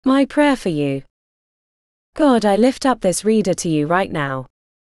My prayer for you. God, I lift up this reader to you right now.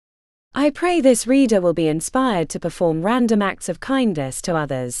 I pray this reader will be inspired to perform random acts of kindness to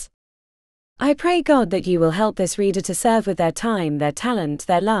others. I pray, God, that you will help this reader to serve with their time, their talent,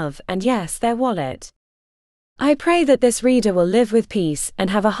 their love, and yes, their wallet. I pray that this reader will live with peace and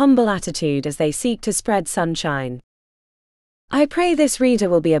have a humble attitude as they seek to spread sunshine. I pray this reader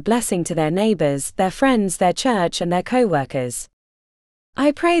will be a blessing to their neighbors, their friends, their church, and their co-workers.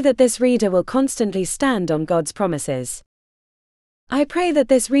 I pray that this reader will constantly stand on God's promises. I pray that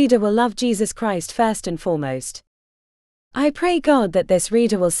this reader will love Jesus Christ first and foremost. I pray, God, that this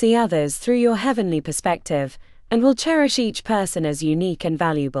reader will see others through your heavenly perspective, and will cherish each person as unique and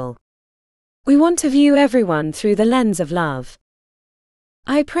valuable. We want to view everyone through the lens of love.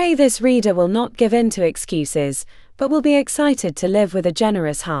 I pray this reader will not give in to excuses, but will be excited to live with a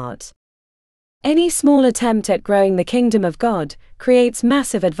generous heart. Any small attempt at growing the kingdom of God creates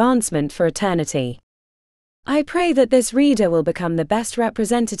massive advancement for eternity. I pray that this reader will become the best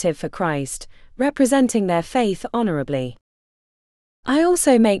representative for Christ, representing their faith honorably. I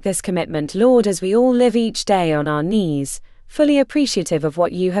also make this commitment, Lord, as we all live each day on our knees, fully appreciative of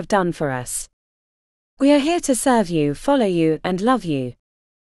what you have done for us. We are here to serve you, follow you, and love you.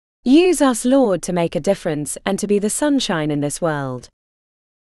 Use us, Lord, to make a difference and to be the sunshine in this world.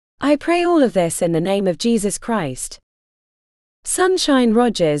 I pray all of this in the name of Jesus Christ. Sunshine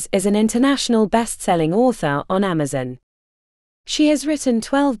Rogers is an international best-selling author on Amazon. She has written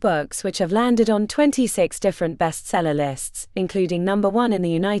 12 books which have landed on 26 different bestseller lists, including number 1 in the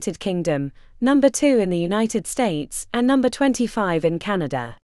United Kingdom, number 2 in the United States, and number 25 in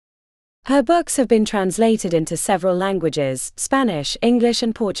Canada. Her books have been translated into several languages: Spanish, English,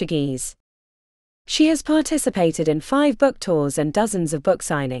 and Portuguese. She has participated in 5 book tours and dozens of book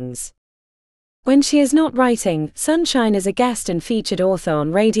signings. When she is not writing, Sunshine is a guest and featured author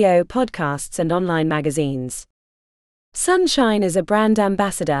on radio, podcasts, and online magazines. Sunshine is a brand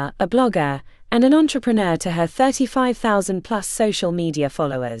ambassador, a blogger, and an entrepreneur to her 35,000+ social media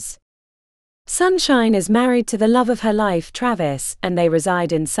followers. Sunshine is married to the love of her life, Travis, and they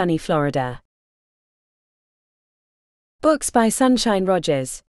reside in sunny Florida. Books by Sunshine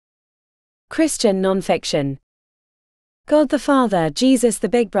Rogers. Christian nonfiction. God the Father, Jesus the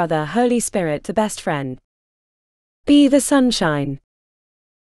Big Brother, Holy Spirit the Best Friend. Be the Sunshine.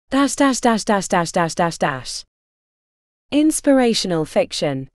 Inspirational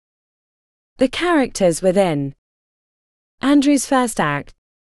fiction. The Characters Within. Andrew's First Act.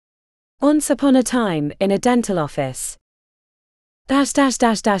 Once Upon a Time in a Dental Office.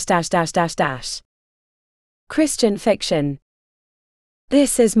 Christian fiction.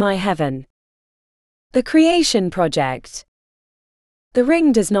 This Is My Heaven. The Creation Project. The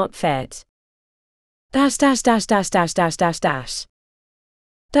Ring Does Not Fit.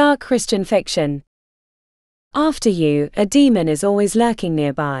 Dark Christian fiction. After You, a Demon Is Always Lurking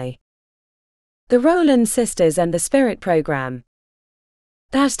Nearby. The Rowland Sisters and the Spirit Program.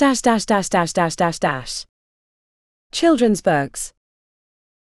 Children's books.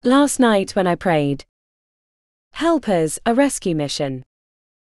 Last Night When I Prayed. Helpers, a Rescue Mission.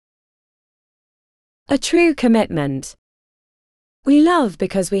 A True Commitment. We love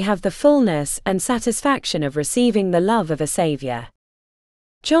because we have the fullness and satisfaction of receiving the love of a Savior.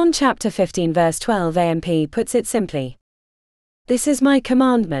 John chapter 15 verse 12 AMP puts it simply. This is my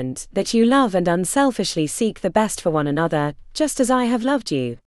commandment, that you love and unselfishly seek the best for one another, just as I have loved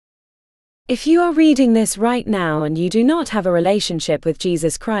you. If you are reading this right now and you do not have a relationship with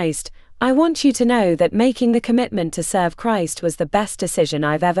Jesus Christ, I want you to know that making the commitment to serve Christ was the best decision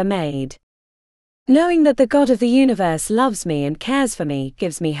I've ever made. Knowing that the God of the universe loves me and cares for me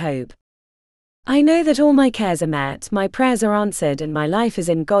gives me hope. I know that all my cares are met, my prayers are answered, and my life is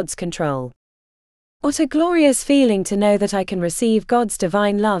in God's control. What a glorious feeling to know that I can receive God's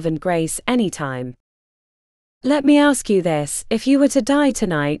divine love and grace anytime. Let me ask you this: if you were to die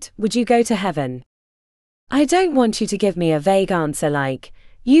tonight, would you go to heaven? I don't want you to give me a vague answer like,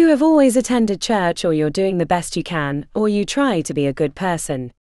 you have always attended church, or you're doing the best you can, or you try to be a good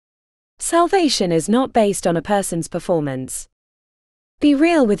person. Salvation is not based on a person's performance. Be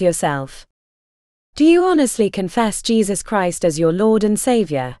real with yourself. Do you honestly confess Jesus Christ as your Lord and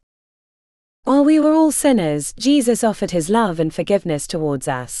Savior? While we were all sinners, Jesus offered his love and forgiveness towards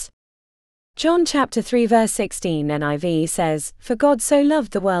us. John chapter 3 verse 16 NIV says, For God so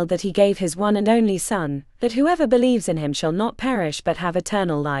loved the world that he gave his one and only Son, that whoever believes in him shall not perish but have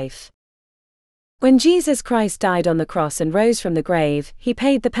eternal life. When Jesus Christ died on the cross and rose from the grave, he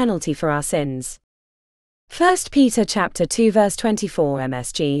paid the penalty for our sins. 1 Peter chapter 2 verse 24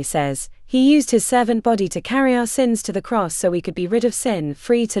 MSG says, He used his servant body to carry our sins to the cross so we could be rid of sin,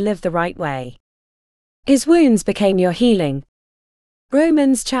 free to live the right way. His wounds became your healing.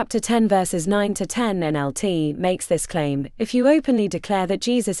 Romans chapter 10 verses 9 to 10 NLT makes this claim: if you openly declare that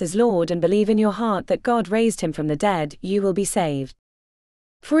Jesus is Lord and believe in your heart that God raised him from the dead, you will be saved.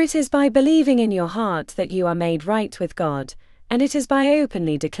 For it is by believing in your heart that you are made right with God, and it is by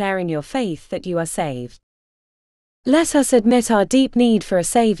openly declaring your faith that you are saved. Let us admit our deep need for a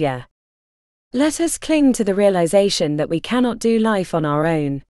Savior. Let us cling to the realization that we cannot do life on our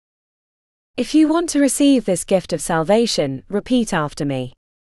own. If you want to receive this gift of salvation, repeat after me.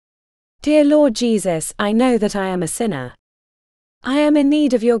 Dear Lord Jesus, I know that I am a sinner. I am in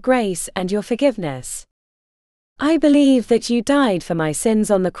need of your grace and your forgiveness. I believe that you died for my sins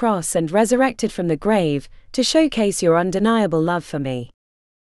on the cross and resurrected from the grave to showcase your undeniable love for me.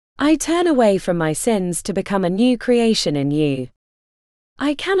 I turn away from my sins to become a new creation in you.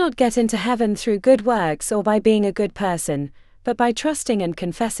 I cannot get into heaven through good works or by being a good person, but by trusting and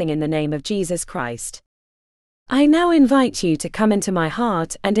confessing in the name of Jesus Christ. I now invite you to come into my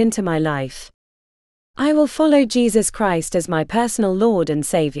heart and into my life. I will follow Jesus Christ as my personal Lord and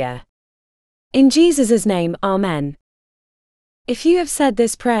Savior. In Jesus' name, Amen. If you have said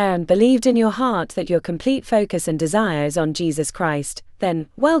this prayer and believed in your heart that your complete focus and desire is on Jesus Christ, then,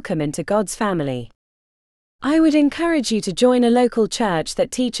 welcome into God's family. I would encourage you to join a local church that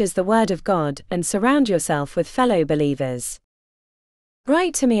teaches the Word of God and surround yourself with fellow believers.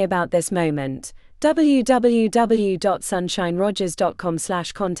 Write to me about this moment,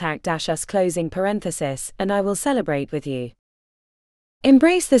 www.sunshinerogers.com/contact-us, and I will celebrate with you.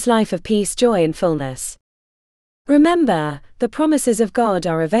 Embrace this life of peace, joy and fullness. Remember, the promises of God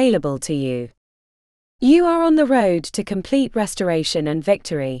are available to you. You are on the road to complete restoration and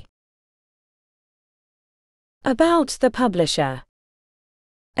victory. About the publisher.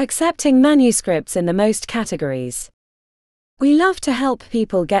 Accepting manuscripts in the most categories. We love to help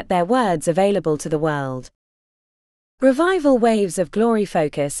people get their words available to the world. Revival Waves of Glory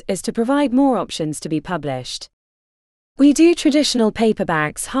focus is to provide more options to be published. We do traditional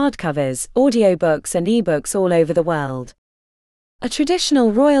paperbacks, hardcovers, audiobooks and ebooks all over the world. A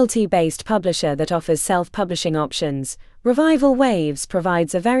traditional royalty-based publisher that offers self-publishing options, Revival Waves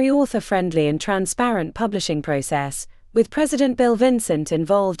provides a very author-friendly and transparent publishing process, with President Bill Vincent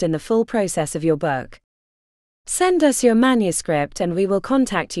involved in the full process of your book. Send us your manuscript and we will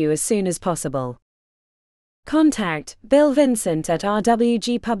contact you as soon as possible. Contact Bill Vincent at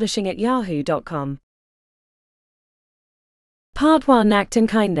rwgpublishing@yahoo.com. Part 1. Act in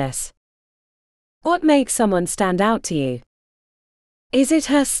kindness. What makes someone stand out to you? Is it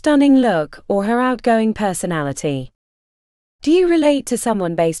her stunning look or her outgoing personality? Do you relate to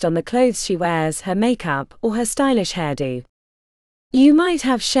someone based on the clothes she wears, her makeup, or her stylish hairdo? You might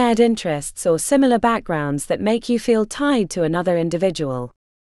have shared interests or similar backgrounds that make you feel tied to another individual.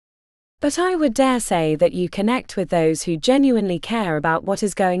 But I would dare say that you connect with those who genuinely care about what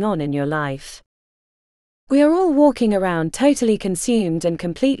is going on in your life. We are all walking around totally consumed and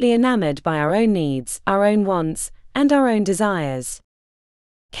completely enamored by our own needs, our own wants, and our own desires.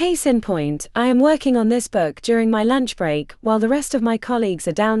 Case in point, I am working on this book during my lunch break while the rest of my colleagues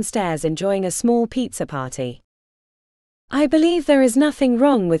are downstairs enjoying a small pizza party. I believe there is nothing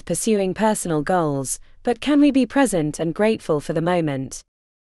wrong with pursuing personal goals, but can we be present and grateful for the moment?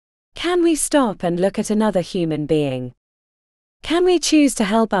 Can we stop and look at another human being? Can we choose to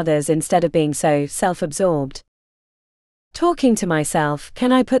help others instead of being so self-absorbed? Talking to myself,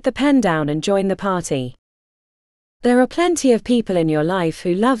 can I put the pen down and join the party? There are plenty of people in your life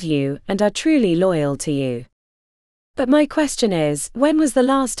who love you and are truly loyal to you. But my question is, when was the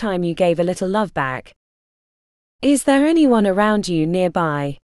last time you gave a little love back? Is there anyone around you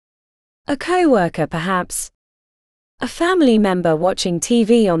nearby? A co-worker perhaps? A family member watching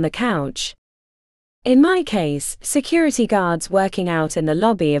TV on the couch? In my case, security guards working out in the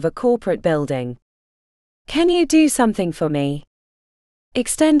lobby of a corporate building. Can you do something for me?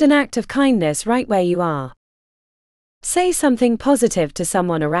 Extend an act of kindness right where you are. Say something positive to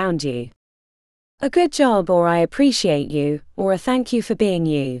someone around you. A good job, or I appreciate you, or a thank you for being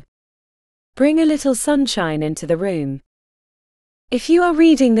you. Bring a little sunshine into the room. If you are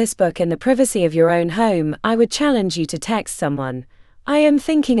reading this book in the privacy of your own home, I would challenge you to text someone, "I am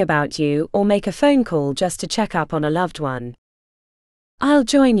thinking about you," or make a phone call just to check up on a loved one. I'll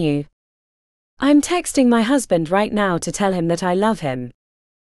join you. I'm texting my husband right now to tell him that I love him.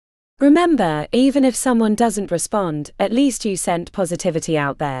 Remember, even if someone doesn't respond, at least you sent positivity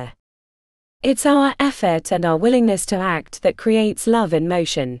out there. It's our effort and our willingness to act that creates love in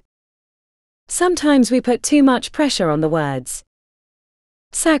motion. Sometimes we put too much pressure on the words.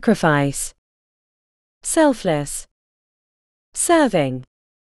 sacrifice, selfless, serving,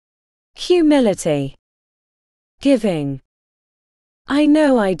 humility, giving. I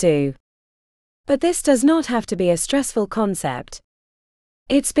know I do. But this does not have to be a stressful concept.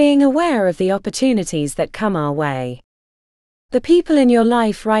 It's being aware of the opportunities that come our way. The people in your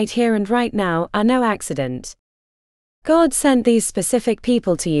life right here and right now are no accident. God sent these specific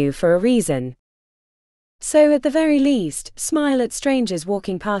people to you for a reason. So at the very least, smile at strangers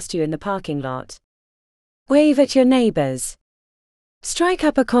walking past you in the parking lot. Wave at your neighbors. Strike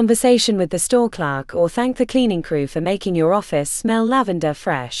up a conversation with the store clerk or thank the cleaning crew for making your office smell lavender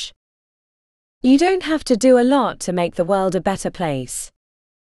fresh. You don't have to do a lot to make the world a better place.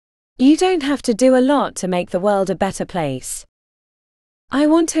 You don't have to do a lot to make the world a better place. I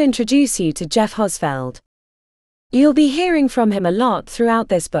want to introduce you to Jeff Hosfeld. You'll be hearing from him a lot throughout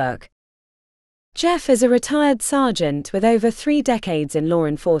this book. Jeff is a retired sergeant with over 3 decades in law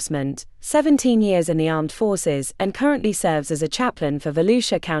enforcement, 17 years in the armed forces, and currently serves as a chaplain for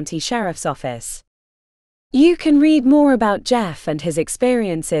Volusia County Sheriff's Office. You can read more about Jeff and his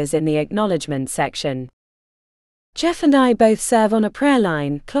experiences in the acknowledgement section. Jeff and I both serve on a prayer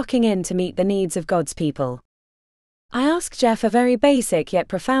line, clocking in to meet the needs of God's people. I ask Jeff a very basic yet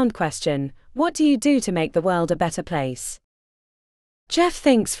profound question: what do you do to make the world a better place? Jeff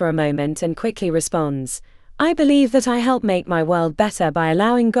thinks for a moment and quickly responds, I believe that I help make my world better by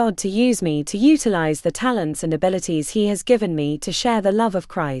allowing God to use me to utilize the talents and abilities He has given me to share the love of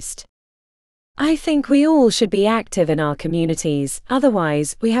Christ. I think we all should be active in our communities,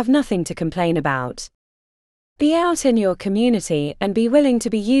 otherwise we have nothing to complain about. Be out in your community and be willing to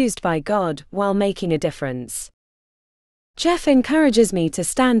be used by God while making a difference. Jeff encourages me to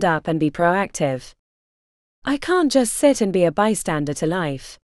stand up and be proactive. I can't just sit and be a bystander to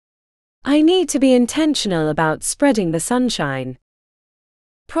life. I need to be intentional about spreading the sunshine.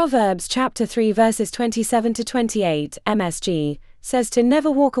 Proverbs chapter 3 verses 27 to 28, MSG, says to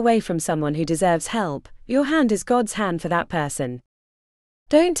never walk away from someone who deserves help. Your hand is God's hand for that person.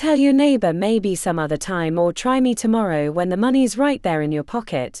 Don't tell your neighbor maybe some other time or try me tomorrow when the money's right there in your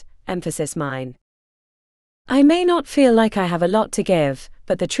pocket, emphasis mine. I may not feel like I have a lot to give,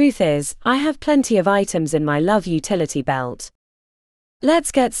 but the truth is, I have plenty of items in my love utility belt.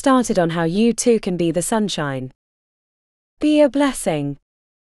 Let's get started on how you too can be the sunshine. Be a blessing.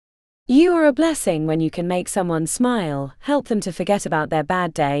 You are a blessing when you can make someone smile, help them to forget about their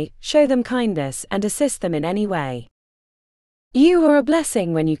bad day, show them kindness, and assist them in any way. You are a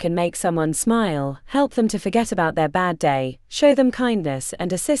blessing when you can make someone smile, help them to forget about their bad day, show them kindness,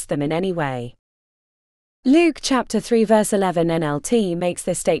 and assist them in any way. Luke chapter 3 verse 11 NLT makes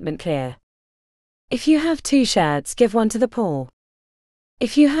this statement clear. If you have 2 shirts, give one to the poor.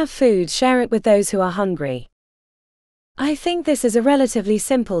 If you have food, share it with those who are hungry. I think this is a relatively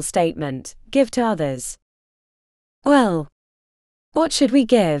simple statement: give to others. Well, what should we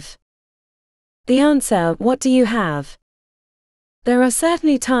give? The answer: what do you have? There are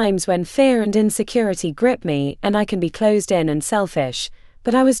certainly times when fear and insecurity grip me and I can be closed in and selfish,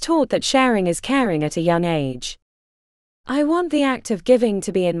 but I was taught that sharing is caring at a young age. I want the act of giving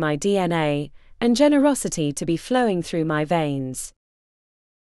to be in my DNA, and generosity to be flowing through my veins.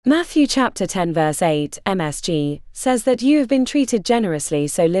 Matthew chapter 10 verse 8, MSG, says that you have been treated generously,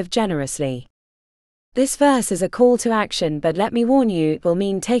 so live generously. This verse is a call to action, but let me warn you, it will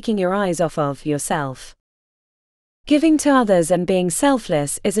mean taking your eyes off of yourself. Giving to others and being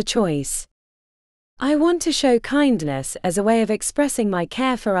selfless is a choice. I want to show kindness as a way of expressing my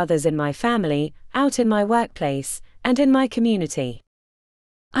care for others in my family, out in my workplace, and in my community.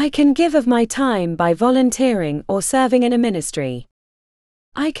 I can give of my time by volunteering or serving in a ministry.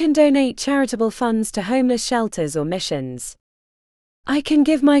 I can donate charitable funds to homeless shelters or missions. I can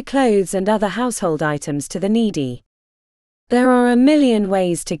give my clothes and other household items to the needy. There are a million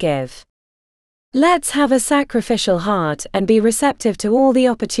ways to give. Let's have a sacrificial heart and be receptive to all the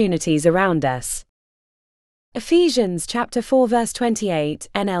opportunities around us. Ephesians chapter 4 verse 28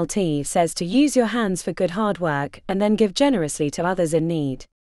 NLT says to use your hands for good hard work and then give generously to others in need.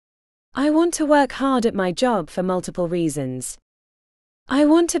 I want to work hard at my job for multiple reasons. I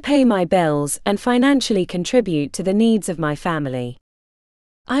want to pay my bills and financially contribute to the needs of my family.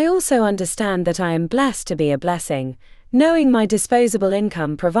 I also understand that I am blessed to be a blessing, knowing my disposable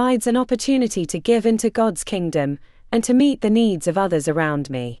income provides an opportunity to give into God's kingdom and to meet the needs of others around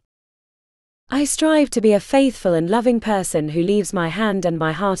me. I strive to be a faithful and loving person who leaves my hand and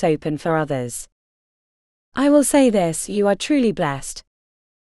my heart open for others. I will say this: you are truly blessed.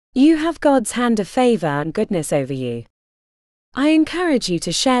 You have God's hand of favor and goodness over you. I encourage you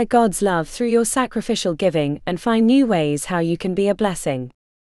to share God's love through your sacrificial giving and find new ways how you can be a blessing.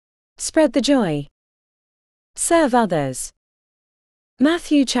 Spread the joy. Serve others.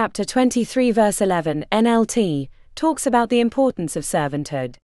 Matthew chapter 23 verse 11 NLT talks about the importance of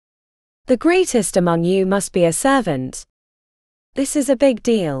servanthood. The greatest among you must be a servant. This is a big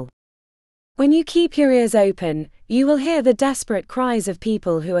deal. When you keep your ears open, you will hear the desperate cries of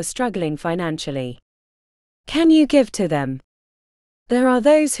people who are struggling financially. Can you give to them? There are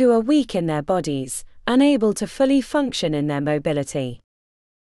those who are weak in their bodies, unable to fully function in their mobility.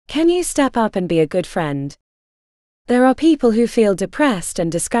 Can you step up and be a good friend? There are people who feel depressed and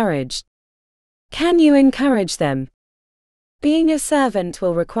discouraged. Can you encourage them? Being a servant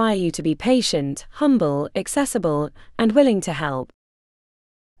will require you to be patient, humble, accessible, and willing to help.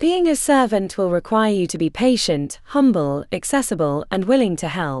 Being a servant will require you to be patient, humble, accessible, and willing to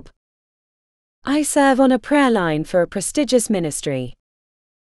help. I serve on a prayer line for a prestigious ministry.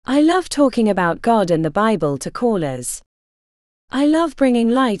 I love talking about God and the Bible to callers. I love bringing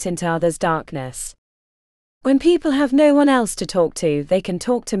light into others' darkness. When people have no one else to talk to, they can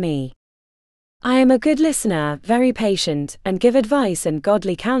talk to me. I am a good listener, very patient, and give advice and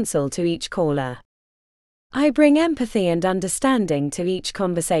godly counsel to each caller. I bring empathy and understanding to each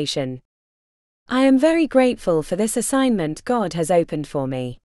conversation. I am very grateful for this assignment God has opened for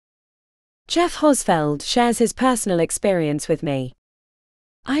me. Jeff Hosfeld shares his personal experience with me.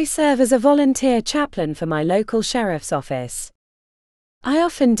 I serve as a volunteer chaplain for my local sheriff's office. I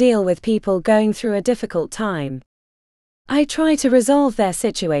often deal with people going through a difficult time. I try to resolve their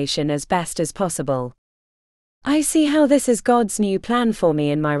situation as best as possible. I see how this is God's new plan for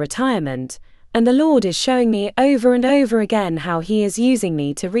me in my retirement, and the Lord is showing me over and over again how He is using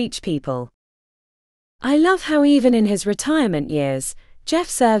me to reach people. I love how even in his retirement years, Jeff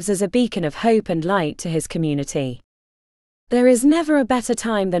serves as a beacon of hope and light to his community. There is never a better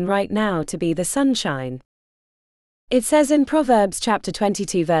time than right now to be the sunshine. It says in Proverbs chapter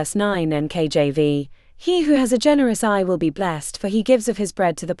 22 verse 9 NKJV, "He who has a generous eye will be blessed, for he gives of his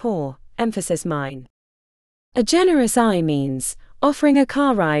bread to the poor." Emphasis mine. A generous eye means offering a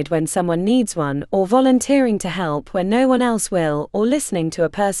car ride when someone needs one, or volunteering to help when no one else will, or listening to a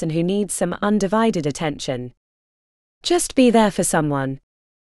person who needs some undivided attention. Just be there for someone.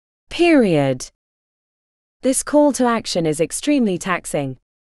 Period. This call to action is extremely taxing.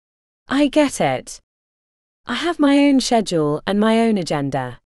 I get it. I have my own schedule and my own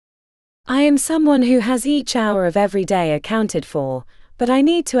agenda. I am someone who has each hour of every day accounted for, but I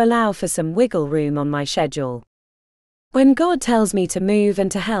need to allow for some wiggle room on my schedule. When God tells me to move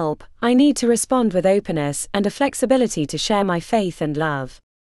and to help, I need to respond with openness and a flexibility to share my faith and love.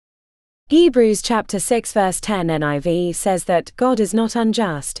 Hebrews chapter 6 verse 10 NIV says that God is not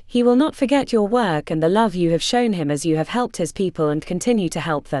unjust. He will not forget your work and the love you have shown Him as you have helped His people and continue to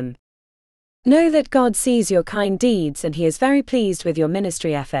help them. Know that God sees your kind deeds and He is very pleased with your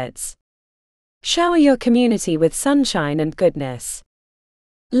ministry efforts. Shower your community with sunshine and goodness.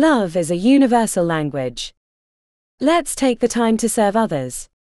 Love is a universal language. Let's take the time to serve others.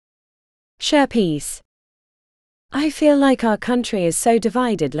 Share peace. I feel like our country is so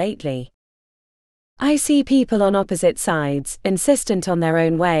divided lately. I see people on opposite sides, insistent on their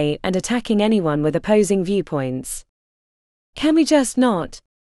own way and attacking anyone with opposing viewpoints. Can we just not?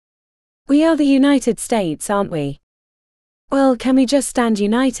 We are the United States, aren't we? Well, can we just stand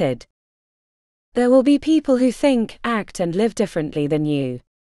united? There will be people who think, act and live differently than you.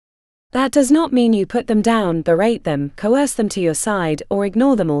 That does not mean you put them down, berate them, coerce them to your side, or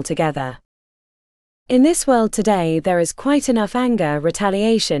ignore them altogether. In this world today there is quite enough anger,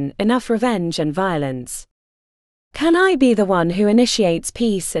 retaliation, enough revenge and violence. Can I be the one who initiates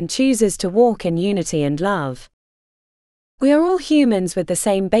peace and chooses to walk in unity and love? We are all humans with the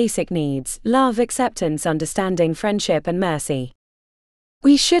same basic needs: love, acceptance, understanding, friendship and mercy.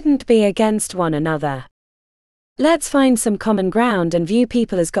 We shouldn't be against one another. Let's find some common ground and view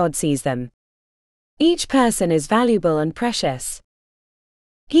people as God sees them. Each person is valuable and precious.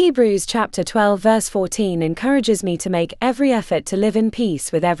 Hebrews chapter 12 verse 14 encourages me to make every effort to live in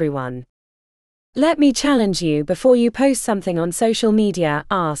peace with everyone. Let me challenge you: before you post something on social media,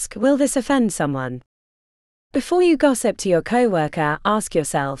 ask, will this offend someone? Before you gossip to your coworker, ask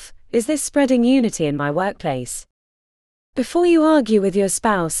yourself, is this spreading unity in my workplace? Before you argue with your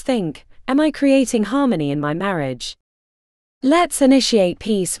spouse, think, am I creating harmony in my marriage? Let's initiate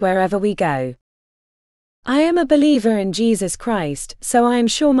peace wherever we go. I am a believer in Jesus Christ, so I am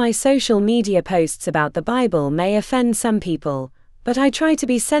sure my social media posts about the Bible may offend some people, but I try to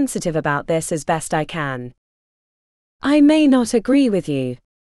be sensitive about this as best I can. I may not agree with you.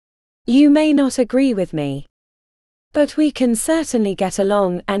 You may not agree with me. But we can certainly get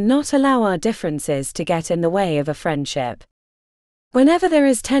along and not allow our differences to get in the way of a friendship. Whenever there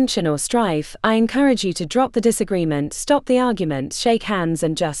is tension or strife, I encourage you to drop the disagreement, stop the argument, shake hands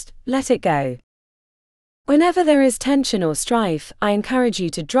and just let it go. Whenever there is tension or strife, I encourage you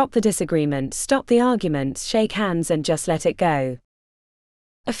to drop the disagreement, stop the argument, shake hands and just let it go.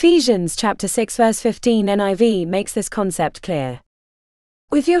 Ephesians chapter 6 verse 15 NIV makes this concept clear.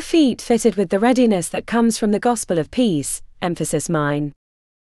 With your feet fitted with the readiness that comes from the gospel of peace, emphasis mine.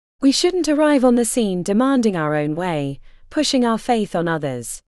 We shouldn't arrive on the scene demanding our own way, pushing our faith on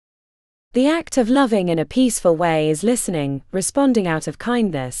others. The act of loving in a peaceful way is listening, responding out of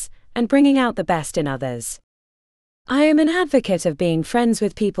kindness, and bringing out the best in others. I am an advocate of being friends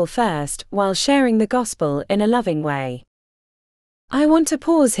with people first, while sharing the gospel in a loving way. I want to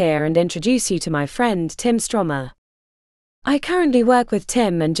pause here and introduce you to my friend Tim Stromer. I currently work with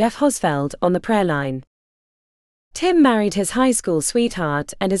Tim and Jeff Hosfeld on the prayer line. Tim married his high school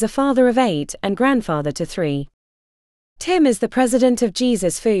sweetheart and is a father of 8 and grandfather to 3. Tim is the president of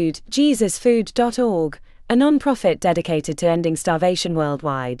Jesus Food, jesusfood.org, a non-profit dedicated to ending starvation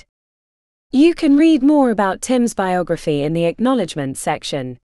worldwide. You can read more about Tim's biography in the acknowledgements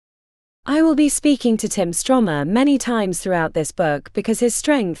section. I will be speaking to Tim Stromer many times throughout this book because his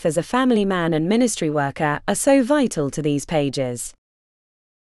strength as a family man and ministry worker are so vital to these pages.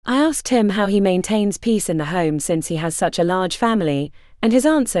 I asked him how he maintains peace in the home since he has such a large family, and his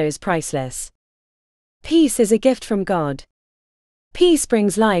answer is priceless. Peace is a gift from God. Peace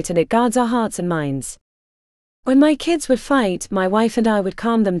brings light and it guards our hearts and minds. When my kids would fight, my wife and I would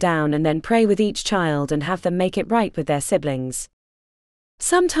calm them down and then pray with each child and have them make it right with their siblings.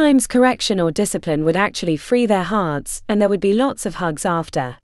 Sometimes correction or discipline would actually free their hearts, and there would be lots of hugs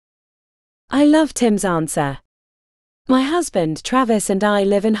after. I love Tim's answer. My husband, Travis, and I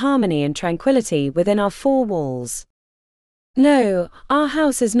live in harmony and tranquility within our 4 walls. No, our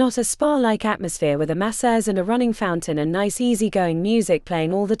house is not a spa-like atmosphere with a masseuse and a running fountain and nice easygoing music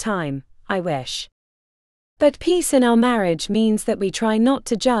playing all the time, I wish. But peace in our marriage means that we try not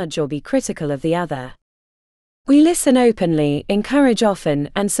to judge or be critical of the other. We listen openly, encourage often,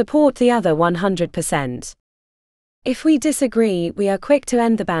 and support the other 100%. If we disagree, we are quick to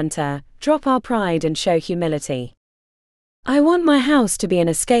end the banter, drop our pride and show humility. I want my house to be an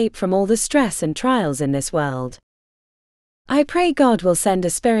escape from all the stress and trials in this world. I pray God will send a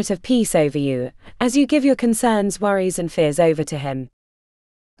spirit of peace over you, as you give your concerns, worries and fears over to Him.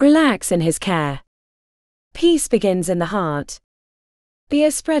 Relax in His care. Peace begins in the heart. Be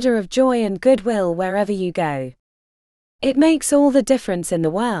a spreader of joy and goodwill wherever you go. It makes all the difference in the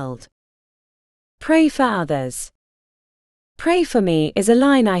world. Pray for others. Pray for me is a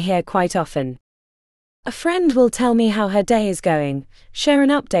line I hear quite often. A friend will tell me how her day is going, share an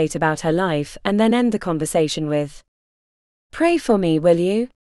update about her life, and then end the conversation with, "Pray for me, will you?"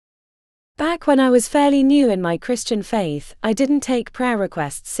 Back when I was fairly new in my Christian faith, I didn't take prayer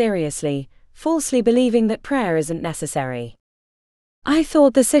requests seriously, falsely believing that prayer isn't necessary. I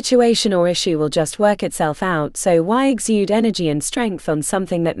thought the situation or issue will just work itself out, so why exude energy and strength on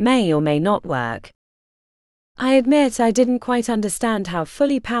something that may or may not work? I admit I didn't quite understand how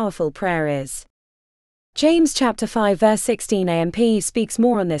fully powerful prayer is. James chapter 5 verse 16 AMP speaks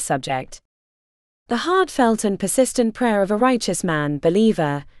more on this subject. The heartfelt and persistent prayer of a righteous man,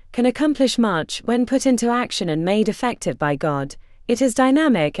 believer, can accomplish much when put into action and made effective by God. It is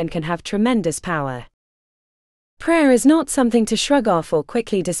dynamic and can have tremendous power. Prayer is not something to shrug off or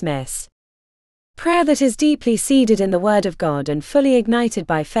quickly dismiss. Prayer that is deeply seated in the Word of God and fully ignited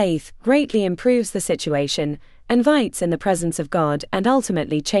by faith greatly improves the situation, invites in the presence of God, and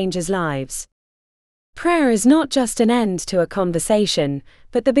ultimately changes lives. Prayer is not just an end to a conversation,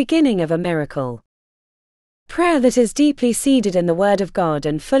 but the beginning of a miracle. Prayer that is deeply seated in the Word of God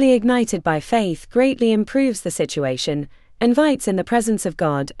and fully ignited by faith greatly improves the situation, invites in the presence of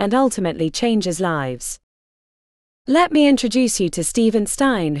God, and ultimately changes lives. Let me introduce you to Stephen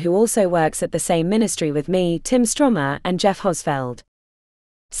Stein, who also works at the same ministry with me, Tim Stromer, and Jeff Hosfeld.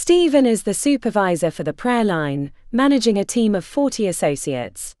 Stephen is the supervisor for the prayer line, managing a team of 40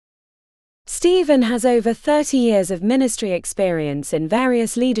 associates. Stephen has over 30 years of ministry experience in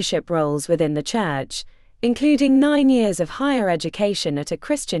various leadership roles within the church, including 9 years of higher education at a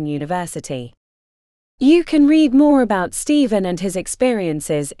Christian university. You can read more about Stephen and his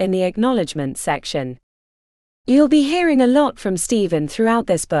experiences in the acknowledgements section. You'll be hearing a lot from Stephen throughout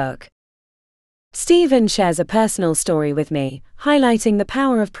this book. Stephen shares a personal story with me, highlighting the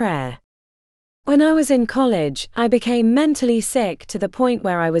power of prayer. When I was in college, I became mentally sick to the point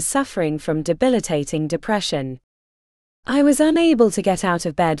where I was suffering from debilitating depression. I was unable to get out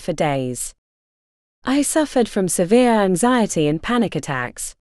of bed for days. I suffered from severe anxiety and panic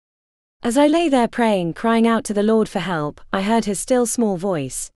attacks. As I lay there praying, crying out to the Lord for help, I heard his still small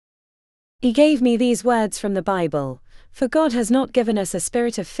voice. He gave me these words from the Bible: "For God has not given us a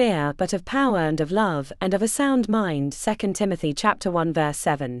spirit of fear but of power and of love and of a sound mind." 2 Timothy chapter 1 verse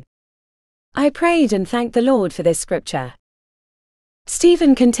 7. I prayed and thanked the Lord for this scripture.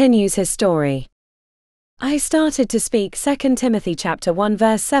 Stephen continues his story. I started to speak 2 Timothy chapter 1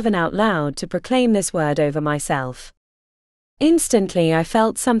 verse 7 out loud to proclaim this word over myself. Instantly I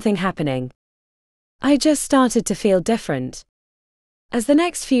felt something happening. I just started to feel different. As the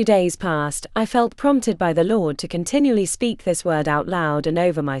next few days passed, I felt prompted by the Lord to continually speak this word out loud and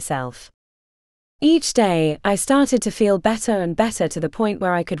over myself. Each day, I started to feel better and better to the point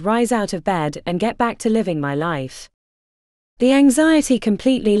where I could rise out of bed and get back to living my life. The anxiety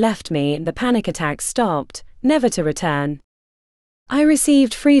completely left me and the panic attacks stopped, never to return. I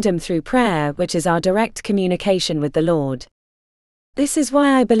received freedom through prayer, which is our direct communication with the Lord. This is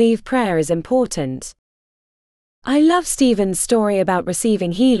why I believe prayer is important. I love Stephen's story about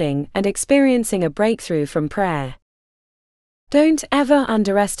receiving healing and experiencing a breakthrough from prayer. Don't ever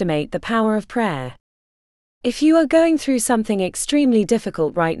underestimate the power of prayer. If you are going through something extremely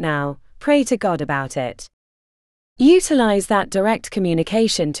difficult right now, pray to God about it. Utilize that direct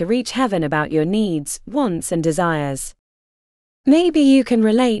communication to reach heaven about your needs, wants, and desires. Maybe you can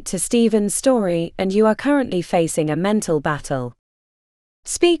relate to Stephen's story and you are currently facing a mental battle.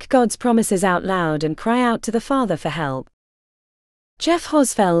 Speak God's promises out loud and cry out to the Father for help. Jeff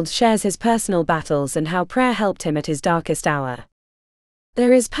Hosfeld shares his personal battles and how prayer helped him at his darkest hour.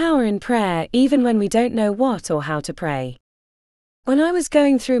 There is power in prayer even when we don't know what or how to pray. When I was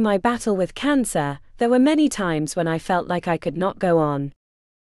going through my battle with cancer, there were many times when I felt like I could not go on.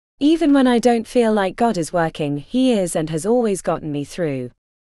 Even when I don't feel like God is working, He is and has always gotten me through.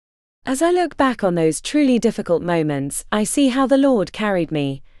 As I look back on those truly difficult moments, I see how the Lord carried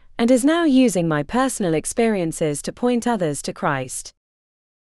me, and is now using my personal experiences to point others to Christ.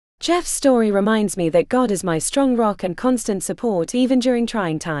 Jeff's story reminds me that God is my strong rock and constant support even during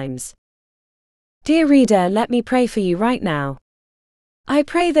trying times. Dear reader, let me pray for you right now. I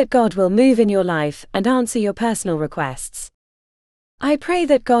pray that God will move in your life and answer your personal requests. I pray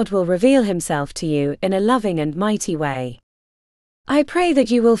that God will reveal Himself to you in a loving and mighty way. I pray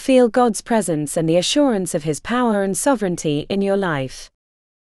that you will feel God's presence and the assurance of His power and sovereignty in your life.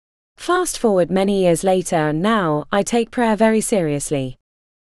 Fast forward many years later, and now I take prayer very seriously.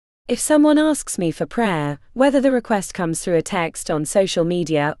 If someone asks me for prayer, whether the request comes through a text on social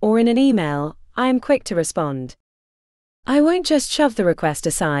media or in an email, I am quick to respond. I won't just shove the request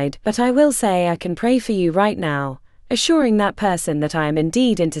aside, but I will say I can pray for you right now, assuring that person that I am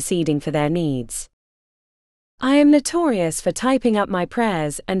indeed interceding for their needs. I am notorious for typing up my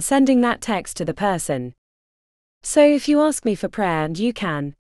prayers and sending that text to the person. So if you ask me for prayer, and you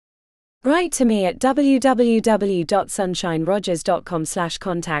can write to me at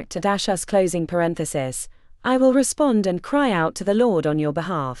www.sunshinerogers.com/contact-us. I will respond and cry out to the Lord on your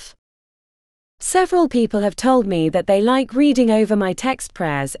behalf. Several people have told me that they like reading over my text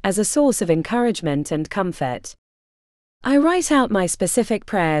prayers as a source of encouragement and comfort. I write out my specific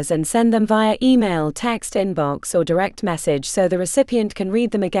prayers and send them via email, text inbox, or direct message so the recipient can read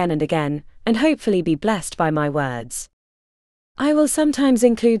them again and again, and hopefully be blessed by my words. I will sometimes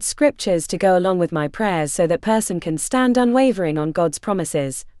include scriptures to go along with my prayers so that person can stand unwavering on God's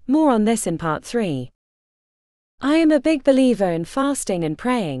promises. More on this in part 3. I am a big believer in fasting and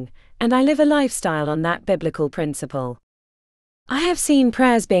praying, and I live a lifestyle on that biblical principle. I have seen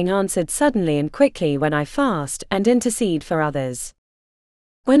prayers being answered suddenly and quickly when I fast and intercede for others.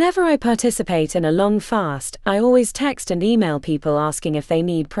 Whenever I participate in a long fast, I always text and email people asking if they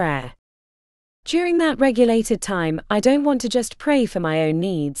need prayer. During that regulated time, I don't want to just pray for my own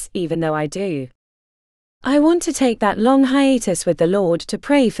needs, even though I do. I want to take that long hiatus with the Lord to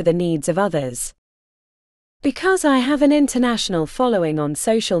pray for the needs of others. Because I have an international following on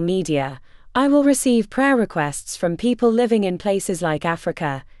social media, I will receive prayer requests from people living in places like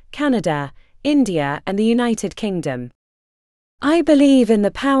Africa, Canada, India, and the United Kingdom. I believe in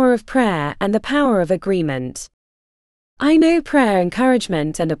the power of prayer and the power of agreement. I know prayer,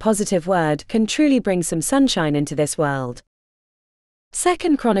 encouragement, and a positive word can truly bring some sunshine into this world.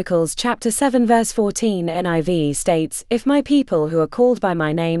 2 Chronicles chapter 7 verse 14 NIV states, "If my people who are called by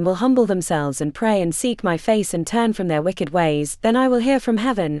my name will humble themselves and pray and seek my face and turn from their wicked ways, then I will hear from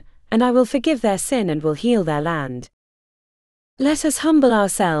heaven, and I will forgive their sin and will heal their land." Let us humble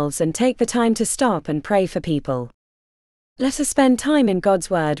ourselves and take the time to stop and pray for people. Let us spend time in God's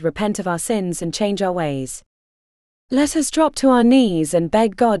word, repent of our sins, and change our ways. Let us drop to our knees and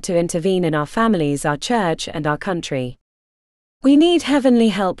beg God to intervene in our families, our church, and our country. We need heavenly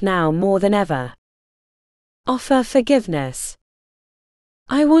help now more than ever. Offer forgiveness.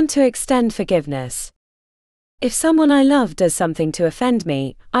 I want to extend forgiveness. If someone I love does something to offend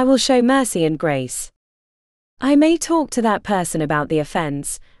me, I will show mercy and grace. I may talk to that person about the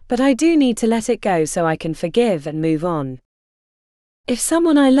offense, but I do need to let it go so I can forgive and move on. If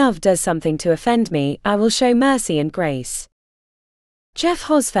someone I love does something to offend me, I will show mercy and grace. Jeff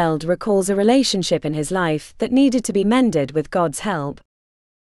Hosfeld recalls a relationship in his life that needed to be mended with God's help.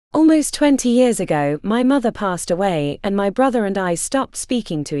 Almost 20 years ago, my mother passed away and my brother and I stopped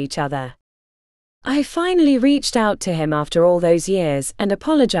speaking to each other. I finally reached out to him after all those years and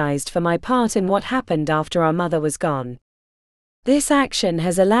apologized for my part in what happened after our mother was gone. This action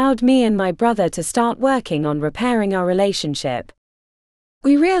has allowed me and my brother to start working on repairing our relationship.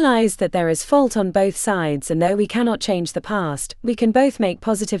 We realize that there is fault on both sides, and though we cannot change the past, we can both make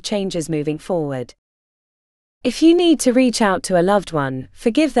positive changes moving forward. If you need to reach out to a loved one,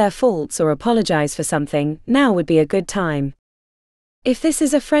 forgive their faults or apologize for something, now would be a good time. If this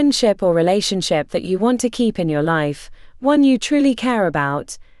is a friendship or relationship that you want to keep in your life, one you truly care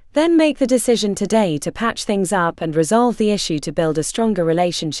about, then make the decision today to patch things up and resolve the issue to build a stronger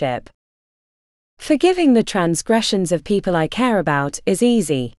relationship. Forgiving the transgressions of people I care about is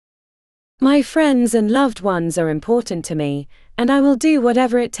easy. My friends and loved ones are important to me, and I will do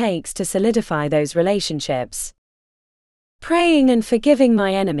whatever it takes to solidify those relationships. Praying and forgiving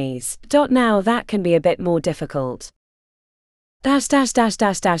my enemies. Now that can be a bit more difficult.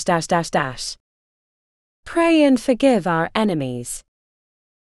 Pray and forgive our enemies.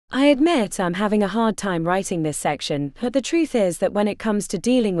 I admit I'm having a hard time writing this section, but the truth is that when it comes to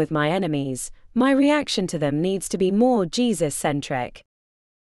dealing with my enemies, my reaction to them needs to be more Jesus-centric.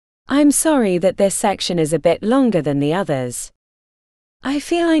 I'm sorry that this section is a bit longer than the others. I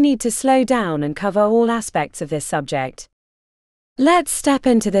feel I need to slow down and cover all aspects of this subject. Let's step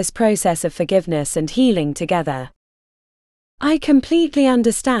into this process of forgiveness and healing together. I completely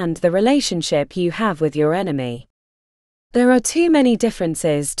understand the relationship you have with your enemy. There are too many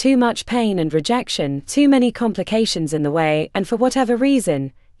differences, too much pain and rejection, too many complications in the way, and for whatever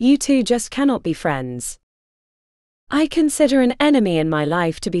reason, you two just cannot be friends. I consider an enemy in my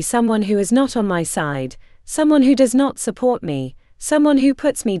life to be someone who is not on my side, someone who does not support me, someone who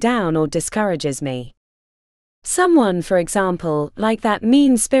puts me down or discourages me. Someone, for example, like that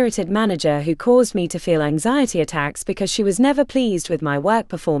mean-spirited manager who caused me to feel anxiety attacks because she was never pleased with my work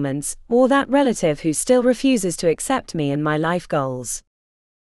performance, or that relative who still refuses to accept me and my life goals.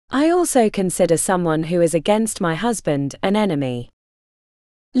 I also consider someone who is against my husband an enemy.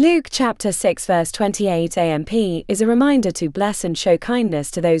 Luke chapter 6 verse 28 AMP is a reminder to bless and show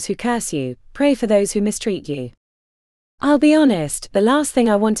kindness to those who curse you, pray for those who mistreat you. I'll be honest, the last thing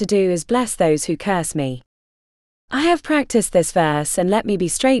I want to do is bless those who curse me. I have practiced this verse, and let me be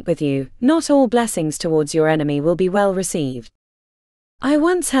straight with you, not all blessings towards your enemy will be well received. I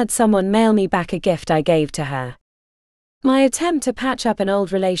once had someone mail me back a gift I gave to her. My attempt to patch up an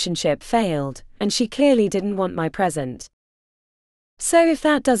old relationship failed, and she clearly didn't want my present. So if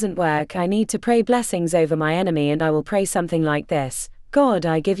that doesn't work, I need to pray blessings over my enemy, and I will pray something like this: God,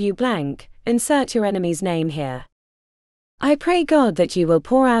 I give you blank, insert your enemy's name here. I pray God that you will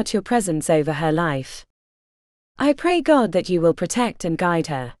pour out your presence over her life. I pray God that you will protect and guide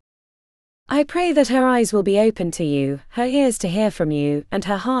her. I pray that her eyes will be open to you, her ears to hear from you, and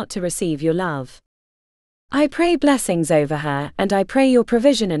her heart to receive your love. I pray blessings over her, and I pray your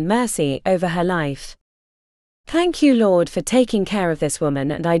provision and mercy over her life. Thank you, Lord, for taking care of this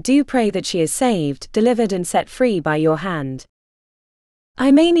woman, and I do pray that she is saved, delivered, and set free by your hand. I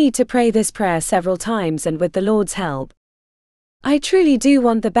may need to pray this prayer several times, and with the Lord's help. I truly do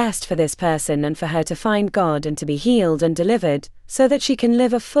want the best for this person and for her to find God and to be healed and delivered, so that she can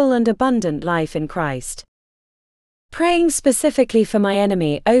live a full and abundant life in Christ. Praying specifically for my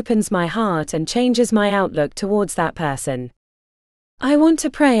enemy opens my heart and changes my outlook towards that person. I want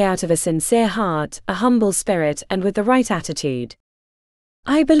to pray out of a sincere heart, a humble spirit, and with the right attitude.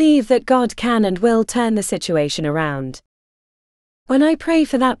 I believe that God can and will turn the situation around. When I pray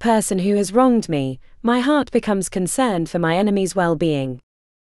for that person who has wronged me, my heart becomes concerned for my enemy's well-being.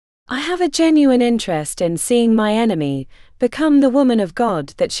 I have a genuine interest in seeing my enemy become the woman of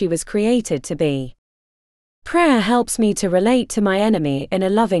God that she was created to be. Prayer helps me to relate to my enemy in a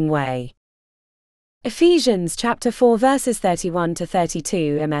loving way. Ephesians chapter 4 verses 31 to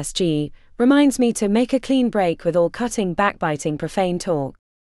 32 MSG reminds me to make a clean break with all cutting, backbiting, profane talk.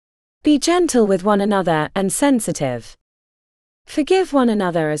 Be gentle with one another and sensitive. Forgive one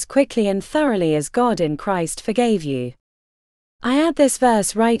another as quickly and thoroughly as God in Christ forgave you. I add this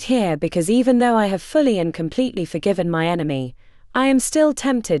verse right here because even though I have fully and completely forgiven my enemy, I am still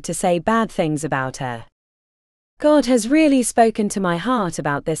tempted to say bad things about her. God has really spoken to my heart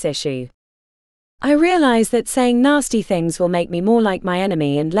about this issue. I realize that saying nasty things will make me more like my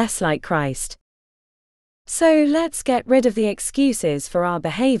enemy and less like Christ. So let's get rid of the excuses for our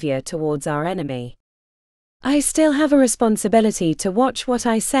behavior towards our enemy. I still have a responsibility to watch what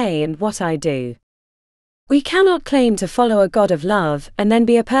I say and what I do. We cannot claim to follow a God of love and then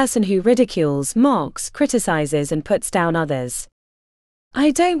be a person who ridicules, mocks, criticizes, and puts down others.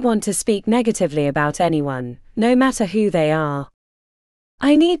 I don't want to speak negatively about anyone, no matter who they are.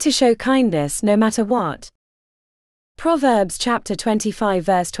 I need to show kindness no matter what. Proverbs chapter 25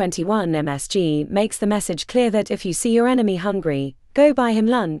 verse 21 MSG makes the message clear that if you see your enemy hungry, go buy him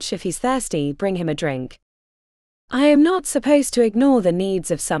lunch. If he's thirsty, bring him a drink. I am not supposed to ignore the needs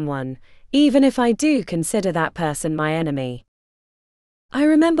of someone, even if I do consider that person my enemy. I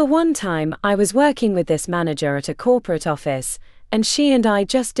remember one time I was working with this manager at a corporate office, and she and I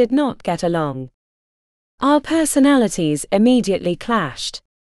just did not get along. Our personalities immediately clashed.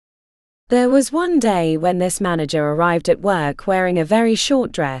 There was one day when this manager arrived at work wearing a very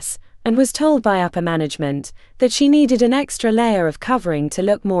short dress, and was told by upper management that she needed an extra layer of covering to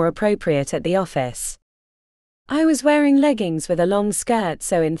look more appropriate at the office. I was wearing leggings with a long skirt,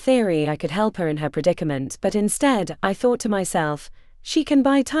 so in theory I could help her in her predicament, but instead I thought to myself, she can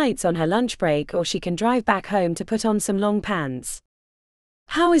buy tights on her lunch break or she can drive back home to put on some long pants.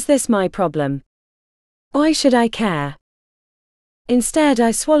 How is this my problem? Why should I care? Instead,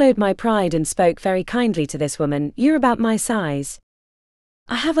 I swallowed my pride and spoke very kindly to this woman. You're about my size.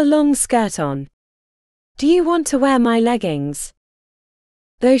 I have a long skirt on. Do you want to wear my leggings?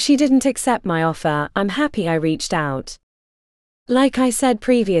 Though she didn't accept my offer, I'm happy I reached out. Like I said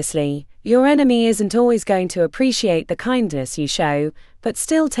previously, your enemy isn't always going to appreciate the kindness you show, but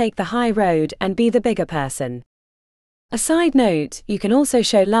still take the high road and be the bigger person. A side note, you can also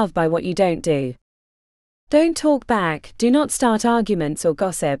show love by what you don't do. Don't talk back, do not start arguments or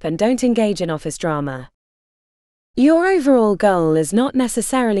gossip, and don't engage in office drama. Your overall goal is not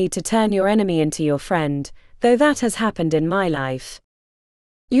necessarily to turn your enemy into your friend, though that has happened in my life.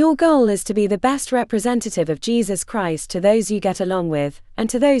 Your goal is to be the best representative of Jesus Christ to those you get along with, and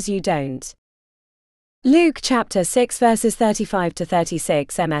to those you don't. Luke chapter 6 verses 35 to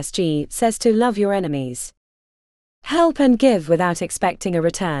 36 MSG says to love your enemies. Help and give without expecting a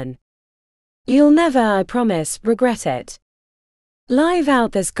return. You'll never, I promise, regret it. Live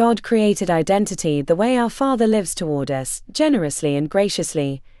out this God-created identity the way our Father lives toward us, generously and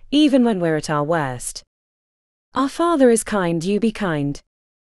graciously, even when we're at our worst. Our Father is kind, you be kind.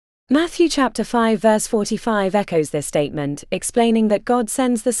 Matthew chapter 5 verse 45 echoes this statement, explaining that God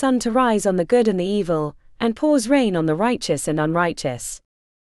sends the sun to rise on the good and the evil, and pours rain on the righteous and unrighteous.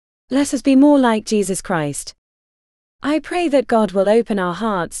 Let us be more like Jesus Christ. I pray that God will open our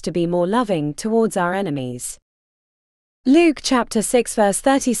hearts to be more loving towards our enemies. Luke chapter 6 verse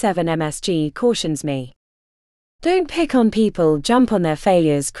 37 MSG cautions me. Don't pick on people, jump on their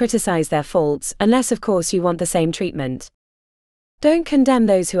failures, criticize their faults, unless of course you want the same treatment. Don't condemn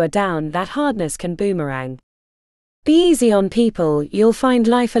those who are down, that hardness can boomerang. Be easy on people, you'll find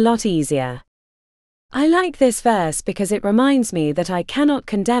life a lot easier. I like this verse because it reminds me that I cannot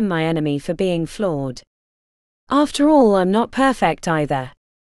condemn my enemy for being flawed. After all, I'm not perfect either.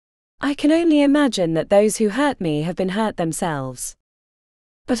 I can only imagine that those who hurt me have been hurt themselves.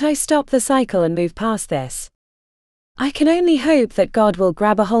 But I stop the cycle and move past this. I can only hope that God will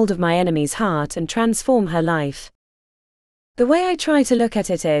grab a hold of my enemy's heart and transform her life. The way I try to look at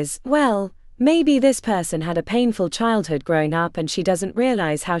it is, well, maybe this person had a painful childhood growing up and she doesn't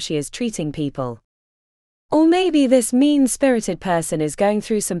realize how she is treating people. Or maybe this mean-spirited person is going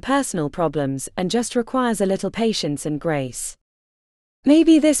through some personal problems and just requires a little patience and grace.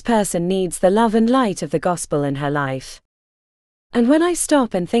 Maybe this person needs the love and light of the gospel in her life. And when I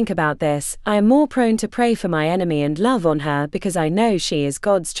stop and think about this, I am more prone to pray for my enemy and love on her because I know she is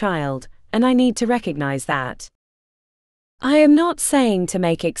God's child, and I need to recognize that. I am not saying to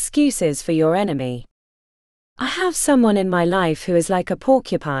make excuses for your enemy. I have someone in my life who is like a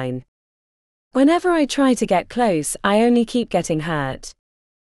porcupine. Whenever I try to get close, I only keep getting hurt.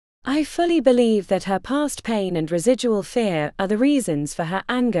 I fully believe that her past pain and residual fear are the reasons for her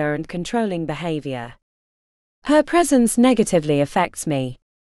anger and controlling behavior. Her presence negatively affects me.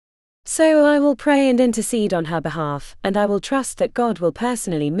 So I will pray and intercede on her behalf, and I will trust that God will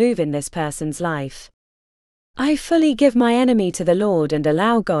personally move in this person's life. I fully give my enemy to the Lord and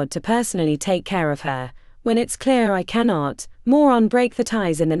allow God to personally take care of her. When it's clear I cannot, more on break the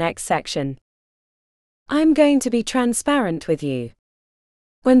ties in the next section. I'm going to be transparent with you.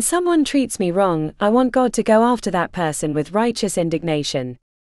 When someone treats me wrong, I want God to go after that person with righteous indignation.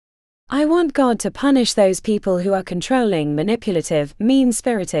 I want God to punish those people who are controlling, manipulative,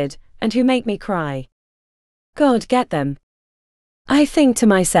 mean-spirited, and who make me cry. God, get them. I think to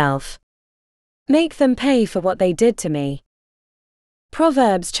myself, make them pay for what they did to me.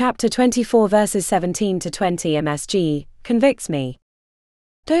 Proverbs chapter 24 verses 17 to 20 MSG, convicts me.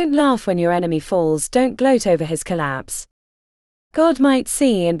 Don't laugh when your enemy falls, don't gloat over his collapse. God might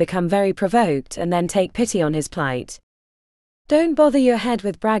see and become very provoked and then take pity on his plight. Don't bother your head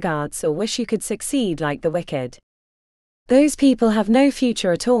with braggarts or wish you could succeed like the wicked. Those people have no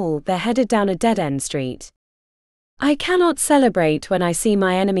future at all, they're headed down a dead-end street. I cannot celebrate when I see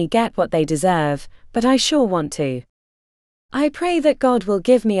my enemy get what they deserve, but I sure want to. I pray that God will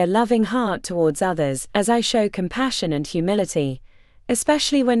give me a loving heart towards others as I show compassion and humility,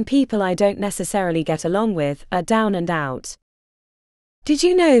 especially when people I don't necessarily get along with are down and out. Did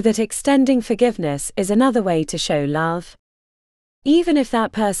you know that extending forgiveness is another way to show love? Even if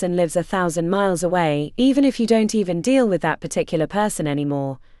that person lives 1,000 miles away, even if you don't even deal with that particular person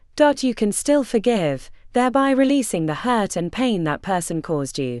anymore, you can still forgive, thereby releasing the hurt and pain that person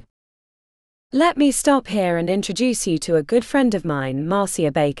caused you. Let me stop here and introduce you to a good friend of mine,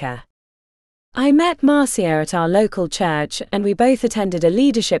 Marcia Baker. I met Marcia at our local church and we both attended a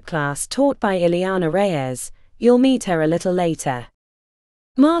leadership class taught by Ileana Reyes. You'll meet her a little later.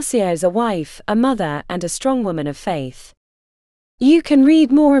 Marcia is a wife, a mother, and a strong woman of faith. You can read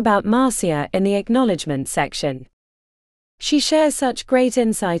more about Marcia in the acknowledgement section. She shares such great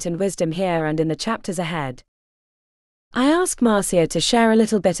insight and wisdom here and in the chapters ahead. I ask Marcia to share a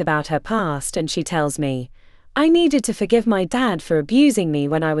little bit about her past and she tells me, I needed to forgive my dad for abusing me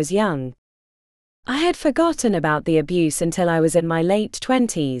when I was young. I had forgotten about the abuse until I was in my late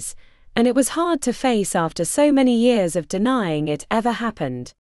 20s, and it was hard to face after so many years of denying it ever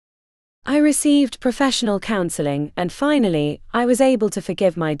happened. I received professional counseling and finally, I was able to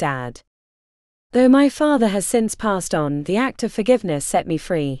forgive my dad. Though my father has since passed on, the act of forgiveness set me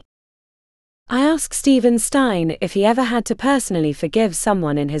free. I asked Stephen Stein if he ever had to personally forgive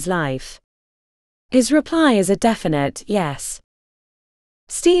someone in his life. His reply is a definite yes.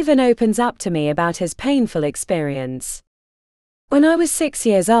 Stephen opens up to me about his painful experience. When I was 6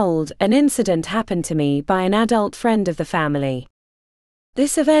 years old, an incident happened to me by an adult friend of the family.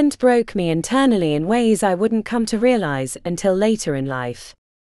 This event broke me internally in ways I wouldn't come to realize until later in life.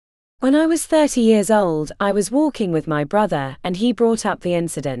 When I was 30 years old, I was walking with my brother and he brought up the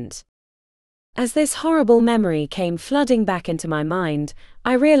incident. As this horrible memory came flooding back into my mind,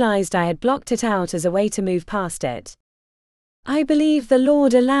 I realized I had blocked it out as a way to move past it. I believe the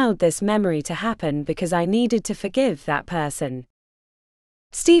Lord allowed this memory to happen because I needed to forgive that person.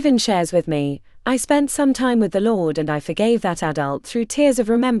 Stephen shares with me, I spent some time with the Lord and I forgave that adult through tears of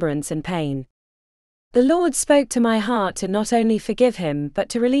remembrance and pain. The Lord spoke to my heart to not only forgive him but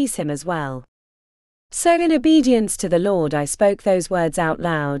to release him as well. So in obedience to the Lord I spoke those words out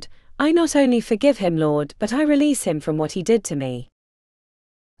loud, I not only forgive him, Lord, but I release him from what he did to me.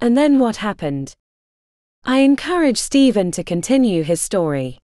 And then what happened? I encourage Stephen to continue his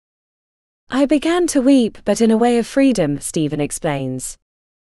story. I began to weep but in a way of freedom, Stephen explains.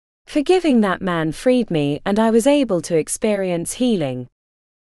 Forgiving that man freed me and I was able to experience healing.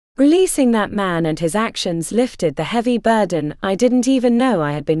 Releasing that man and his actions lifted the heavy burden I didn't even know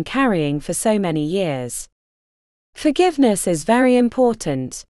I had been carrying for so many years. Forgiveness is very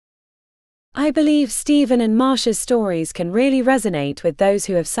important. I believe Stephen and Marcia's stories can really resonate with those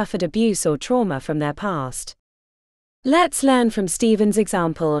who have suffered abuse or trauma from their past. Let's learn from Stephen's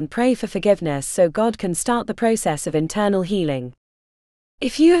example and pray for forgiveness so God can start the process of internal healing.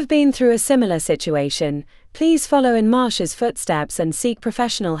 If you have been through a similar situation, please follow in Marcia's footsteps and seek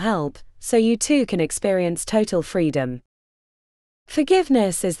professional help, so you too can experience total freedom.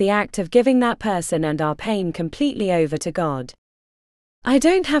 Forgiveness is the act of giving that person and our pain completely over to God. I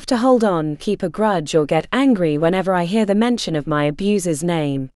don't have to hold on, keep a grudge or get angry whenever I hear the mention of my abuser's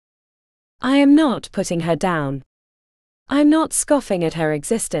name. I am not putting her down. I'm not scoffing at her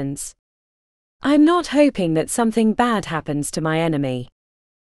existence. I'm not hoping that something bad happens to my enemy.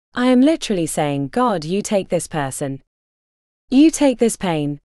 I am literally saying, God, you take this person. You take this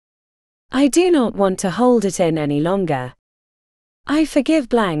pain. I do not want to hold it in any longer. I forgive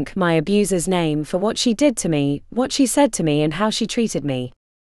blank my abuser's name for what she did to me, what she said to me and how she treated me.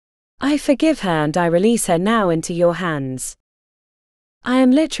 I forgive her and I release her now into your hands. I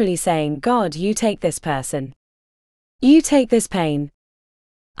am literally saying, God, you take this person. You take this pain.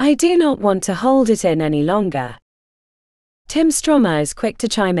 I do not want to hold it in any longer. Tim Stromer is quick to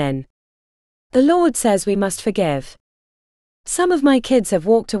chime in. The Lord says we must forgive. Some of my kids have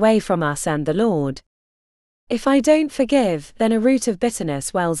walked away from us and the Lord. If I don't forgive, then a root of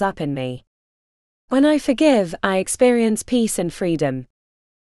bitterness wells up in me. When I forgive, I experience peace and freedom.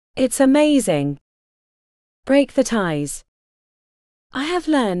 It's amazing. Break the ties. I have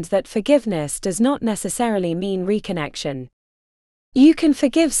learned that forgiveness does not necessarily mean reconnection. You can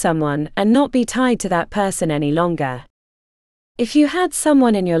forgive someone and not be tied to that person any longer. If you had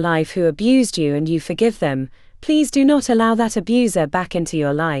someone in your life who abused you and you forgive them, please do not allow that abuser back into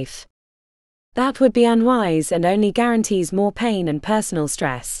your life. That would be unwise and only guarantees more pain and personal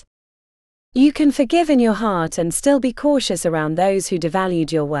stress. You can forgive in your heart and still be cautious around those who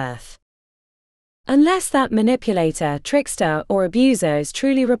devalued your worth. Unless that manipulator, trickster, or abuser is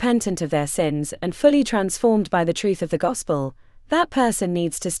truly repentant of their sins and fully transformed by the truth of the gospel, that person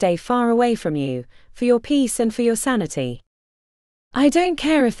needs to stay far away from you, for your peace and for your sanity. I don't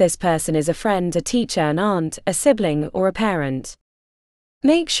care if this person is a friend, a teacher, an aunt, a sibling, or a parent.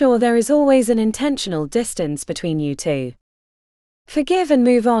 Make sure there is always an intentional distance between you two. Forgive and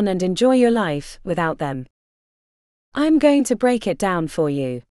move on and enjoy your life without them. I'm going to break it down for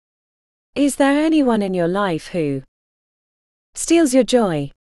you. Is there anyone in your life who steals your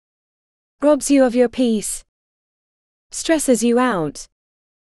joy, robs you of your peace, stresses you out,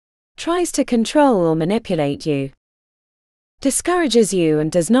 tries to control or manipulate you, discourages you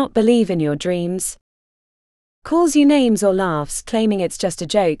and does not believe in your dreams, calls you names or laughs claiming it's just a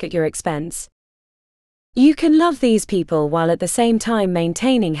joke at your expense? You can love these people while at the same time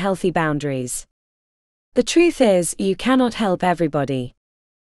maintaining healthy boundaries. The truth is, you cannot help everybody.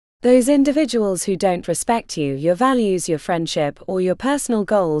 Those individuals who don't respect you, your values, your friendship, or your personal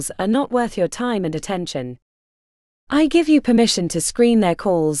goals are not worth your time and attention. I give you permission to screen their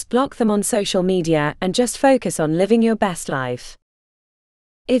calls, block them on social media, and just focus on living your best life.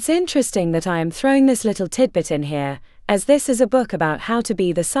 It's interesting that I am throwing this little tidbit in here, as this is a book about how to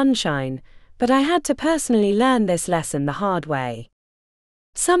be the sunshine, but I had to personally learn this lesson the hard way.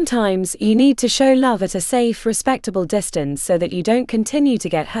 Sometimes you need to show love at a safe, respectable distance so that you don't continue to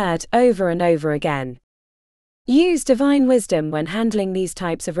get hurt over and over again. Use divine wisdom when handling these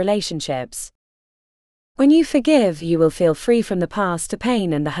types of relationships. When you forgive, you will feel free from the past, the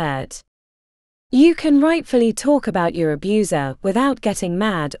pain and the hurt. You can rightfully talk about your abuser without getting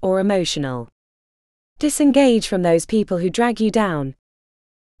mad or emotional. Disengage from those people who drag you down.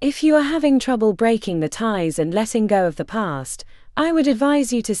 If you are having trouble breaking the ties and letting go of the past, I would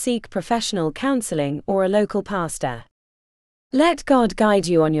advise you to seek professional counseling or a local pastor. Let God guide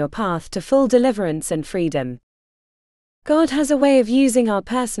you on your path to full deliverance and freedom. God has a way of using our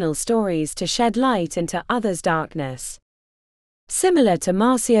personal stories to shed light into others' darkness. Similar to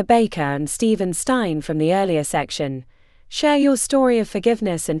Marcia Baker and Stephen Stein from the earlier section, share your story of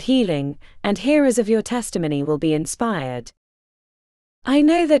forgiveness and healing, and hearers of your testimony will be inspired. I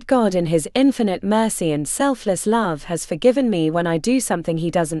know that God in His infinite mercy and selfless love has forgiven me when I do something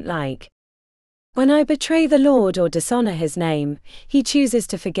He doesn't like. When I betray the Lord or dishonor His name, He chooses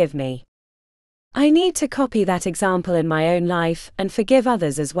to forgive me. I need to copy that example in my own life and forgive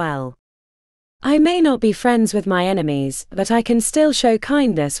others as well. I may not be friends with my enemies, but I can still show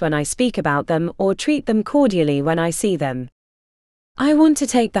kindness when I speak about them or treat them cordially when I see them. I want to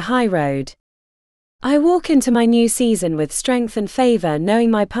take the high road. I walk into my new season with strength and favor,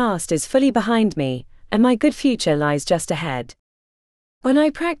 knowing my past is fully behind me, and my good future lies just ahead. When I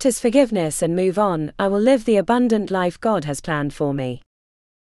practice forgiveness and move on, I will live the abundant life God has planned for me.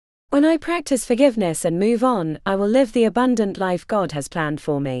 When I practice forgiveness and move on, I will live the abundant life God has planned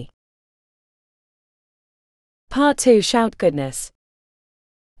for me. Part 2. Shout goodness.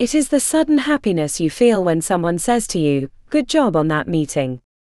 It is the sudden happiness you feel when someone says to you, "Good job on that meeting."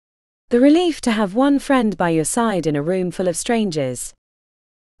 The relief to have one friend by your side in a room full of strangers.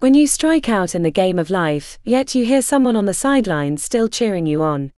 When you strike out in the game of life, yet you hear someone on the sidelines still cheering you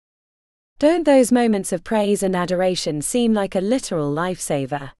on. Don't those moments of praise and adoration seem like a literal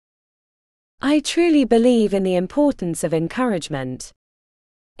lifesaver? I truly believe in the importance of encouragement.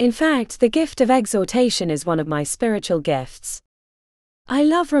 In fact, the gift of exhortation is one of my spiritual gifts. I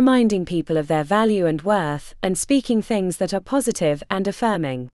love reminding people of their value and worth, and speaking things that are positive and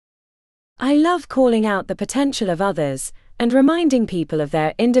affirming. I love calling out the potential of others, and reminding people of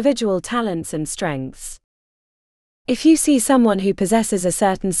their individual talents and strengths. If you see someone who possesses a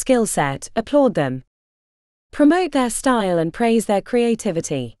certain skill set, applaud them. Promote their style and praise their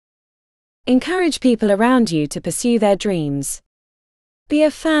creativity. Encourage people around you to pursue their dreams. Be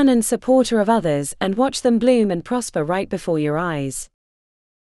a fan and supporter of others and watch them bloom and prosper right before your eyes.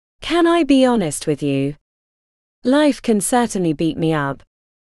 Can I be honest with you? Life can certainly beat me up.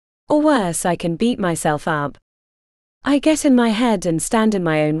 Or worse, I can beat myself up. I get in my head and stand in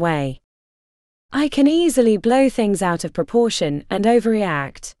my own way. I can easily blow things out of proportion and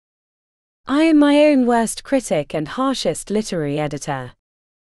overreact. I am my own worst critic and harshest literary editor.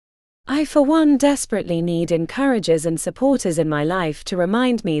 I for one desperately need encouragers and supporters in my life to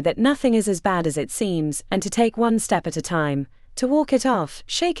remind me that nothing is as bad as it seems, and to take one step at a time, to walk it off,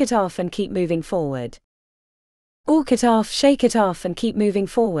 shake it off and keep moving forward. Walk it off, shake it off and keep moving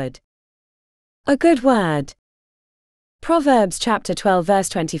forward. A good word. Proverbs chapter 12 verse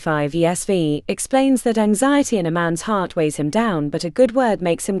 25 ESV explains that anxiety in a man's heart weighs him down, but a good word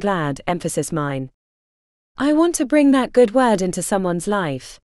makes him glad. Emphasis mine. I want to bring that good word into someone's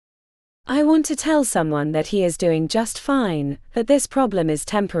life. I want to tell someone that he is doing just fine, that this problem is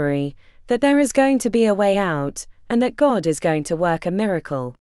temporary, that there is going to be a way out, and that God is going to work a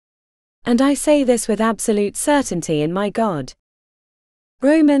miracle. And I say this with absolute certainty in my God.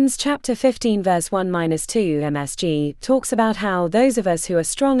 Romans chapter 15 verse 1-2 MSG talks about how those of us who are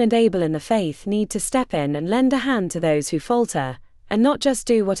strong and able in the faith need to step in and lend a hand to those who falter, and not just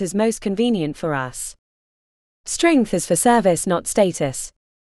do what is most convenient for us. Strength is for service, not status.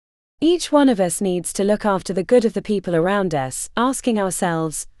 Each one of us needs to look after the good of the people around us, asking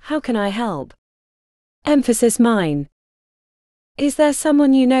ourselves, how can I help? Emphasis mine. Is there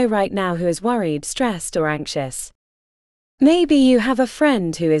someone you know right now who is worried, stressed, or anxious? Maybe you have a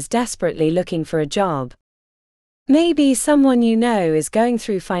friend who is desperately looking for a job. Maybe someone you know is going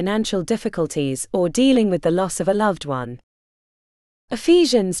through financial difficulties or dealing with the loss of a loved one.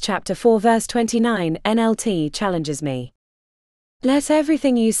 Ephesians chapter 4 verse 29 NLT challenges me. Let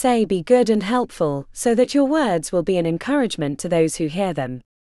everything you say be good and helpful, so that your words will be an encouragement to those who hear them.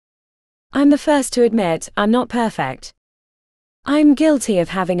 I'm the first to admit I'm not perfect. I'm guilty of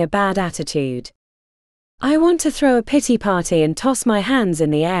having a bad attitude. I want to throw a pity party and toss my hands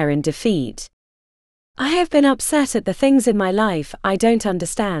in the air in defeat. I have been upset at the things in my life I don't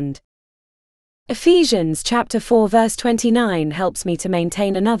understand. Ephesians chapter 4 verse 29 helps me to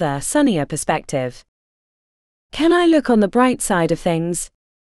maintain another, sunnier perspective. Can I look on the bright side of things?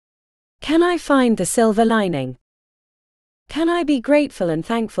 Can I find the silver lining? Can I be grateful and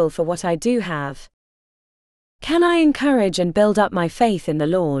thankful for what I do have? Can I encourage and build up my faith in the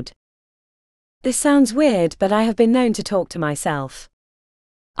Lord? This sounds weird, but I have been known to talk to myself.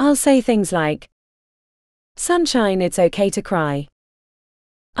 I'll say things like, Sunshine, it's okay to cry.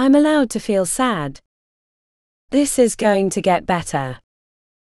 I'm allowed to feel sad. This is going to get better.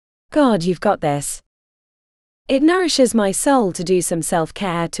 God, you've got this. It nourishes my soul to do some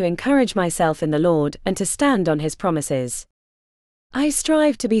self-care, to encourage myself in the Lord, and to stand on His promises. I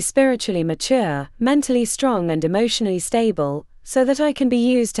strive to be spiritually mature, mentally strong and emotionally stable, so that I can be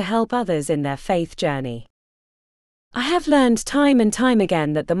used to help others in their faith journey. I have learned time and time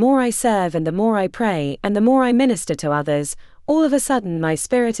again that the more I serve and the more I pray and the more I minister to others, all of a sudden my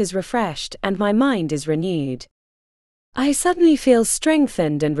spirit is refreshed and my mind is renewed. I suddenly feel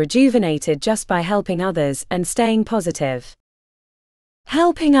strengthened and rejuvenated just by helping others and staying positive.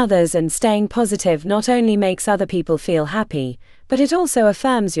 Helping others and staying positive not only makes other people feel happy, but it also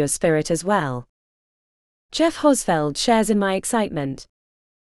affirms your spirit as well. Jeff Hosfeld shares in my excitement.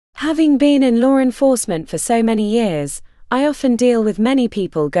 Having been in law enforcement for so many years, I often deal with many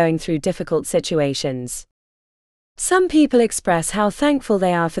people going through difficult situations. Some people express how thankful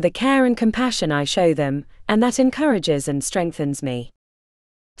they are for the care and compassion I show them, and that encourages and strengthens me.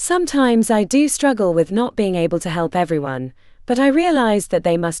 Sometimes I do struggle with not being able to help everyone, but I realize that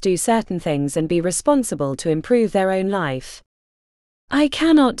they must do certain things and be responsible to improve their own life. I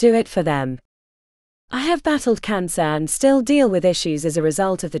cannot do it for them. I have battled cancer and still deal with issues as a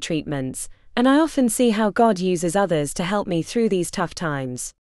result of the treatments, and I often see how God uses others to help me through these tough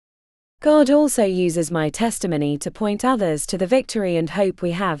times. God also uses my testimony to point others to the victory and hope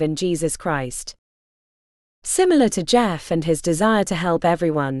we have in Jesus Christ. Similar to Jeff and his desire to help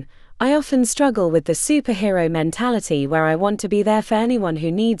everyone, I often struggle with the superhero mentality where I want to be there for anyone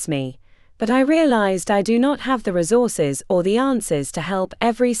who needs me, but I realized I do not have the resources or the answers to help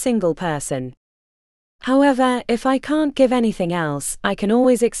every single person. However, if I can't give anything else, I can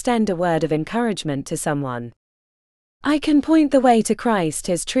always extend a word of encouragement to someone. I can point the way to Christ,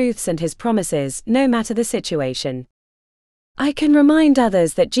 His truths and His promises, no matter the situation. I can remind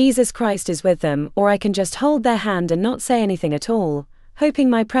others that Jesus Christ is with them, or I can just hold their hand and not say anything at all, hoping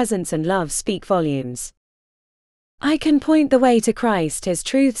my presence and love speak volumes. I can point the way to Christ, His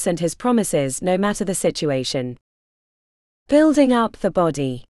truths and His promises, no matter the situation. Building up the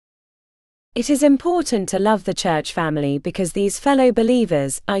body. It is important to love the church family because these fellow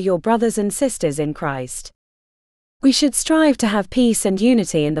believers are your brothers and sisters in Christ. We should strive to have peace and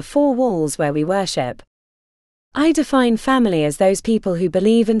unity in the four walls where we worship. I define family as those people who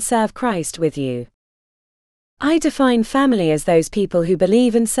believe and serve Christ with you. I define family as those people who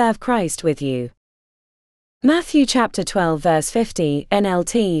believe and serve Christ with you. Matthew chapter 12 verse 50,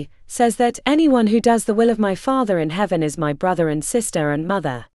 NLT, says that anyone who does the will of my Father in heaven is my brother and sister and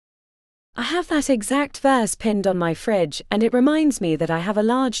mother. I have that exact verse pinned on my fridge, and it reminds me that I have a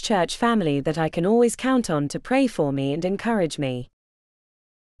large church family that I can always count on to pray for me and encourage me.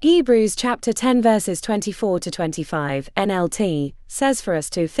 Hebrews chapter 10 verses 24 to 25, NLT, says for us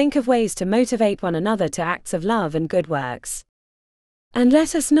to think of ways to motivate one another to acts of love and good works. And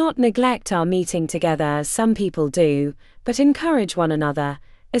let us not neglect our meeting together as some people do, but encourage one another,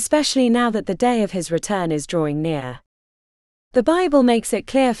 especially now that the day of his return is drawing near. The Bible makes it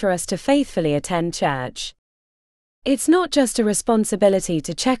clear for us to faithfully attend church. It's not just a responsibility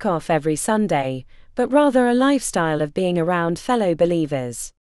to check off every Sunday, but rather a lifestyle of being around fellow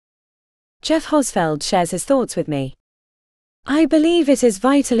believers. Jeff Hosfeld shares his thoughts with me. I believe it is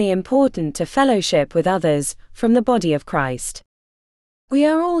vitally important to fellowship with others from the body of Christ. We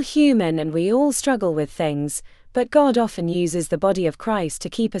are all human and we all struggle with things, but God often uses the body of Christ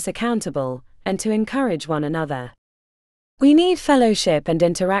to keep us accountable and to encourage one another. We need fellowship and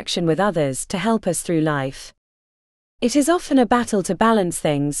interaction with others to help us through life. It is often a battle to balance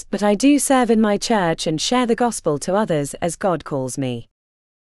things, but I do serve in my church and share the gospel to others as God calls me.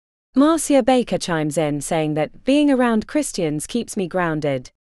 Marcia Baker chimes in saying that being around Christians keeps me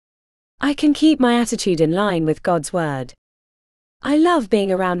grounded. I can keep my attitude in line with God's word. I love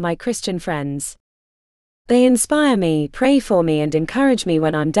being around my Christian friends. They inspire me, pray for me, and encourage me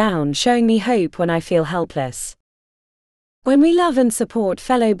when I'm down, showing me hope when I feel helpless. When we love and support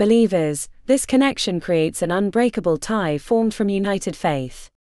fellow believers, this connection creates an unbreakable tie formed from united faith.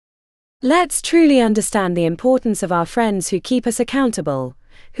 Let's truly understand the importance of our friends who keep us accountable,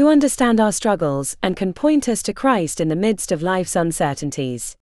 who understand our struggles and can point us to Christ in the midst of life's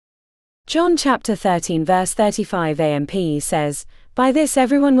uncertainties. John chapter 13 verse 35 AMP says, "By this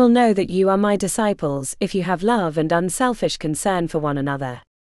everyone will know that you are my disciples if you have love and unselfish concern for one another."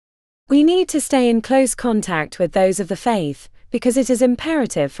 We need to stay in close contact with those of the faith, because it is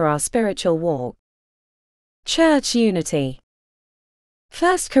imperative for our spiritual walk. Church unity.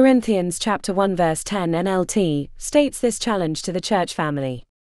 1 Corinthians chapter 1 verse 10 NLT states this challenge to the church family.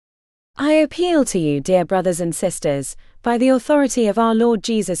 I appeal to you, dear brothers and sisters, by the authority of our Lord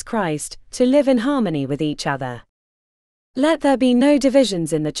Jesus Christ, to live in harmony with each other. Let there be no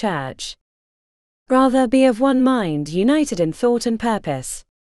divisions in the church. Rather be of one mind, united in thought and purpose.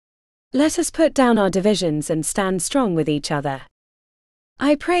 Let us put down our divisions and stand strong with each other.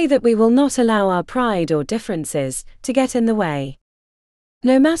 I pray that we will not allow our pride or differences to get in the way.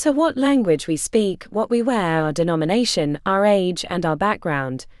 No matter what language we speak, what we wear, our denomination, our age, and our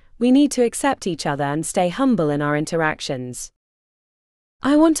background, we need to accept each other and stay humble in our interactions.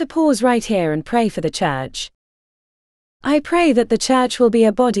 I want to pause right here and pray for the church. I pray that the church will be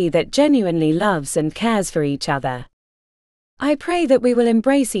a body that genuinely loves and cares for each other. I pray that we will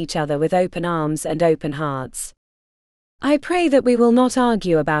embrace each other with open arms and open hearts. I pray that we will not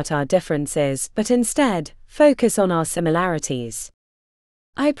argue about our differences, but instead, focus on our similarities.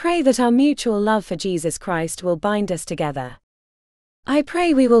 I pray that our mutual love for Jesus Christ will bind us together. I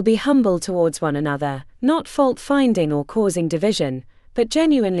pray we will be humble towards one another, not fault-finding or causing division, but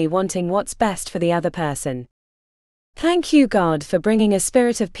genuinely wanting what's best for the other person. Thank you, God, for bringing a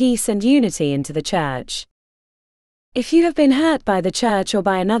spirit of peace and unity into the church. If you have been hurt by the church or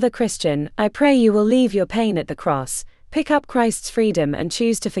by another Christian, I pray you will leave your pain at the cross, pick up Christ's freedom and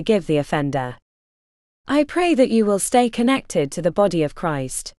choose to forgive the offender. I pray that you will stay connected to the body of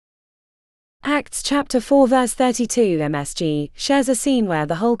Christ. Acts chapter 4 verse 32 MSG shares a scene where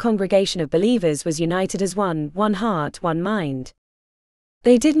the whole congregation of believers was united as one heart, one mind.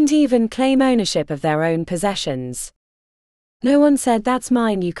 They didn't even claim ownership of their own possessions. No one said, "That's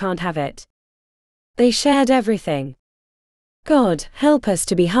mine, you can't have it." They shared everything. God, help us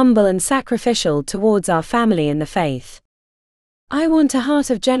to be humble and sacrificial towards our family in the faith. I want a heart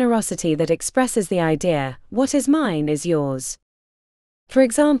of generosity that expresses the idea, what is mine is yours. For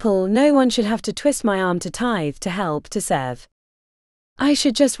example, no one should have to twist my arm to tithe, to help, to serve. I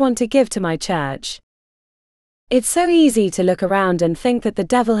should just want to give to my church. It's so easy to look around and think that the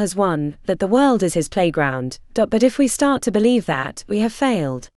devil has won, that the world is his playground, but if we start to believe that, we have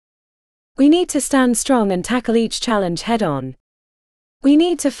failed. We need to stand strong and tackle each challenge head-on. We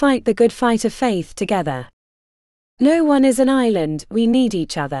need to fight the good fight of faith together. No one is an island, we need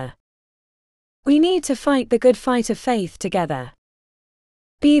each other. We need to fight the good fight of faith together.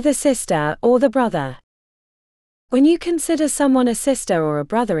 Be the sister or the brother. When you consider someone a sister or a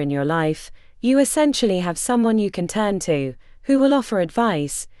brother in your life, you essentially have someone you can turn to, who will offer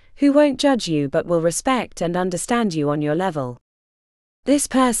advice, who won't judge you but will respect and understand you on your level. This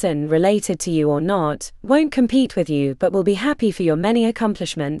person, related to you or not, won't compete with you but will be happy for your many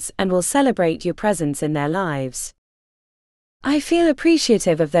accomplishments and will celebrate your presence in their lives. I feel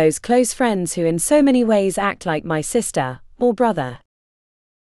appreciative of those close friends who in so many ways act like my sister or brother.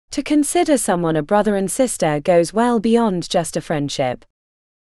 To consider someone a brother and sister goes well beyond just a friendship.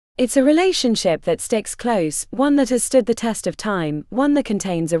 It's a relationship that sticks close, one that has stood the test of time, one that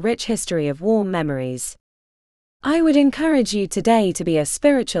contains a rich history of warm memories. I would encourage you today to be a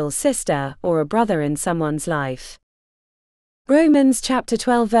spiritual sister or a brother in someone's life. Romans chapter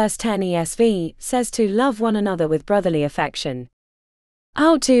 12 verse 10 ESV says to love one another with brotherly affection.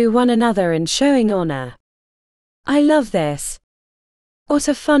 Outdo one another in showing honor. I love this. What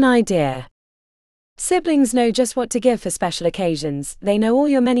a fun idea. Siblings know just what to give for special occasions, they know all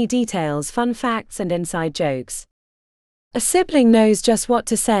your many details, fun facts and inside jokes. A sibling knows just what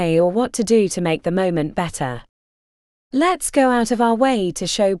to say or what to do to make the moment better. Let's go out of our way to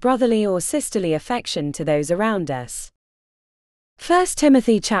show brotherly or sisterly affection to those around us. 1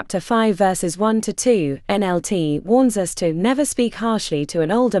 Timothy chapter 5 verses 1-2 NLT warns us to never speak harshly to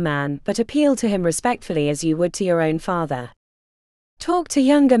an older man but appeal to him respectfully as you would to your own father. Talk to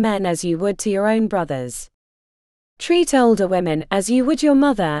younger men as you would to your own brothers. Treat older women as you would your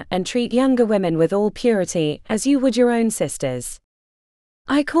mother and treat younger women with all purity as you would your own sisters.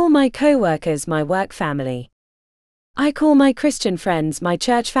 I call my co-workers my work family. I call my Christian friends my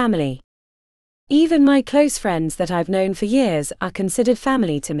church family. Even my close friends that I've known for years are considered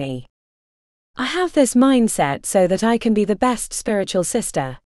family to me. I have this mindset so that I can be the best spiritual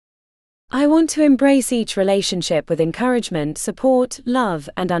sister. I want to embrace each relationship with encouragement, support, love,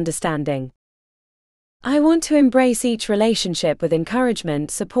 and understanding. I want to embrace each relationship with encouragement,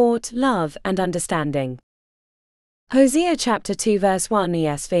 support, love, and understanding. Hosea chapter 2 verse 1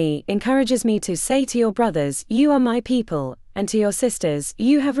 ESV encourages me to say to your brothers, you are my people, and to your sisters,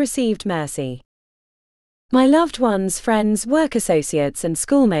 you have received mercy. My loved ones, friends, work associates and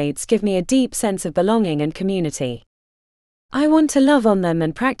schoolmates give me a deep sense of belonging and community. I want to love on them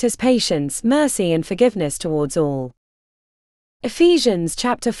and practice patience, mercy and forgiveness towards all. Ephesians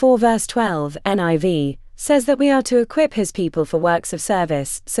chapter 4 verse 12 NIV says that we are to equip his people for works of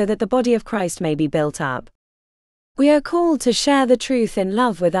service so that the body of Christ may be built up. We are called to share the truth in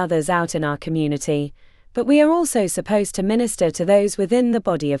love with others out in our community, but we are also supposed to minister to those within the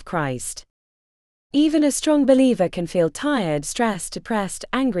body of Christ. Even a strong believer can feel tired, stressed, depressed,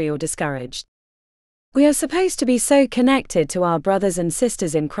 angry or discouraged. We are supposed to be so connected to our brothers and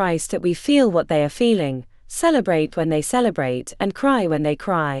sisters in Christ that we feel what they are feeling, celebrate when they celebrate, and cry when they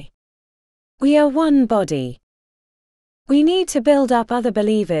cry. We are one body. We need to build up other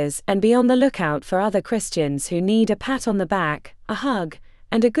believers and be on the lookout for other Christians who need a pat on the back, a hug,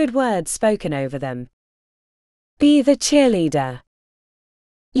 and a good word spoken over them. Be the cheerleader.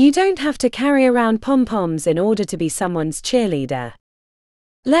 You don't have to carry around pom-poms in order to be someone's cheerleader.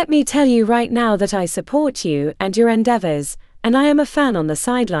 Let me tell you right now that I support you and your endeavors, and I am a fan on the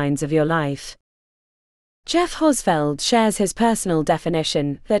sidelines of your life. Jeff Hosfeld shares his personal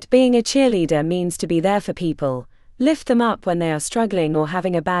definition that being a cheerleader means to be there for people, lift them up when they are struggling or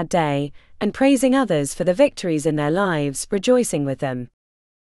having a bad day, and praising others for the victories in their lives, rejoicing with them.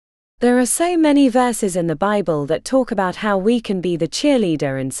 There are so many verses in the Bible that talk about how we can be the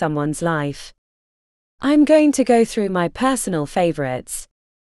cheerleader in someone's life. I'm going to go through my personal favorites.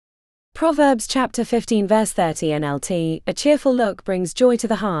 Proverbs chapter 15 verse 30 NLT, a cheerful look brings joy to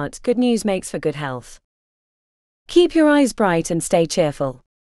the heart, good news makes for good health. Keep your eyes bright and stay cheerful.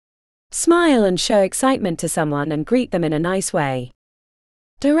 Smile and show excitement to someone and greet them in a nice way.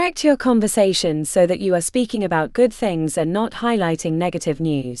 Direct your conversations so that you are speaking about good things and not highlighting negative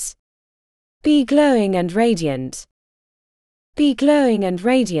news. Be glowing and radiant. Be glowing and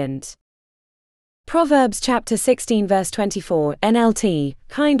radiant. Proverbs chapter 16 verse 24 NLT,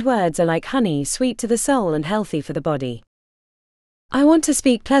 kind words are like honey, sweet to the soul and healthy for the body. I want to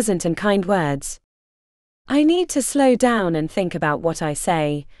speak pleasant and kind words. I need to slow down and think about what I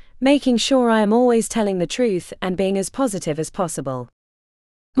say, making sure I am always telling the truth and being as positive as possible.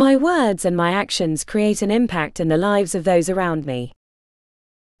 My words and my actions create an impact in the lives of those around me.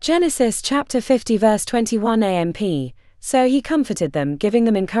 Genesis chapter 50 verse 21 AMP, so he comforted them, giving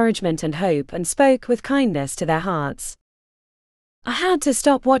them encouragement and hope, and spoke with kindness to their hearts. I had to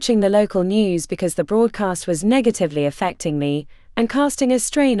stop watching the local news because the broadcast was negatively affecting me and casting a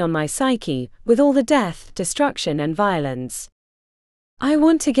strain on my psyche, with all the death, destruction and violence. I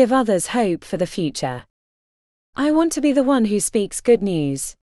want to give others hope for the future. I want to be the one who speaks good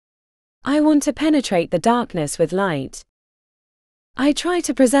news. I want to penetrate the darkness with light. I try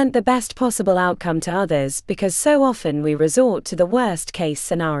to present the best possible outcome to others because so often we resort to the worst case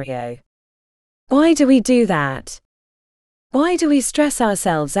scenario. Why do we do that? Why do we stress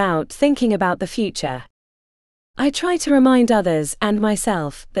ourselves out thinking about the future? I try to remind others and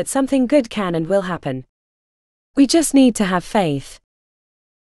myself that something good can and will happen. We just need to have faith.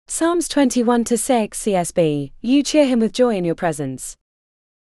 Psalms 21-6 CSB, you cheer him with joy in your presence.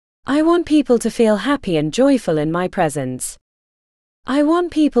 I want people to feel happy and joyful in my presence. I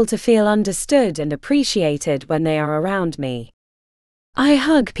want people to feel understood and appreciated when they are around me. I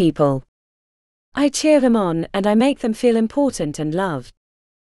hug people. I cheer them on and I make them feel important and loved.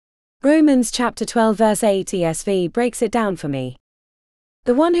 Romans chapter 12 verse 8 ESV breaks it down for me.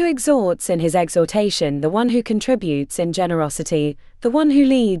 The one who exhorts in his exhortation, the one who contributes in generosity, the one who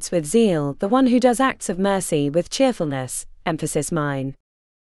leads with zeal, the one who does acts of mercy with cheerfulness, emphasis mine.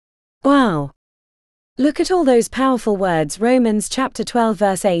 Wow! Look at all those powerful words Romans chapter 12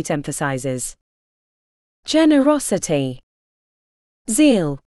 verse 8 emphasizes. Generosity,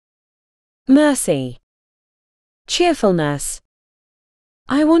 zeal, mercy, cheerfulness.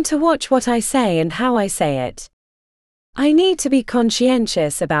 I want to watch what I say and how I say it. I need to be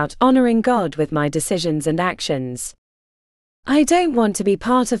conscientious about honoring God with my decisions and actions. I don't want to be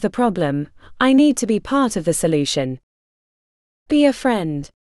part of the problem, I need to be part of the solution. Be a friend.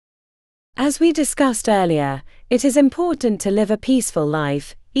 As we discussed earlier, it is important to live a peaceful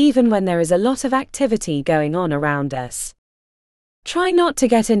life, even when there is a lot of activity going on around us. Try not to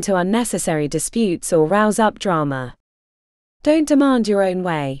get into unnecessary disputes or rouse up drama. Don't demand your own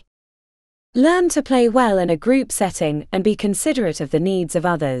way. Learn to play well in a group setting and be considerate of the needs of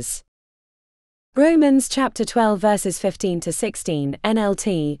others. Romans chapter 12 verses 15-16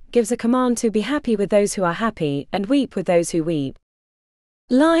 NLT gives a command to be happy with those who are happy and weep with those who weep.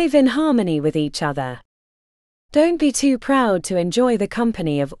 Live in harmony with each other. Don't be too proud to enjoy the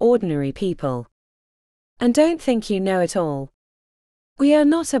company of ordinary people. And don't think you know it all. We are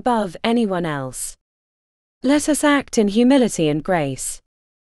not above anyone else. Let us act in humility and grace.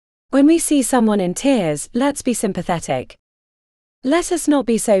 When we see someone in tears, let's be sympathetic. Let us not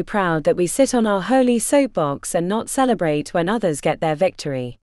be so proud that we sit on our holy soapbox and not celebrate when others get their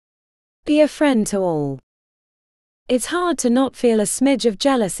victory. Be a friend to all. It's hard to not feel a smidge of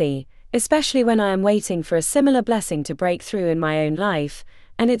jealousy, especially when I am waiting for a similar blessing to break through in my own life,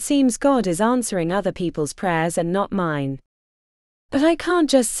 and it seems God is answering other people's prayers and not mine. But I can't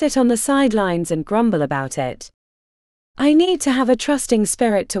just sit on the sidelines and grumble about it. I need to have a trusting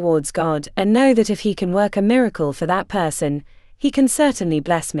spirit towards God and know that if He can work a miracle for that person, He can certainly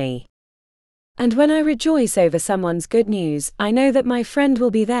bless me. And when I rejoice over someone's good news, I know that my friend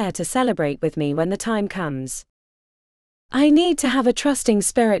will be there to celebrate with me when the time comes. I need to have a trusting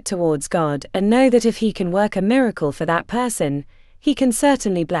spirit towards God and know that if He can work a miracle for that person, He can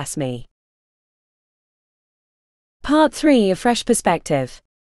certainly bless me. Part 3: A Fresh Perspective.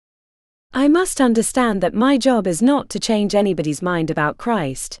 I must understand that my job is not to change anybody's mind about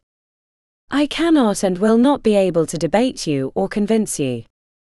Christ. I cannot and will not be able to debate you or convince you.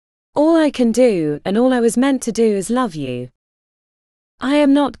 All I can do, and all I was meant to do, is love you. I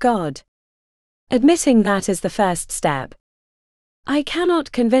am not God. Admitting that is the first step. I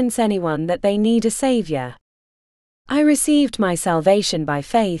cannot convince anyone that they need a Savior. I received my salvation by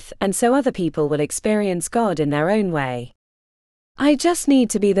faith, and so other people will experience God in their own way. I just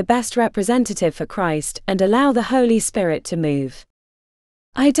need to be the best representative for Christ and allow the Holy Spirit to move.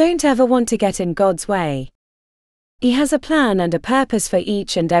 I don't ever want to get in God's way. He has a plan and a purpose for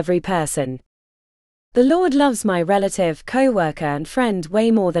each and every person. The Lord loves my relative, co-worker and friend way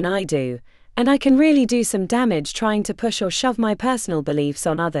more than I do, and I can really do some damage trying to push or shove my personal beliefs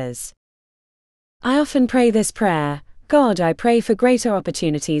on others. I often pray this prayer: God, I pray for greater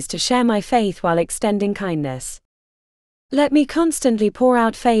opportunities to share my faith while extending kindness. Let me constantly pour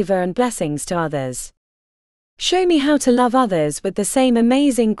out favor and blessings to others. Show me how to love others with the same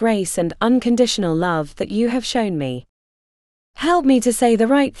amazing grace and unconditional love that you have shown me. Help me to say the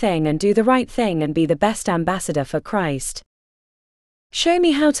right thing and do the right thing and be the best ambassador for Christ. Show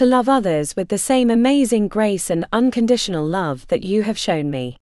me how to love others with the same amazing grace and unconditional love that you have shown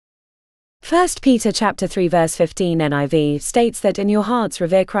me. 1 Peter chapter 3 verse 15 NIV states that in your hearts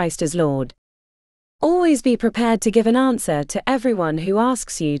revere Christ as Lord. Always be prepared to give an answer to everyone who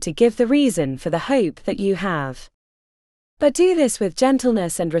asks you to give the reason for the hope that you have. But do this with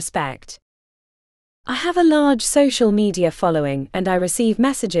gentleness and respect. I have a large social media following and I receive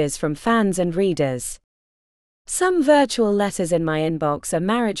messages from fans and readers. Some virtual letters in my inbox are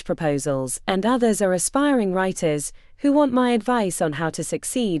marriage proposals, and others are aspiring writers who want my advice on how to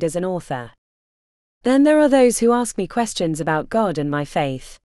succeed as an author. Then there are those who ask me questions about God and my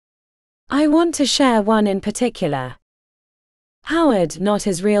faith. I want to share one in particular. Howard, not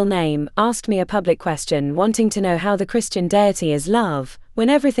his real name, asked me a public question wanting to know how the Christian deity is love,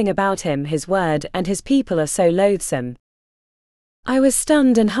 when everything about him, his word, and his people are so loathsome. I was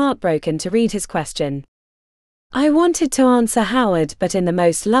stunned and heartbroken to read his question. I wanted to answer Howard, but in the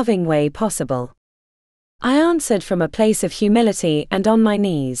most loving way possible. I answered from a place of humility and on my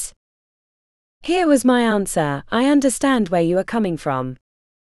knees. Here was my answer: I understand where you are coming from.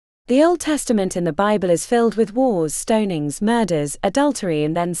 The Old Testament in the Bible is filled with wars, stonings, murders, adultery,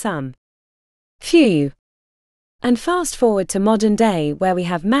 and then some. Phew. And fast forward to modern day, where we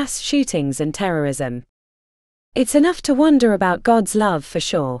have mass shootings and terrorism. It's enough to wonder about God's love for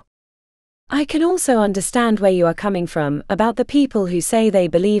sure. I can also understand where you are coming from, about the people who say they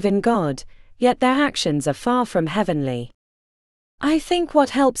believe in God, yet their actions are far from heavenly. I think what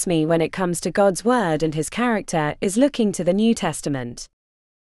helps me when it comes to God's word and his character is looking to the New Testament.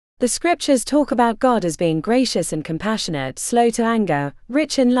 The scriptures talk about God as being gracious and compassionate, slow to anger,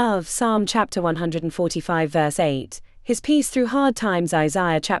 rich in love, Psalm chapter 145 verse 8, his peace through hard times,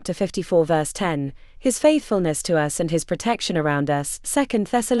 Isaiah chapter 54 verse 10, his faithfulness to us and his protection around us, 2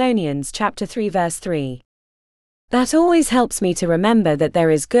 Thessalonians chapter 3 verse 3. That always helps me to remember that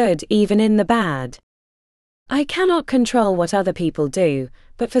there is good even in the bad. I cannot control what other people do,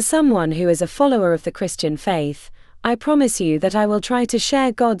 but for someone who is a follower of the Christian faith, I promise you that I will try to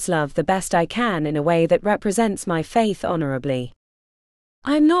share God's love the best I can in a way that represents my faith honorably.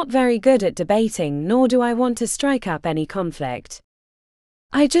 I'm not very good at debating, nor do I want to strike up any conflict.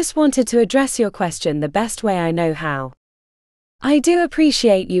 I just wanted to address your question the best way I know how. I do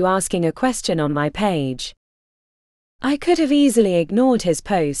appreciate you asking a question on my page. I could have easily ignored his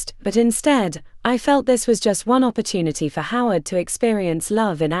post, but instead, I felt this was just one opportunity for Howard to experience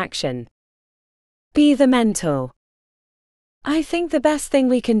love in action. Be the mentor. I think the best thing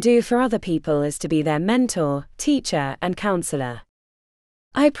we can do for other people is to be their mentor, teacher, and counselor.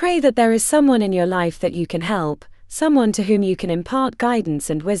 I pray that there is someone in your life that you can help, someone to whom you can impart guidance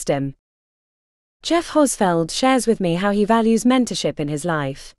and wisdom. Jeff Hosfeld shares with me how he values mentorship in his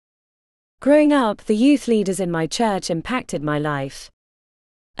life. Growing up, the youth leaders in my church impacted my life.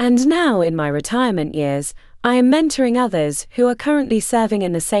 And now, in my retirement years, I am mentoring others who are currently serving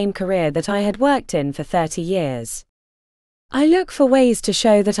in the same career that I had worked in for 30 years. I look for ways to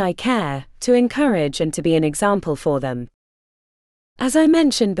show that I care, to encourage and to be an example for them. As I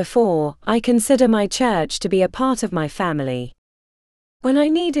mentioned before, I consider my church to be a part of my family. When I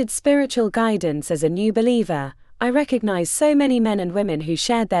needed spiritual guidance as a new believer, I recognized so many men and women who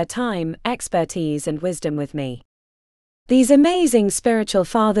shared their time, expertise, and wisdom with me. These amazing spiritual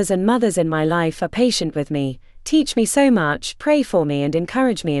fathers and mothers in my life are patient with me, teach me so much, pray for me, and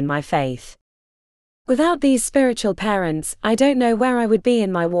encourage me in my faith. Without these spiritual parents, I don't know where I would be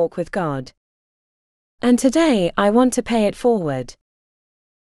in my walk with God. And today, I want to pay it forward.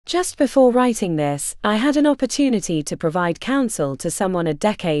 Just before writing this, I had an opportunity to provide counsel to someone a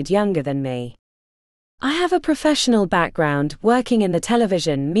decade younger than me. I have a professional background working in the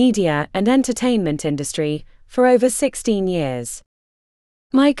television, media, and entertainment industry for over 16 years.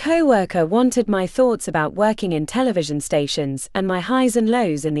 My co-worker wanted my thoughts about working in television stations and my highs and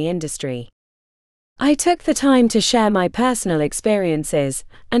lows in the industry. I took the time to share my personal experiences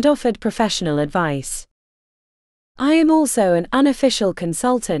and offered professional advice. I am also an unofficial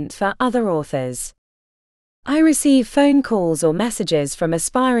consultant for other authors. I receive phone calls or messages from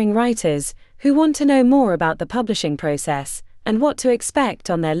aspiring writers who want to know more about the publishing process and what to expect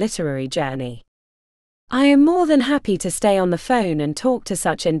on their literary journey. I am more than happy to stay on the phone and talk to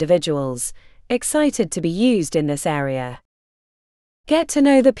such individuals, excited to be used in this area. Get to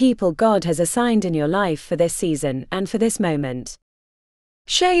know the people God has assigned in your life for this season and for this moment.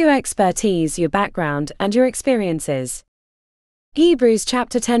 Share your expertise, your background, and your experiences. Hebrews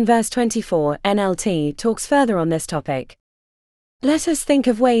chapter 10 verse 24 NLT talks further on this topic. Let us think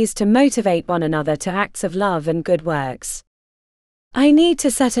of ways to motivate one another to acts of love and good works. I need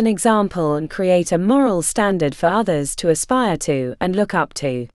to set an example and create a moral standard for others to aspire to and look up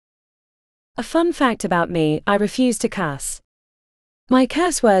to. A fun fact about me: I refuse to cuss. My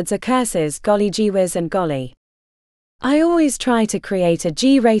curse words are curses, golly gee whiz, and golly. I always try to create a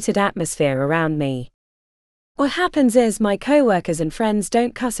G-rated atmosphere around me. What happens is my co-workers and friends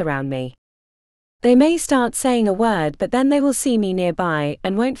don't cuss around me. They may start saying a word, but then they will see me nearby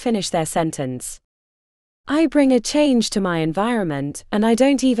and won't finish their sentence. I bring a change to my environment, and I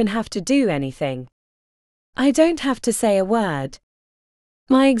don't even have to do anything. I don't have to say a word.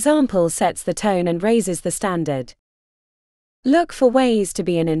 My example sets the tone and raises the standard. Look for ways to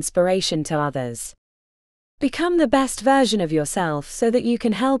be an inspiration to others. Become the best version of yourself so that you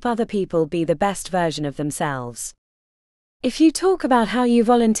can help other people be the best version of themselves. If you talk about how you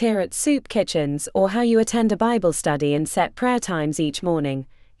volunteer at soup kitchens or how you attend a Bible study and set prayer times each morning,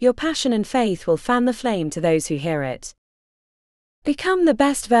 your passion and faith will fan the flame to those who hear it. Become the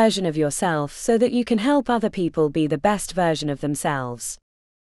best version of yourself so that you can help other people be the best version of themselves.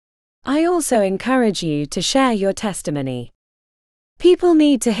 I also encourage you to share your testimony. People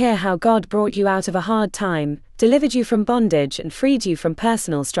need to hear how God brought you out of a hard time, delivered you from bondage, and freed you from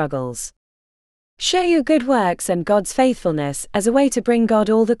personal struggles. Share your good works and God's faithfulness as a way to bring God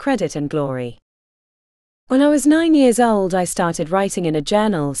all the credit and glory. When I was 9 years old, I started writing in a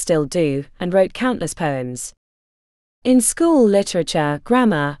journal, still do, and wrote countless poems. In school, literature,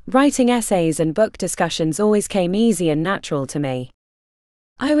 grammar, writing essays, and book discussions always came easy and natural to me.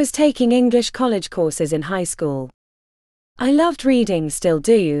 I was taking English college courses in high school. I loved reading, still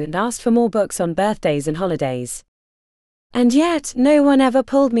do, and asked for more books on birthdays and holidays. And yet, no one ever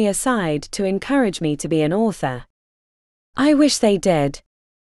pulled me aside to encourage me to be an author. I wish they did.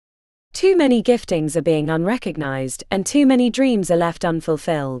 Too many giftings are being unrecognized, and too many dreams are left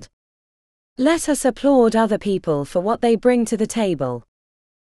unfulfilled. Let us applaud other people for what they bring to the table.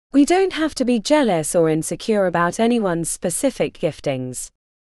 We don't have to be jealous or insecure about anyone's specific giftings.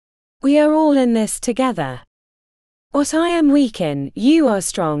 We are all in this together. What I am weak in, you are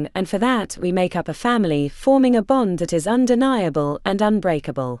strong, and for that we make up a family, forming a bond that is undeniable and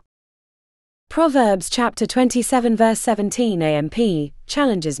unbreakable. Proverbs chapter 27 verse 17 AMP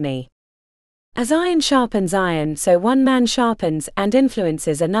challenges me. As iron sharpens iron, so one man sharpens and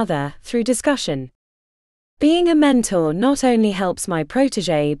influences another through discussion. Being a mentor not only helps my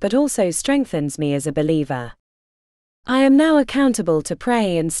protege but also strengthens me as a believer. I am now accountable to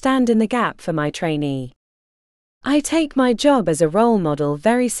pray and stand in the gap for my trainee. I take my job as a role model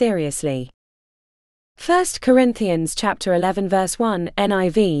very seriously. 1 Corinthians chapter 11 verse 1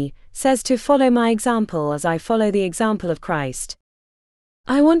 NIV says to follow my example as I follow the example of Christ.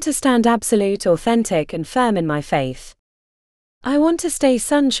 I want to stand absolute, authentic, and firm in my faith. I want to stay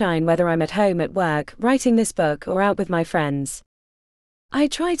sunshine whether I'm at home, at work, writing this book, or out with my friends. I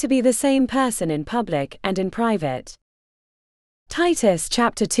try to be the same person in public and in private. Titus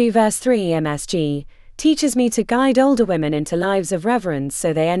chapter 2 verse 3 MSG teaches me to guide older women into lives of reverence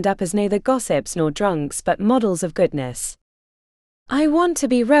so they end up as neither gossips nor drunks but models of goodness. I want to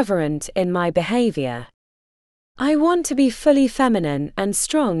be reverent in my behavior. I want to be fully feminine and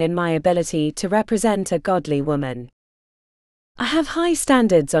strong in my ability to represent a godly woman. I have high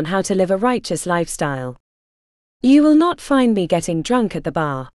standards on how to live a righteous lifestyle. You will not find me getting drunk at the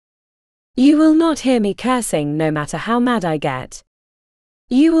bar. You will not hear me cursing no matter how mad I get.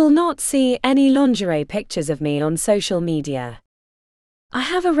 You will not see any lingerie pictures of me on social media. I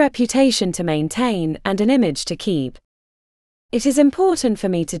have a reputation to maintain and an image to keep. It is important for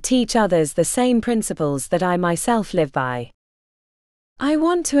me to teach others the same principles that I myself live by. I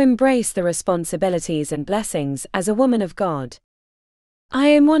want to embrace the responsibilities and blessings as a woman of God. I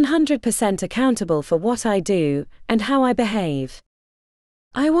am 100% accountable for what I do and how I behave.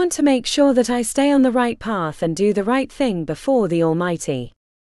 I want to make sure that I stay on the right path and do the right thing before the Almighty.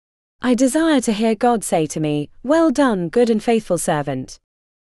 I desire to hear God say to me, "Well done, good and faithful servant."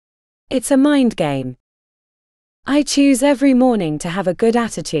 It's a mind game. I choose every morning to have a good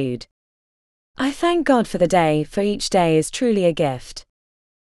attitude. I thank God for the day, for each day is truly a gift.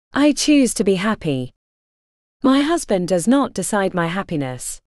 I choose to be happy. My husband does not decide my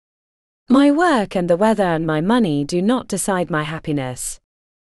happiness. My work and the weather and my money do not decide my happiness.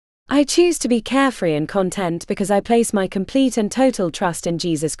 I choose to be carefree and content because I place my complete and total trust in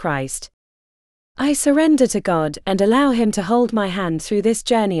Jesus Christ. I surrender to God and allow Him to hold my hand through this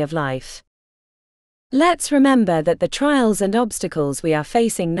journey of life. Let's remember that the trials and obstacles we are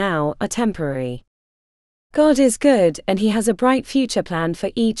facing now are temporary. God is good and He has a bright future planned for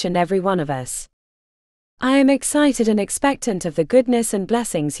each and every one of us. I am excited and expectant of the goodness and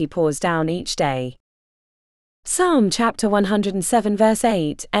blessings He pours down each day. Psalm chapter 107 verse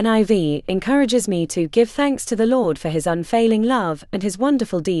 8 NIV encourages me to give thanks to the Lord for His unfailing love and His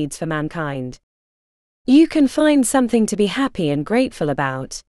wonderful deeds for mankind. You can find something to be happy and grateful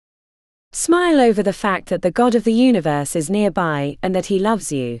about. Smile over the fact that the God of the universe is nearby and that He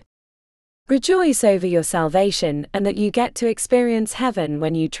loves you. Rejoice over your salvation and that you get to experience heaven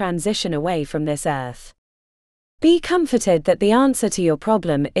when you transition away from this earth. Be comforted that the answer to your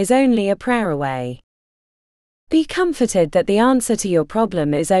problem is only a prayer away. Be comforted that the answer to your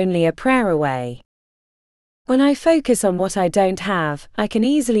problem is only a prayer away. When I focus on what I don't have, I can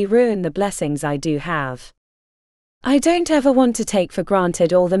easily ruin the blessings I do have. I don't ever want to take for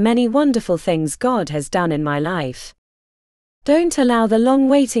granted all the many wonderful things God has done in my life. Don't allow the long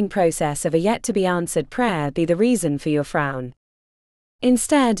waiting process of a yet-to-be-answered prayer be the reason for your frown.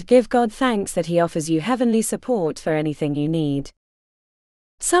 Instead, give God thanks that He offers you heavenly support for anything you need.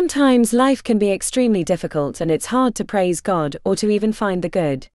 Sometimes life can be extremely difficult and it's hard to praise God or to even find the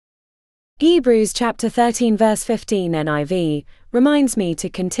good. Hebrews chapter 13 verse 15 NIV reminds me to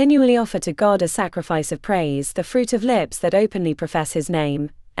continually offer to God a sacrifice of praise, the fruit of lips that openly profess His name,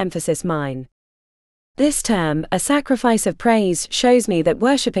 emphasis mine. This term, a sacrifice of praise, shows me that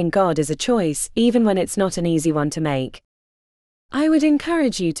worshipping God is a choice, even when it's not an easy one to make. I would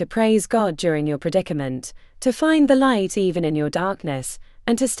encourage you to praise God during your predicament, to find the light even in your darkness,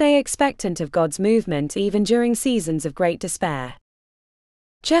 and to stay expectant of God's movement even during seasons of great despair.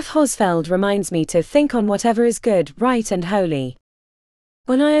 Jeff Hosfeld reminds me to think on whatever is good, right and holy.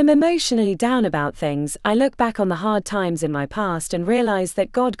 When I am emotionally down about things, I look back on the hard times in my past and realize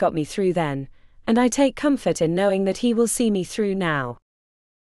that God got me through then, and I take comfort in knowing that He will see me through now.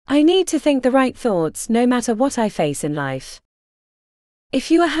 I need to think the right thoughts no matter what I face in life.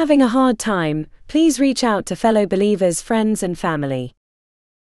 If you are having a hard time, please reach out to fellow believers, friends and family.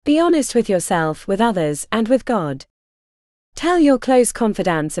 Be honest with yourself, with others, and with God. Tell your close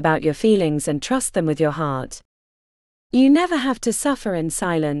confidants about your feelings and trust them with your heart. You never have to suffer in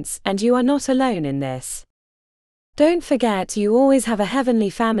silence, and you are not alone in this. Don't forget you always have a heavenly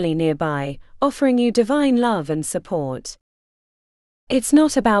family nearby, offering you divine love and support. It's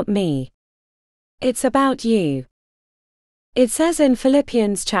not about me. It's about you. It says in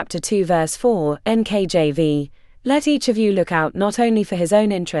Philippians chapter 2 verse 4 NKJV, "Let each of you look out not only for his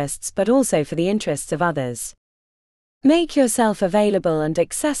own interests but also for the interests of others." Make yourself available and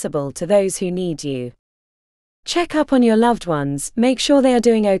accessible to those who need you. Check up on your loved ones, make sure they are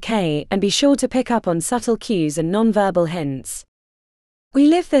doing okay, and be sure to pick up on subtle cues and nonverbal hints. We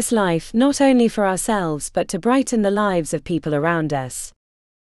live this life not only for ourselves but to brighten the lives of people around us.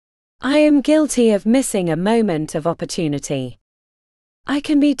 I am guilty of missing a moment of opportunity. I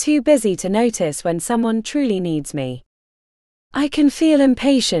can be too busy to notice when someone truly needs me. I can feel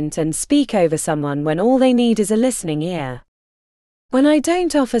impatient and speak over someone when all they need is a listening ear. When I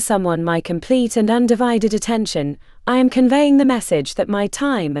don't offer someone my complete and undivided attention, I am conveying the message that my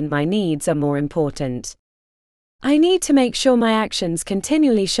time and my needs are more important. I need to make sure my actions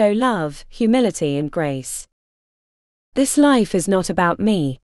continually show love, humility, and grace. This life is not about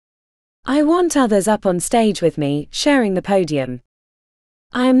me. I want others up on stage with me, sharing the podium.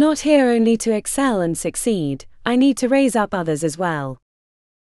 I am not here only to excel and succeed, I need to raise up others as well.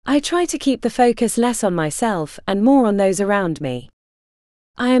 I try to keep the focus less on myself and more on those around me.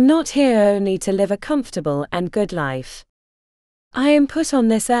 I am not here only to live a comfortable and good life. I am put on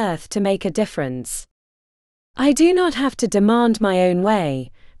this earth to make a difference. I do not have to demand my own way,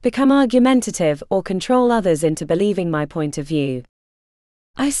 become argumentative, or control others into believing my point of view.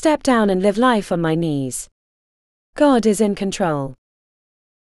 I step down and live life on my knees. God is in control.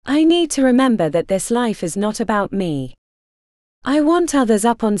 I need to remember that this life is not about me. I want others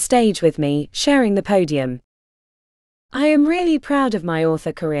up on stage with me, sharing the podium. I am really proud of my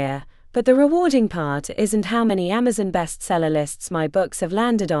author career, but the rewarding part isn't how many Amazon bestseller lists my books have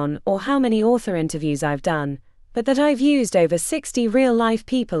landed on or how many author interviews I've done, but that I've used over 60 real-life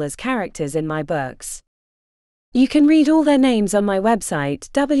people as characters in my books. You can read all their names on my website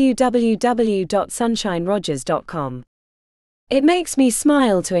www.sunshinerogers.com. It makes me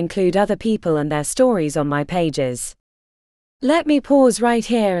smile to include other people and their stories on my pages. Let me pause right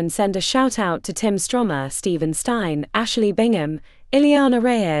here and send a shout out to Tim Stromer, Stephen Stein, Ashley Bingham, Ileana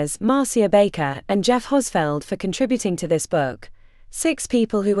Reyes, Marcia Baker, and Jeff Hosfeld for contributing to this book. 6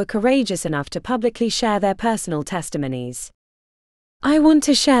 people who were courageous enough to publicly share their personal testimonies. I want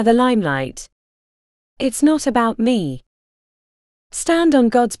to share the limelight. It's not about me. Stand on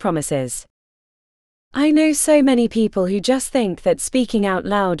God's promises. I know so many people who just think that speaking out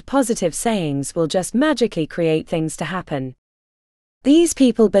loud positive sayings will just magically create things to happen. These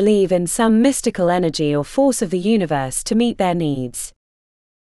people believe in some mystical energy or force of the universe to meet their needs.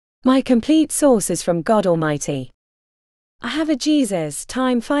 My complete source is from God Almighty. I have a Jesus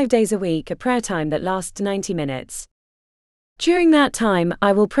time 5 days a week, a prayer time that lasts 90 minutes. During that time,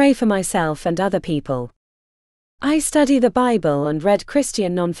 I will pray for myself and other people. I study the Bible and read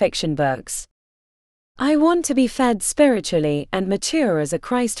Christian non-fiction books. I want to be fed spiritually and mature as a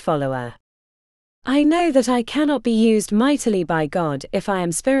Christ follower. I know that I cannot be used mightily by God if I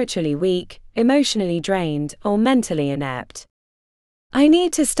am spiritually weak, emotionally drained, or mentally inept. I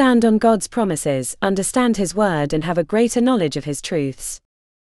need to stand on God's promises, understand His Word, and have a greater knowledge of His truths.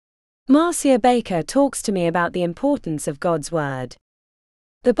 Marcia Baker talks to me about the importance of God's Word.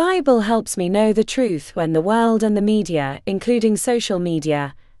 The Bible helps me know the truth when the world and the media, including social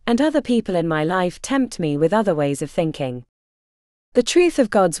media, and other people in my life tempt me with other ways of thinking. The truth of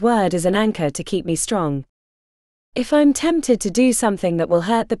God's Word is an anchor to keep me strong. If I'm tempted to do something that will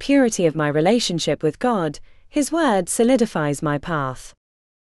hurt the purity of my relationship with God, His Word solidifies my path.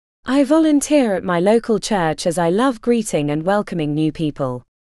 I volunteer at my local church as I love greeting and welcoming new people.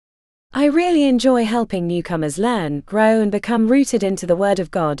 I really enjoy helping newcomers learn, grow, and become rooted into the Word of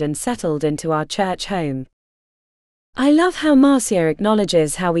God and settled into our church home. I love how Marcia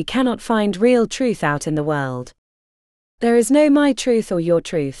acknowledges how we cannot find real truth out in the world. There is no my truth or your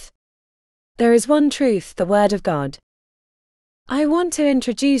truth. There is one truth, the Word of God. I want to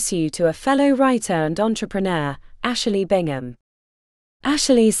introduce you to a fellow writer and entrepreneur, Ashley Bingham.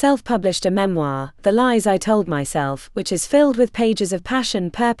 Ashley self-published a memoir, The Lies I Told Myself, which is filled with pages of passion,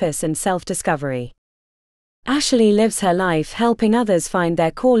 purpose, and self-discovery. Ashley lives her life helping others find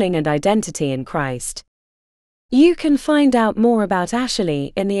their calling and identity in Christ. You can find out more about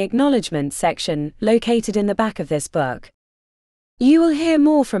Ashley in the acknowledgements section, located in the back of this book. You will hear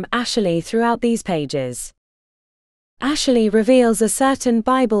more from Ashley throughout these pages. Ashley reveals a certain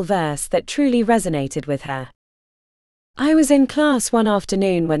Bible verse that truly resonated with her. I was in class one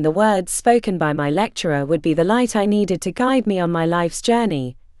afternoon when the words spoken by my lecturer would be the light I needed to guide me on my life's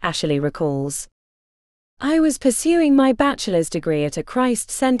journey, Ashley recalls. I was pursuing my bachelor's degree at a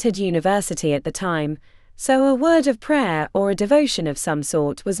Christ-centered university at the time, so a word of prayer or a devotion of some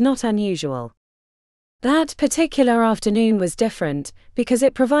sort was not unusual. That particular afternoon was different, because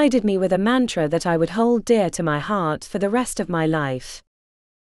it provided me with a mantra that I would hold dear to my heart for the rest of my life.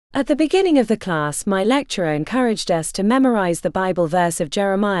 At the beginning of the class, my lecturer encouraged us to memorize the Bible verse of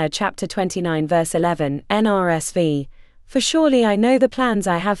Jeremiah chapter 29 verse 11, NRSV, "For surely I know the plans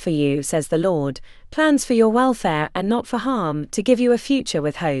I have for you, says the Lord, plans for your welfare and not for harm, to give you a future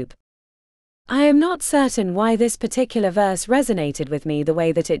with hope." I am not certain why this particular verse resonated with me the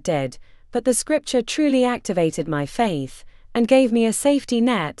way that it did, but the scripture truly activated my faith, and gave me a safety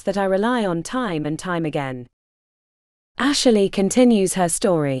net that I rely on time and time again. Ashley continues her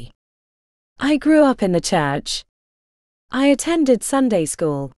story. I grew up in the church. I attended Sunday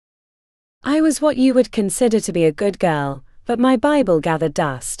school. I was what you would consider to be a good girl, but my Bible gathered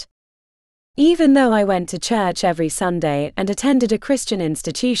dust. Even though I went to church every Sunday and attended a Christian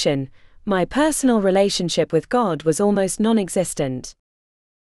institution, my personal relationship with God was almost non-existent.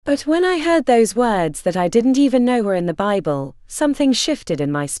 But when I heard those words that I didn't even know were in the Bible, something shifted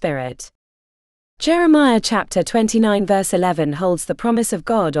in my spirit. Jeremiah chapter 29 verse 11 holds the promise of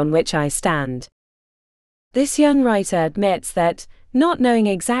God on which I stand. This young writer admits that, not knowing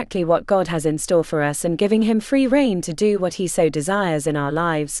exactly what God has in store for us and giving Him free rein to do what He so desires in our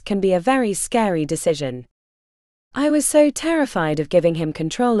lives can be a very scary decision. I was so terrified of giving Him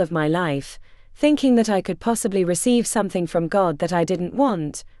control of my life, thinking that I could possibly receive something from God that I didn't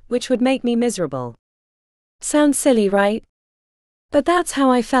want, which would make me miserable. Sounds silly, right? But that's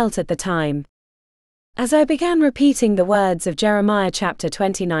how I felt at the time. As I began repeating the words of Jeremiah chapter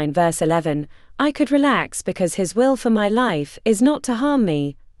 29 verse 11, I could relax because His will for my life is not to harm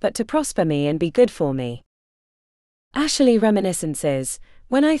me, but to prosper me and be good for me. Ashley reminiscences,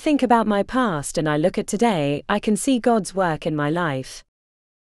 when I think about my past and I look at today, I can see God's work in my life.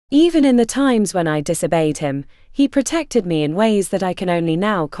 Even in the times when I disobeyed Him, He protected me in ways that I can only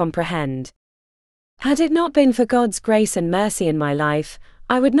now comprehend. Had it not been for God's grace and mercy in my life,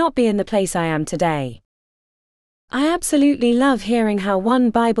 I would not be in the place I am today. I absolutely love hearing how one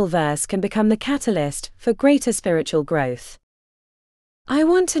Bible verse can become the catalyst for greater spiritual growth. I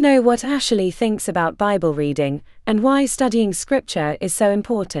want to know what Ashley thinks about Bible reading, and why studying Scripture is so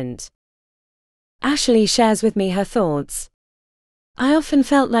important. Ashley shares with me her thoughts. I often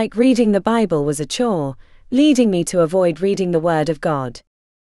felt like reading the Bible was a chore, leading me to avoid reading the Word of God.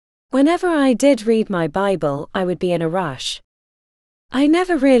 Whenever I did read my Bible, I would be in a rush. I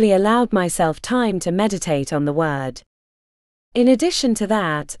never really allowed myself time to meditate on the Word. In addition to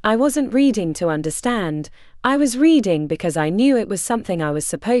that, I wasn't reading to understand, I was reading because I knew it was something I was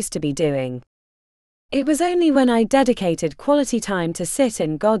supposed to be doing. It was only when I dedicated quality time to sit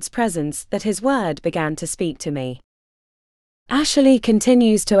in God's presence that His Word began to speak to me. Ashley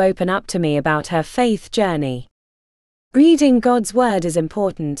continues to open up to me about her faith journey. Reading God's Word is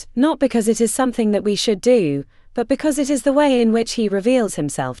important, not because it is something that we should do, but because it is the way in which He reveals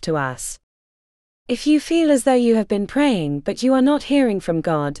Himself to us. If you feel as though you have been praying but you are not hearing from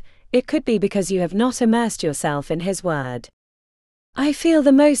God, it could be because you have not immersed yourself in His Word. I feel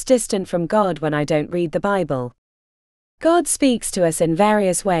the most distant from God when I don't read the Bible. God speaks to us in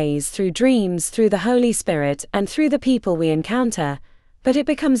various ways, through dreams, through the Holy Spirit, and through the people we encounter, but it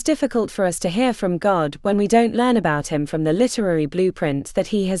becomes difficult for us to hear from God when we don't learn about Him from the literary blueprint that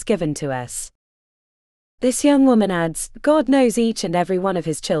He has given to us. This young woman adds, God knows each and every one of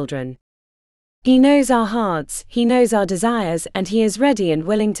His children. He knows our hearts, He knows our desires, and He is ready and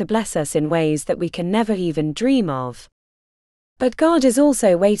willing to bless us in ways that we can never even dream of. But God is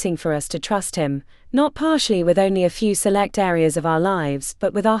also waiting for us to trust Him, not partially with only a few select areas of our lives,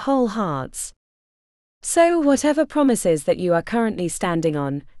 but with our whole hearts. So, whatever promises that you are currently standing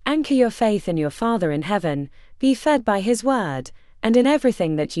on, anchor your faith in your Father in heaven, be fed by His word, and in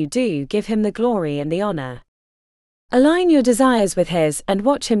everything that you do, give Him the glory and the honor. Align your desires with His and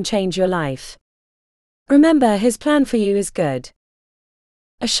watch Him change your life. Remember, His plan for you is good.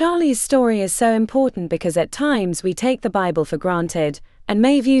 Charlie's story is so important because at times we take the Bible for granted and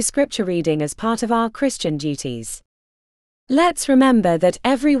may view scripture reading as part of our Christian duties. Let's remember that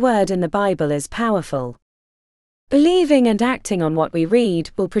every word in the Bible is powerful. Believing and acting on what we read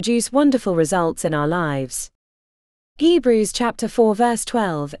will produce wonderful results in our lives. Hebrews chapter 4 verse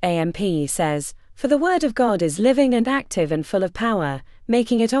 12 AMP says, "For the word of God is living and active and full of power,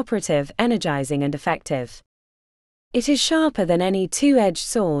 making it operative, energizing and effective. It is sharper than any two-edged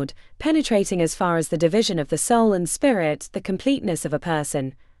sword, penetrating as far as the division of the soul and spirit, the completeness of a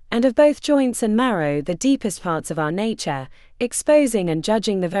person, and of both joints and marrow, the deepest parts of our nature, exposing and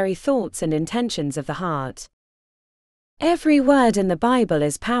judging the very thoughts and intentions of the heart." Every word in the Bible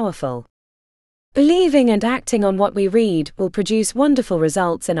is powerful. Believing and acting on what we read will produce wonderful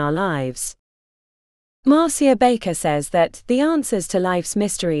results in our lives. Marcia Baker says that the answers to life's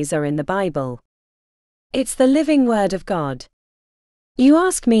mysteries are in the Bible. It's the living Word of God. You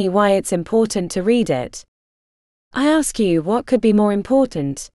ask me why it's important to read it. I ask you, what could be more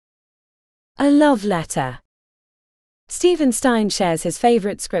important? A love letter. Stephen Stein shares his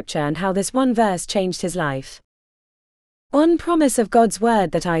favorite scripture and how this one verse changed his life. One promise of God's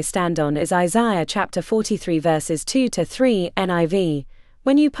word that I stand on is Isaiah chapter 43 verses 2 to 3 NIV.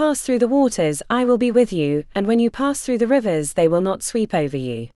 "When you pass through the waters, I will be with you, and when you pass through the rivers, they will not sweep over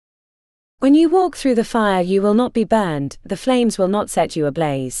you. When you walk through the fire, you will not be burned, the flames will not set you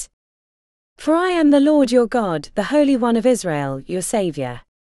ablaze. For I am the Lord your God, the Holy One of Israel, your Savior."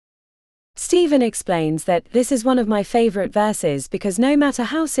 Stephen explains that this is one of my favorite verses because no matter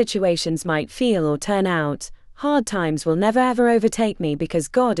how situations might feel or turn out, hard times will never ever overtake me because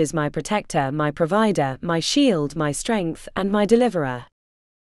God is my protector, my provider, my shield, my strength, and my deliverer.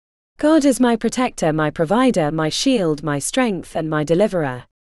 God is my protector, my provider, my shield, my strength, and my deliverer.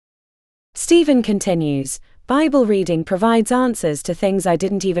 Stephen continues, Bible reading provides answers to things I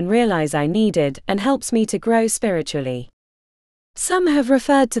didn't even realize I needed and helps me to grow spiritually. Some have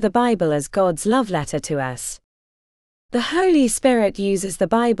referred to the Bible as God's love letter to us. The Holy Spirit uses the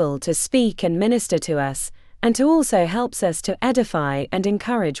Bible to speak and minister to us, and to also helps us to edify and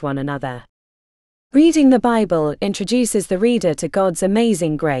encourage one another. Reading the Bible introduces the reader to God's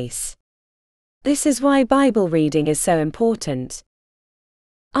amazing grace. This is why Bible reading is so important.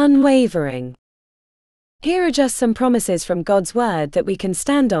 Unwavering. Here are just some promises from God's Word that we can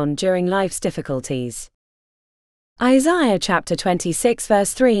stand on during life's difficulties. Isaiah chapter 26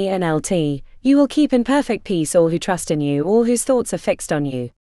 verse 3 NLT, "You will keep in perfect peace all who trust in you, all whose thoughts are fixed on you.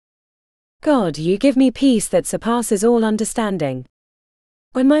 God, you give me peace that surpasses all understanding.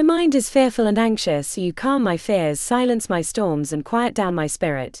 When my mind is fearful and anxious, you calm my fears, silence my storms, and quiet down my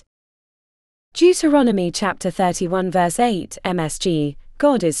spirit." Deuteronomy chapter 31 verse 8 MSG,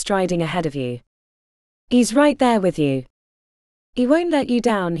 "God is striding ahead of you. He's right there with you. He won't let you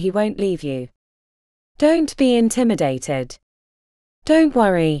down, He won't leave you. Don't be intimidated. Don't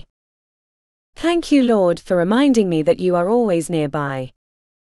worry. Thank you, Lord, for reminding me that you are always nearby.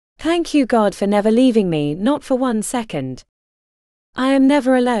 Thank you, God, for never leaving me, not for 1 second. I am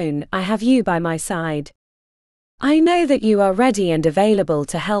never alone, I have you by my side. I know that you are ready and available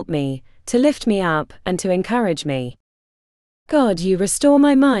to help me, to lift me up, and to encourage me. God, you restore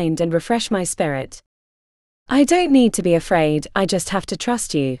my mind and refresh my spirit. I don't need to be afraid, I just have to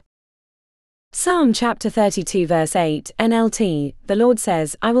trust you." Psalm chapter 32 verse 8 NLT, "The Lord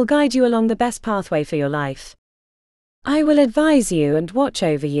says, I will guide you along the best pathway for your life. I will advise you and watch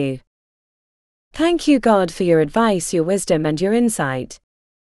over you." Thank you, God, for your advice, your wisdom, and your insight.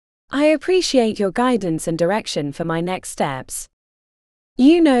 I appreciate your guidance and direction for my next steps.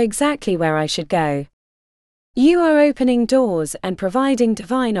 You know exactly where I should go. You are opening doors and providing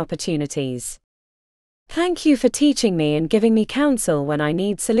divine opportunities. Thank you for teaching me and giving me counsel when I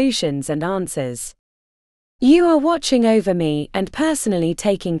need solutions and answers. You are watching over me and personally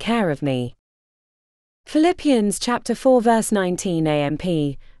taking care of me. Philippians chapter 4 verse 19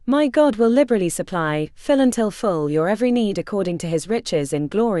 AMP. My God will liberally supply, fill until full your every need according to his riches in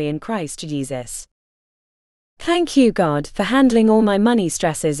glory in Christ Jesus. Thank you, God, for handling all my money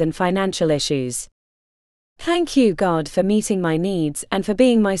stresses and financial issues. Thank you, God, for meeting my needs and for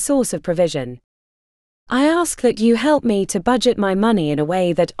being my source of provision. I ask that you help me to budget my money in a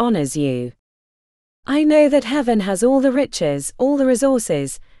way that honors you. I know that heaven has all the riches, all the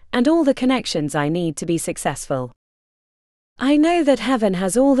resources, and all the connections I need to be successful. I know that heaven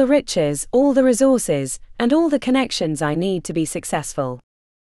has all the riches, all the resources, and all the connections I need to be successful.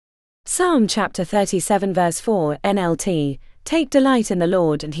 Psalm chapter 37 verse 4 NLT. Take delight in the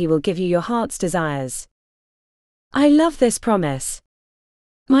Lord and he will give you your heart's desires. I love this promise.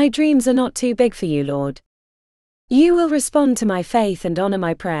 My dreams are not too big for you, Lord. You will respond to my faith and honor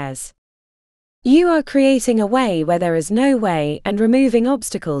my prayers. You are creating a way where there is no way and removing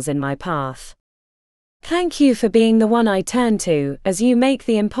obstacles in my path. Thank you for being the one I turn to as you make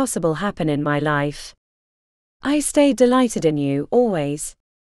the impossible happen in my life. I stay delighted in you always.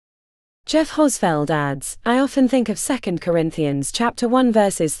 Jeff Hosfeld adds, I often think of 2 Corinthians chapter 1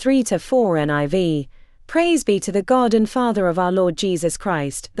 verses 3 to 4 NIV. Praise be to the God and Father of our Lord Jesus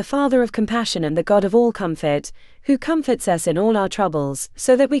Christ, the Father of compassion and the God of all comfort, who comforts us in all our troubles,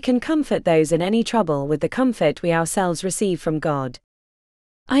 so that we can comfort those in any trouble with the comfort we ourselves receive from God.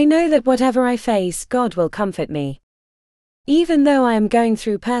 I know that whatever I face, God will comfort me. Even though I am going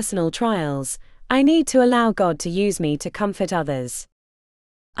through personal trials, I need to allow God to use me to comfort others.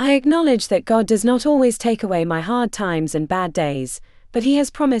 I acknowledge that God does not always take away my hard times and bad days, but He has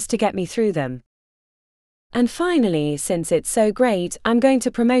promised to get me through them. And finally, since it's so great, I'm going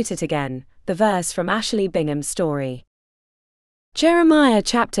to promote it again, the verse from Ashley Bingham's story. Jeremiah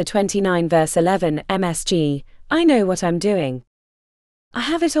chapter 29 verse 11 MSG. I know what I'm doing. I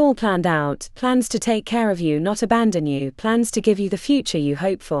have it all planned out, plans to take care of you, not abandon you, plans to give you the future you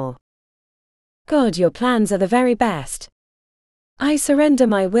hope for. God, your plans are the very best. I surrender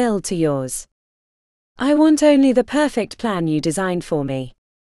my will to yours. I want only the perfect plan you designed for me.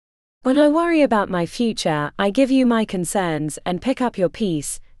 When I worry about my future, I give you my concerns and pick up your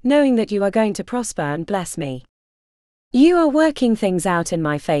peace, knowing that you are going to prosper and bless me. You are working things out in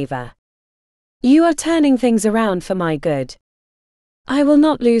my favor. You are turning things around for my good. I will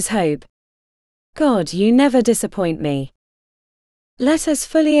not lose hope. God, you never disappoint me. Let us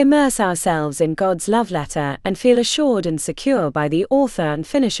fully immerse ourselves in God's love letter and feel assured and secure by the author and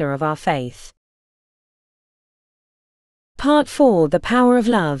finisher of our faith. Part 4: The Power of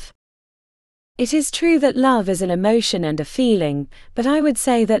Love. It is true that love is an emotion and a feeling, but I would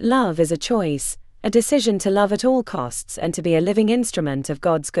say that love is a choice, a decision to love at all costs and to be a living instrument of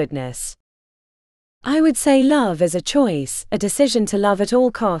God's goodness. I would say love is a choice, a decision to love at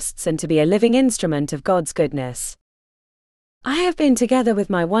all costs and to be a living instrument of God's goodness. I have been together with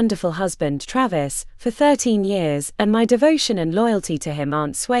my wonderful husband, Travis, for 13 years, and my devotion and loyalty to him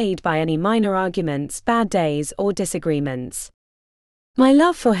aren't swayed by any minor arguments, bad days, or disagreements. My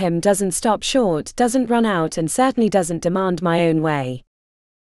love for him doesn't stop short, doesn't run out, and certainly doesn't demand my own way.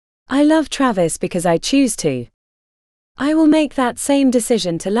 I love Travis because I choose to. I will make that same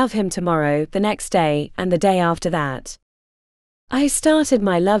decision to love him tomorrow, the next day, and the day after that. I started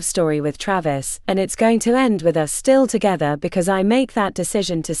my love story with Travis, and it's going to end with us still together because I make that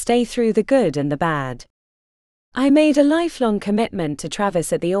decision to stay through the good and the bad. I made a lifelong commitment to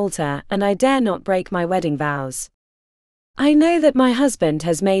Travis at the altar, and I dare not break my wedding vows. I know that my husband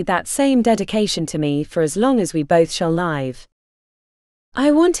has made that same dedication to me for as long as we both shall live.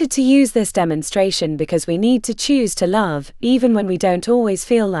 I wanted to use this demonstration because we need to choose to love, even when we don't always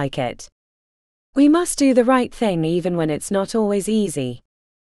feel like it. We must do the right thing even when it's not always easy.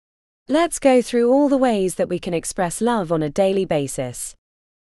 Let's go through all the ways that we can express love on a daily basis.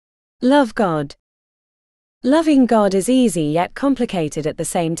 Love God. Loving God is easy yet complicated at the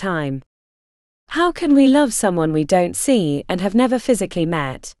same time. How can we love someone we don't see and have never physically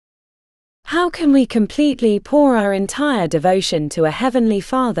met? How can we completely pour our entire devotion to a heavenly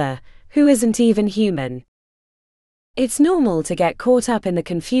Father, who isn't even human? It's normal to get caught up in the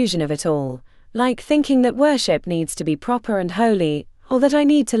confusion of it all, like thinking that worship needs to be proper and holy, or that I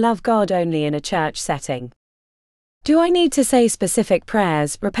need to love God only in a church setting. Do I need to say specific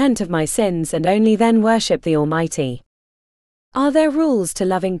prayers, repent of my sins, and only then worship the Almighty? Are there rules to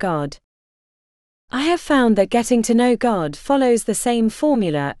loving God? I have found that getting to know God follows the same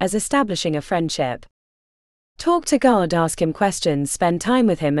formula as establishing a friendship. Talk to God, ask Him questions, spend time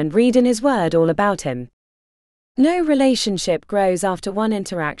with Him, and read in His Word all about Him. No relationship grows after one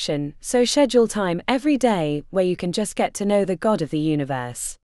interaction, so schedule time every day where you can just get to know the God of the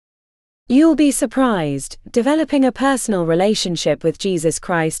universe. You'll be surprised, developing a personal relationship with Jesus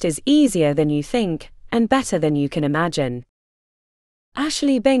Christ is easier than you think, and better than you can imagine.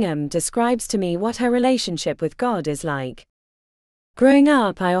 Ashley Bingham describes to me what her relationship with God is like. Growing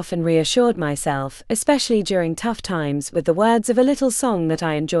up, I often reassured myself, especially during tough times, with the words of a little song that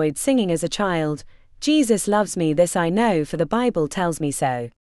I enjoyed singing as a child: "Jesus loves me, this I know, for the Bible tells me so."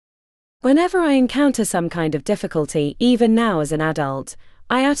 Whenever I encounter some kind of difficulty, even now as an adult,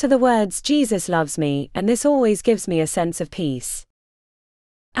 I utter the words "Jesus loves me," and this always gives me a sense of peace.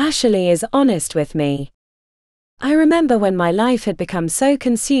 Ashley is honest with me. I remember when my life had become so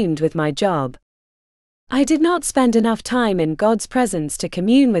consumed with my job. I did not spend enough time in God's presence to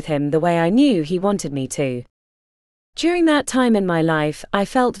commune with Him the way I knew He wanted me to. During that time in my life, I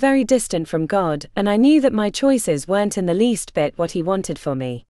felt very distant from God, and I knew that my choices weren't in the least bit what He wanted for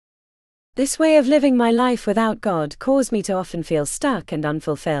me. This way of living my life without God caused me to often feel stuck and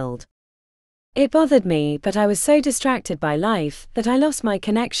unfulfilled. It bothered me, but I was so distracted by life that I lost my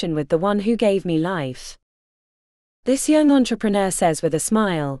connection with the one who gave me life. This young entrepreneur says with a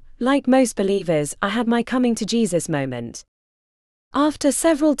smile, "Like most believers, I had my coming to Jesus moment. After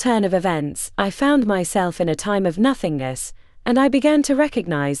several turn of events, I found myself in a time of nothingness, and I began to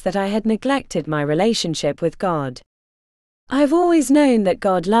recognize that I had neglected my relationship with God. I've always known that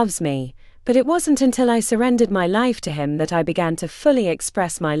God loves me, but it wasn't until I surrendered my life to Him that I began to fully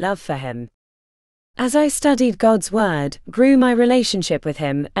express my love for Him. As I studied God's Word, grew my relationship with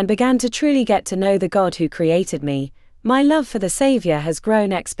Him, and began to truly get to know the God who created me, my love for the Savior has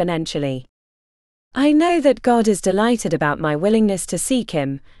grown exponentially. I know that God is delighted about my willingness to seek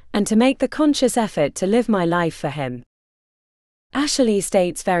Him, and to make the conscious effort to live my life for Him. Ashley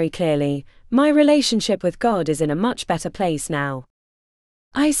states very clearly, "My relationship with God is in a much better place now.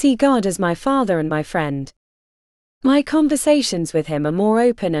 I see God as my Father and my friend. My conversations with Him are more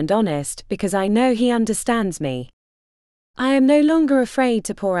open and honest because I know He understands me. I am no longer afraid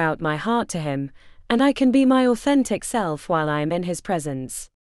to pour out my heart to Him, and I can be my authentic self while I am in His presence.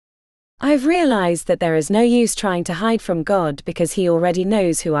 I've realized that there is no use trying to hide from God because He already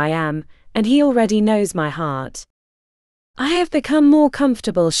knows who I am, and He already knows my heart. I have become more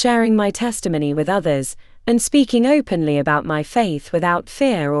comfortable sharing my testimony with others, and speaking openly about my faith without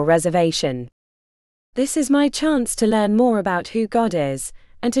fear or reservation. This is my chance to learn more about who God is,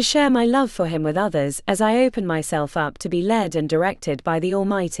 and to share my love for Him with others as I open myself up to be led and directed by the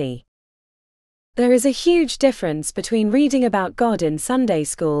Almighty." There is a huge difference between reading about God in Sunday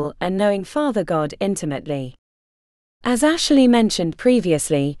school and knowing Father God intimately. As Ashley mentioned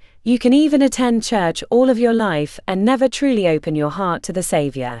previously, you can even attend church all of your life and never truly open your heart to the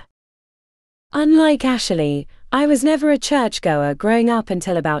Savior. Unlike Ashley, I was never a churchgoer growing up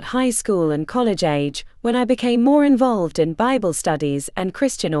until about high school and college age, when I became more involved in Bible studies and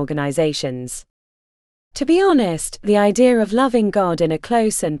Christian organizations. To be honest, the idea of loving God in a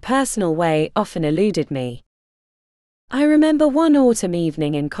close and personal way often eluded me. I remember one autumn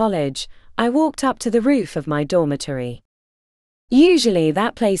evening in college, I walked up to the roof of my dormitory. Usually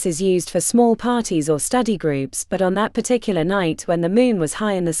that place is used for small parties or study groups, but on that particular night when the moon was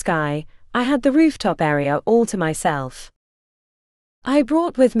high in the sky, I had the rooftop area all to myself. I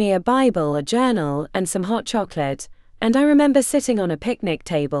brought with me a Bible, a journal, and some hot chocolate, and I remember sitting on a picnic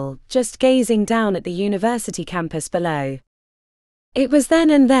table, just gazing down at the university campus below. It was then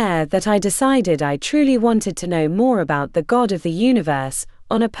and there that I decided I truly wanted to know more about the God of the universe,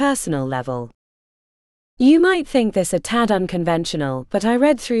 on a personal level. You might think this a tad unconventional, but I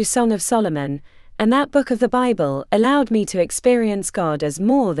read through Song of Solomon, and that book of the Bible allowed me to experience God as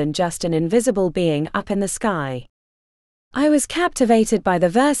more than just an invisible being up in the sky. I was captivated by the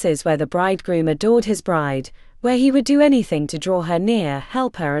verses where the bridegroom adored his bride, where he would do anything to draw her near,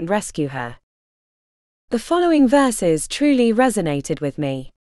 help her and rescue her. The following verses truly resonated with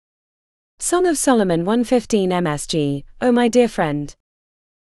me. Song of Solomon 1:15 MSG, "Oh my dear friend,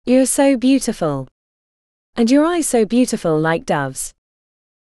 you're so beautiful, and your eyes so beautiful like doves.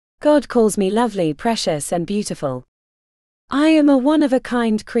 God calls me lovely, precious and beautiful. I am a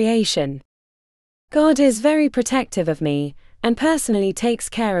one-of-a-kind creation. God is very protective of me, and personally takes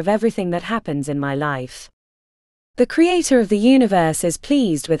care of everything that happens in my life. The Creator of the universe is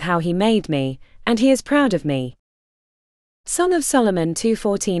pleased with how He made me, and He is proud of me." Song of Solomon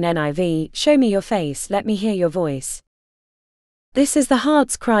 2:14 NIV, "Show me your face, let me hear your voice. This is the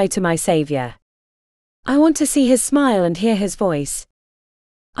heart's cry to my Savior. I want to see His smile and hear His voice.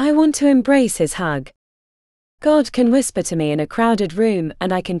 I want to embrace His hug. God can whisper to me in a crowded room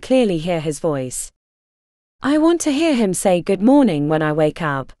and I can clearly hear His voice. I want to hear him say good morning when I wake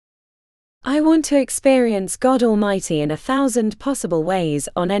up. I want to experience God Almighty in 1,000 possible ways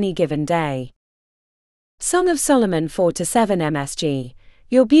on any given day. Song of Solomon 4-7 MSG.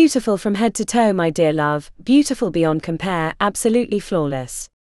 You're beautiful from head to toe, my dear love, beautiful beyond compare, absolutely flawless.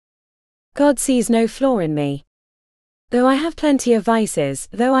 God sees no flaw in me. Though I have plenty of vices,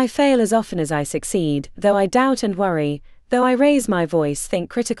 though I fail as often as I succeed, though I doubt and worry, though I raise my voice, think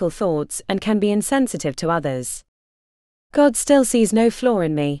critical thoughts, and can be insensitive to others, God still sees no flaw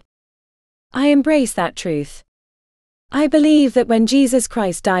in me. I embrace that truth. I believe that when Jesus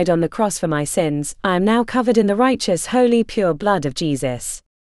Christ died on the cross for my sins, I am now covered in the righteous, holy, pure blood of Jesus.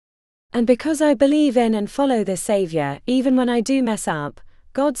 And because I believe in and follow this Savior, even when I do mess up,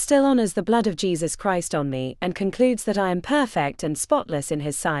 God still honors the blood of Jesus Christ on me and concludes that I am perfect and spotless in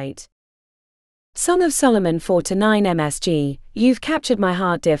His sight. Song of Solomon 4-9 MSG. You've captured my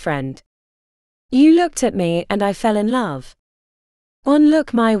heart, dear friend. You looked at me and I fell in love. One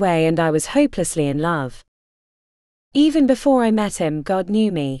look my way and I was hopelessly in love. Even before I met Him, God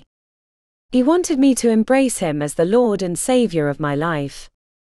knew me. He wanted me to embrace Him as the Lord and Savior of my life.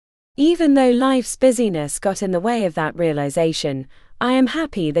 Even though life's busyness got in the way of that realization, I am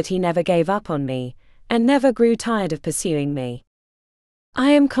happy that He never gave up on me, and never grew tired of pursuing me.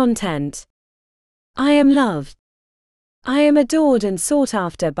 I am content. I am loved. I am adored and sought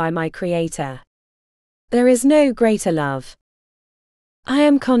after by my Creator. There is no greater love. I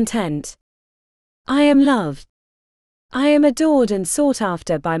am content. I am loved. I am adored and sought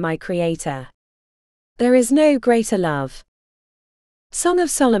after by my Creator. There is no greater love. Song of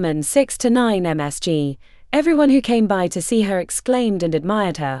Solomon 6-9 MSG. Everyone who came by to see her exclaimed and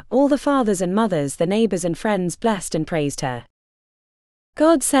admired her, all the fathers and mothers, the neighbors and friends blessed and praised her.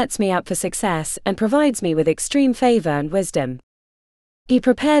 God sets me up for success and provides me with extreme favor and wisdom. He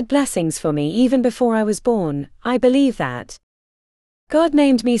prepared blessings for me even before I was born. I believe that. God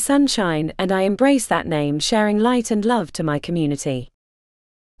named me Sunshine, and I embrace that name, sharing light and love to my community.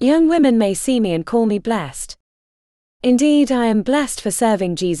 Young women may see me and call me blessed. Indeed, I am blessed for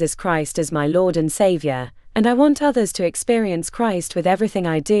serving Jesus Christ as my Lord and Savior, and I want others to experience Christ with everything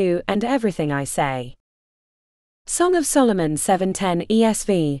I do and everything I say. Song of Solomon 7:10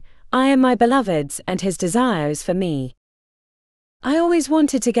 ESV. I am my beloved's, and His desire is for me. I always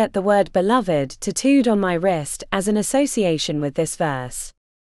wanted to get the word beloved tattooed on my wrist as an association with this verse.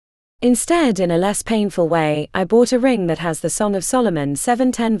 Instead, in a less painful way, I bought a ring that has the Song of Solomon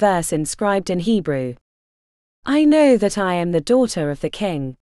 7:10 verse inscribed in Hebrew. I know that I am the daughter of the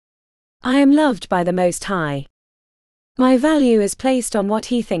King. I am loved by the Most High. My value is placed on what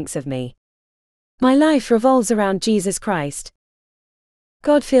He thinks of me. My life revolves around Jesus Christ.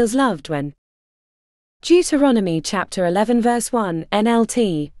 God feels loved when Deuteronomy chapter 11 verse 1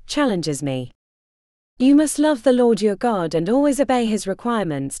 NLT challenges me. You must love the Lord your God and always obey His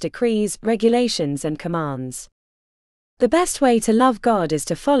requirements, decrees, regulations and commands. The best way to love God is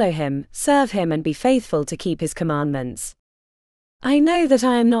to follow Him, serve Him and be faithful to keep His commandments. I know that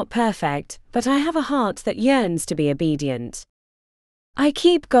I am not perfect, but I have a heart that yearns to be obedient. I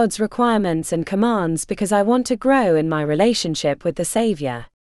keep God's requirements and commands because I want to grow in my relationship with the Savior.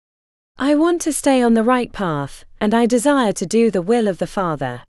 I want to stay on the right path, and I desire to do the will of the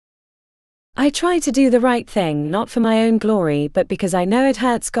Father. I try to do the right thing not for my own glory but because I know it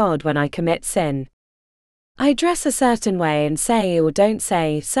hurts God when I commit sin. I dress a certain way and say or don't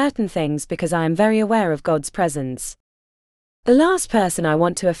say certain things because I am very aware of God's presence. The last person I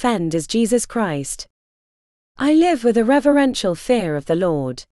want to offend is Jesus Christ. I live with a reverential fear of the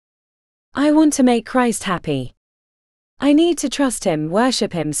Lord. I want to make Christ happy. I need to trust Him,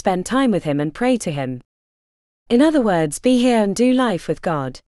 worship Him, spend time with Him and pray to Him. In other words, be here and do life with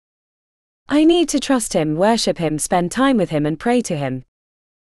God. I need to trust Him, worship Him, spend time with Him and pray to Him.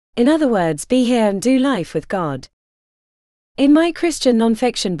 In other words, be here and do life with God. In my Christian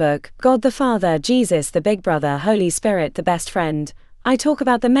nonfiction book, God the Father, Jesus the Big Brother, Holy Spirit the Best Friend, I talk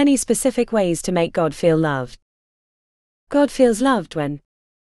about the many specific ways to make God feel loved. God feels loved when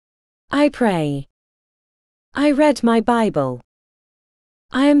I pray. I read my Bible.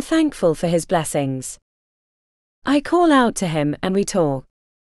 I am thankful for His blessings. I call out to Him and we talk.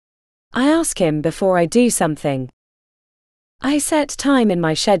 I ask Him before I do something. I set time in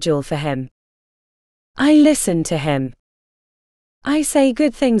my schedule for Him. I listen to Him. I say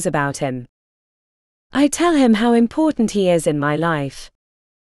good things about Him. I tell Him how important He is in my life.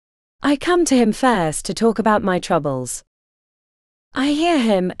 I come to Him first to talk about my troubles. I hear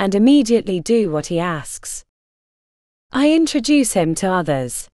Him and immediately do what He asks. I introduce Him to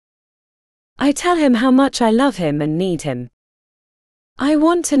others. I tell Him how much I love Him and need Him. I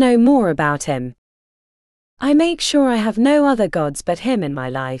want to know more about Him. I make sure I have no other gods but Him in my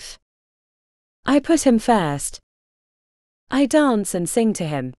life. I put Him first. I dance and sing to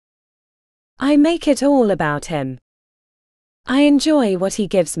Him. I make it all about Him. I enjoy what He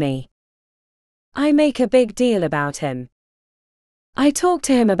gives me. I make a big deal about Him. I talk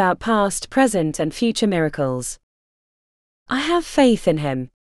to Him about past, present, and future miracles. I have faith in Him.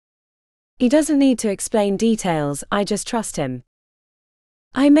 He doesn't need to explain details, I just trust Him.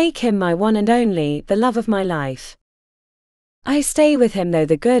 I make Him my one and only, the love of my life. I stay with Him though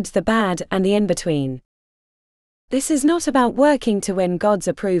the good, the bad, and the in-between. This is not about working to win God's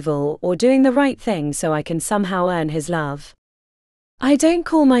approval or doing the right thing so I can somehow earn His love. I don't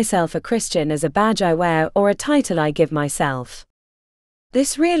call myself a Christian as a badge I wear or a title I give myself.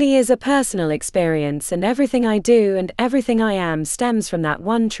 This really is a personal experience, and everything I do and everything I am stems from that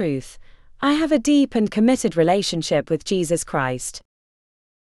one truth: I have a deep and committed relationship with Jesus Christ.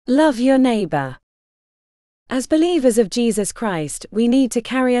 Love your neighbor. As believers of Jesus Christ, we need to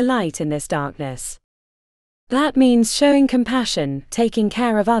carry a light in this darkness. That means showing compassion, taking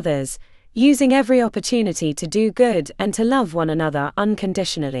care of others, using every opportunity to do good and to love one another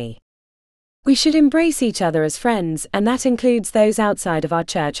unconditionally. We should embrace each other as friends, and that includes those outside of our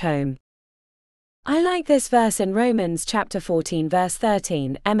church home. I like this verse in Romans chapter 14 verse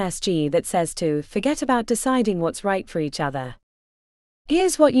 13 MSG that says to forget about deciding what's right for each other.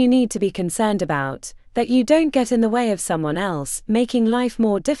 Here's what you need to be concerned about: that you don't get in the way of someone else, making life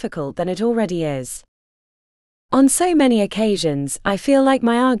more difficult than it already is. On so many occasions, I feel like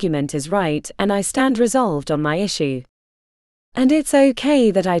my argument is right and I stand resolved on my issue. And it's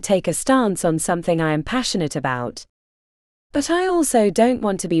okay that I take a stance on something I am passionate about. But I also don't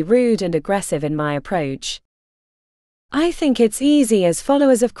want to be rude and aggressive in my approach. I think it's easy as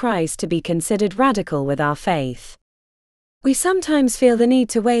followers of Christ to be considered radical with our faith. We sometimes feel the need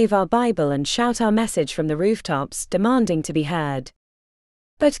to wave our Bible and shout our message from the rooftops, demanding to be heard.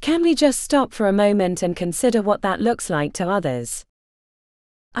 But can we just stop for a moment and consider what that looks like to others?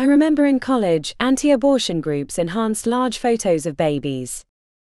 I remember in college, anti-abortion groups enhanced large photos of babies.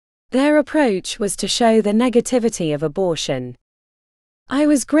 Their approach was to show the negativity of abortion. I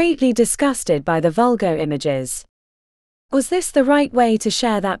was greatly disgusted by the vulgar images. Was this the right way to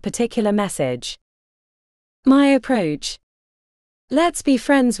share that particular message? My approach: let's be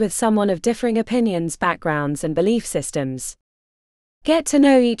friends with someone of differing opinions, backgrounds, and belief systems. Get to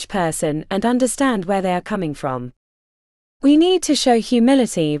know each person and understand where they are coming from. We need to show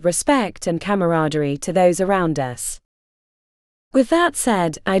humility, respect, and camaraderie to those around us. With that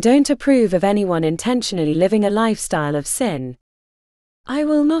said, I don't approve of anyone intentionally living a lifestyle of sin. I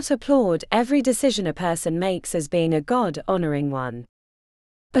will not applaud every decision a person makes as being a God-honoring one.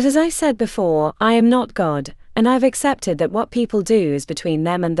 But as I said before, I am not God, and I've accepted that what people do is between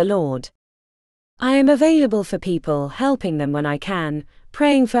them and the Lord. I am available for people, helping them when I can,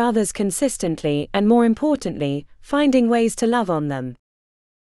 praying for others consistently, and more importantly, finding ways to love on them.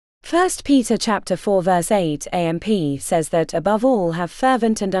 1 Peter chapter 4 verse 8 AMP says that above all have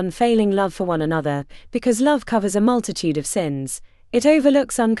fervent and unfailing love for one another, because love covers a multitude of sins, it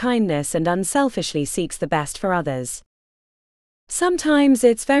overlooks unkindness and unselfishly seeks the best for others. Sometimes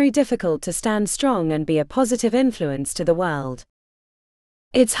it's very difficult to stand strong and be a positive influence to the world.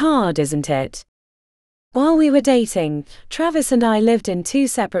 It's hard, isn't it? While we were dating, Travis and I lived in two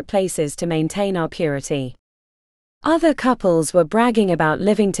separate places to maintain our purity. Other couples were bragging about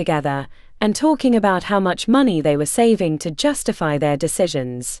living together and talking about how much money they were saving to justify their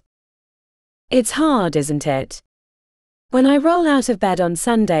decisions. It's hard, isn't it? When I roll out of bed on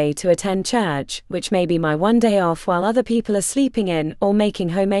Sunday to attend church, which may be my one day off while other people are sleeping in or making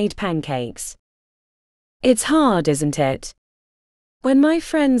homemade pancakes. It's hard, isn't it? When my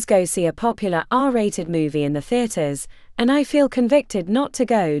friends go see a popular R-rated movie in the theaters, and I feel convicted not to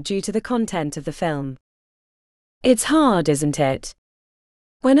go due to the content of the film. It's hard, isn't it?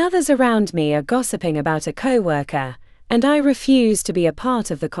 When others around me are gossiping about a coworker, and I refuse to be a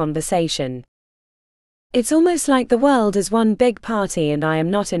part of the conversation. It's almost like the world is one big party and I am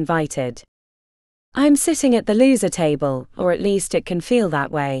not invited. I'm sitting at the loser table, or at least it can feel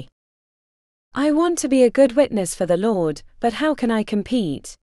that way. I want to be a good witness for the Lord, but how can I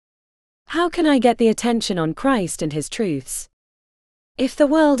compete? How can I get the attention on Christ and His truths? If the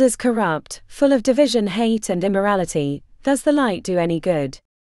world is corrupt, full of division, hate, and immorality, does the light do any good?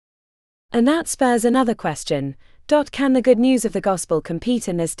 And that spurs another question: can the good news of the gospel compete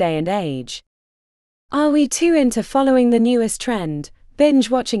in this day and age? Are we too into following the newest trend, binge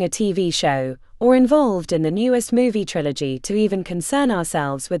watching a TV show, or involved in the newest movie trilogy to even concern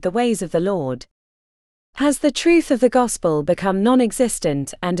ourselves with the ways of the Lord? Has the truth of the gospel become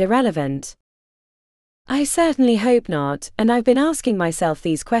non-existent and irrelevant? I certainly hope not, and I've been asking myself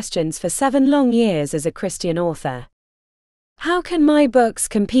these questions for 7 long years as a Christian author. How can my books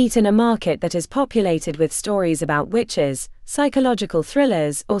compete in a market that is populated with stories about witches, psychological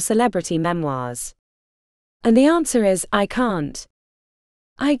thrillers, or celebrity memoirs? And the answer is, I can't.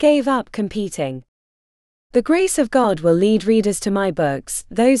 I gave up competing. The grace of God will lead readers to my books,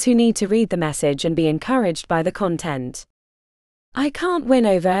 those who need to read the message and be encouraged by the content. I can't win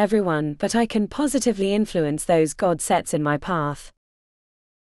over everyone, but I can positively influence those God sets in my path.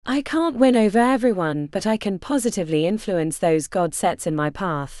 I can't win over everyone, but I can positively influence those God sets in my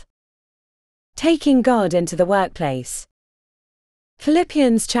path. Taking God into the workplace.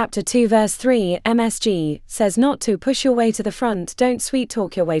 Philippians chapter 2 verse 3 MSG says not to push your way to the front, don't sweet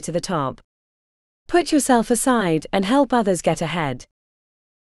talk your way to the top. Put yourself aside and help others get ahead.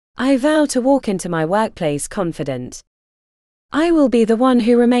 I vow to walk into my workplace confident. I will be the one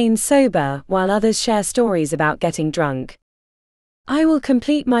who remains sober while others share stories about getting drunk. I will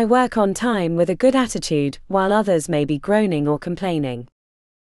complete my work on time with a good attitude while others may be groaning or complaining.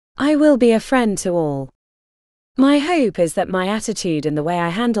 I will be a friend to all. My hope is that my attitude and the way I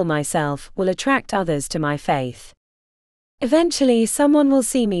handle myself will attract others to my faith. Eventually, someone will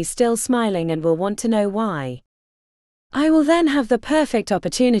see me still smiling and will want to know why. I will then have the perfect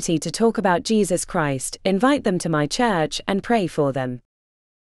opportunity to talk about Jesus Christ, invite them to my church, and pray for them.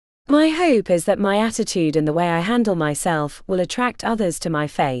 My hope is that my attitude and the way I handle myself will attract others to my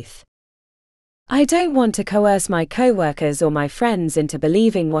faith. I don't want to coerce my co-workers or my friends into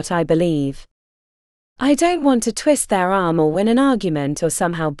believing what I believe. I don't want to twist their arm or win an argument or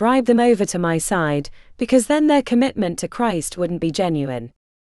somehow bribe them over to my side, because then their commitment to Christ wouldn't be genuine.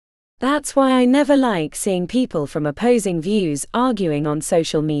 That's why I never like seeing people from opposing views arguing on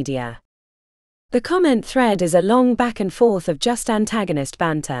social media. The comment thread is a long back and forth of just antagonist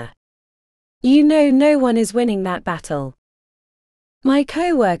banter. You know, no one is winning that battle. My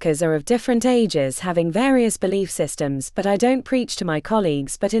co-workers are of different ages, having various belief systems, but I don't preach to my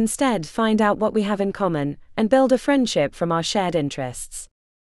colleagues but instead find out what we have in common, and build a friendship from our shared interests.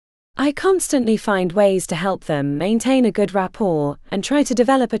 I constantly find ways to help them maintain a good rapport, and try to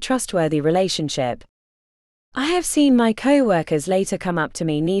develop a trustworthy relationship. I have seen my co-workers later come up to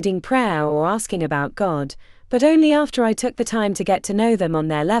me needing prayer or asking about God, but only after I took the time to get to know them on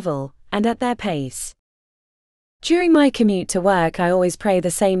their level, and at their pace. During my commute to work, I always pray the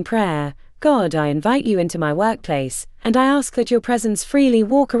same prayer: God, I invite you into my workplace, and I ask that your presence freely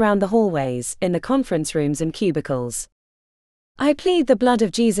walk around the hallways, in the conference rooms and cubicles. I plead the blood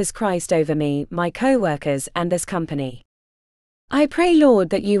of Jesus Christ over me, my co-workers, and this company. I pray,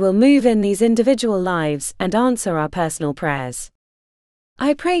 Lord, that you will move in these individual lives and answer our personal prayers.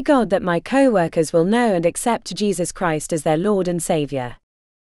 I pray, God, that my co-workers will know and accept Jesus Christ as their Lord and Savior.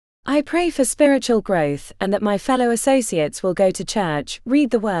 I pray for spiritual growth and that my fellow associates will go to church, read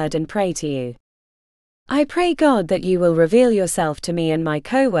the Word, and pray to you. I pray, God, that you will reveal yourself to me and my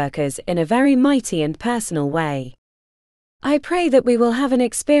co-workers in a very mighty and personal way. I pray that we will have an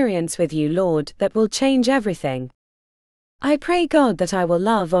experience with you, Lord, that will change everything. I pray, God, that I will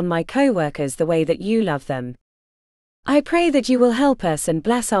love on my co-workers the way that you love them. I pray that you will help us and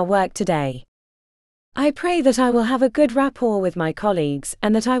bless our work today. I pray that I will have a good rapport with my colleagues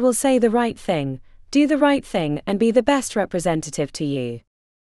and that I will say the right thing, do the right thing, and be the best representative to you.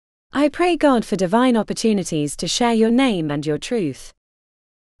 I pray, God, for divine opportunities to share your name and your truth.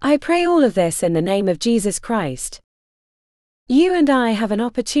 I pray all of this in the name of Jesus Christ. You and I have an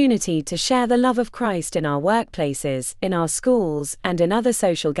opportunity to share the love of Christ in our workplaces, in our schools, and in other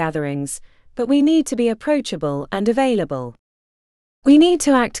social gatherings, but we need to be approachable and available. We need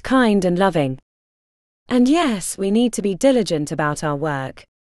to act kind and loving. And yes, we need to be diligent about our work.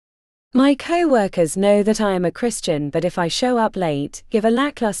 My co-workers know that I am a Christian, but if I show up late, give a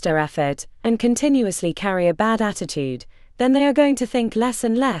lackluster effort, and continuously carry a bad attitude, then they are going to think less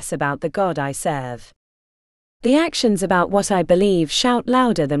and less about the God I serve. The actions about what I believe shout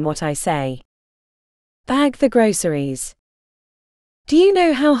louder than what I say. Bag the groceries. Do you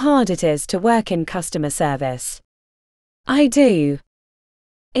know how hard it is to work in customer service? I do.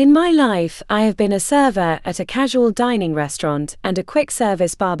 In my life, I have been a server at a casual dining restaurant and a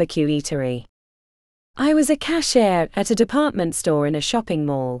quick-service barbecue eatery. I was a cashier at a department store in a shopping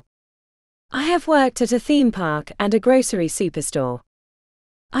mall. I have worked at a theme park and a grocery superstore.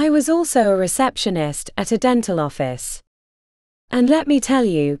 I was also a receptionist at a dental office. And let me tell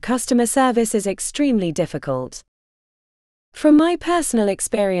you, customer service is extremely difficult. From my personal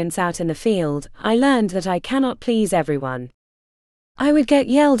experience out in the field, I learned that I cannot please everyone. I would get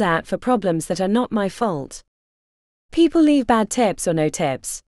yelled at for problems that are not my fault. People leave bad tips or no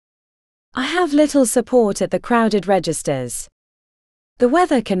tips. I have little support at the crowded registers. The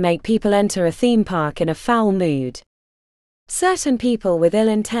weather can make people enter a theme park in a foul mood. Certain people with ill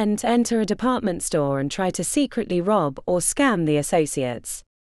intent enter a department store and try to secretly rob or scam the associates.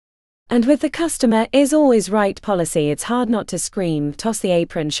 And with the customer is always right policy, it's hard not to scream, toss the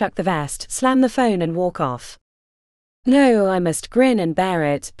apron, shuck the vest, slam the phone and walk off. No, I must grin and bear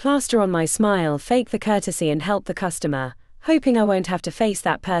it, plaster on my smile, fake the courtesy and help the customer, hoping I won't have to face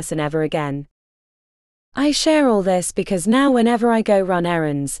that person ever again. I share all this because now whenever I go run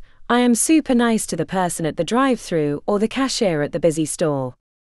errands, I am super nice to the person at the drive-thru or the cashier at the busy store.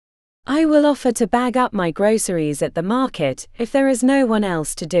 I will offer to bag up my groceries at the market if there is no one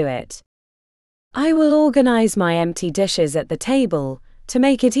else to do it. I will organize my empty dishes at the table to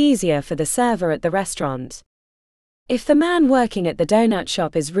make it easier for the server at the restaurant. If the man working at the donut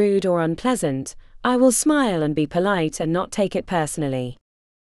shop is rude or unpleasant, I will smile and be polite and not take it personally.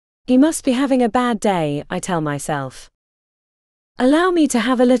 He must be having a bad day, I tell myself. Allow me to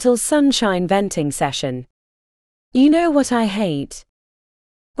have a little sunshine venting session. You know what I hate?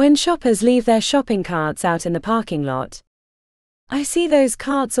 When shoppers leave their shopping carts out in the parking lot. I see those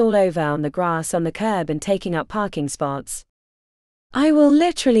carts all over on the grass on the curb and taking up parking spots. I will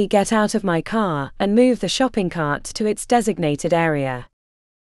literally get out of my car and move the shopping cart to its designated area.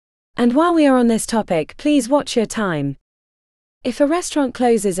 And while we are on this topic, please watch your time. If a restaurant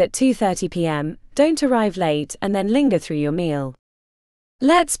closes at 2:30 p.m., don't arrive late and then linger through your meal.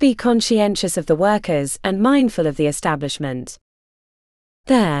 Let's be conscientious of the workers and mindful of the establishment.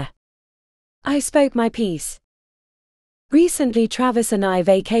 There. I spoke my piece. Recently Travis and I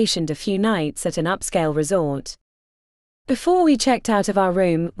vacationed a few nights at an upscale resort. Before we checked out of our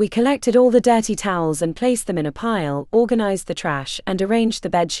room, we collected all the dirty towels and placed them in a pile, organized the trash, and arranged the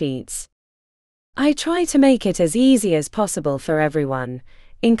bed sheets. I try to make it as easy as possible for everyone,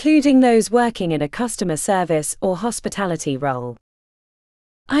 including those working in a customer service or hospitality role.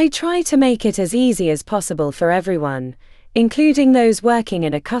 I try to make it as easy as possible for everyone, including those working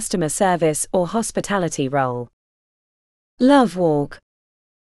in a customer service or hospitality role. Love walk.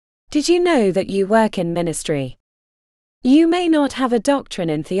 Did you know that you work in ministry? You may not have a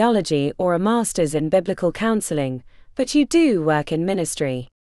doctorate in theology or a master's in biblical counseling, but you do work in ministry.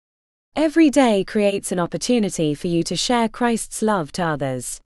 Every day creates an opportunity for you to share Christ's love to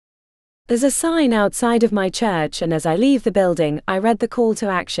others. There's a sign outside of my church, and as I leave the building, I read the call to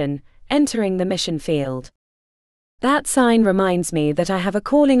action, entering the mission field. That sign reminds me that I have a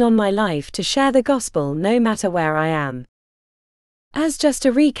calling on my life to share the gospel no matter where I am. As just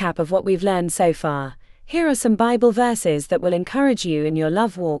a recap of what we've learned so far, here are some Bible verses that will encourage you in your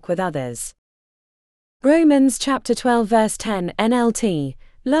love walk with others. Romans chapter 12 verse 10 NLT,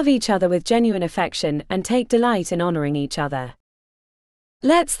 love each other with genuine affection and take delight in honoring each other.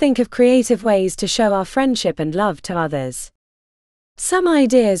 Let's think of creative ways to show our friendship and love to others. Some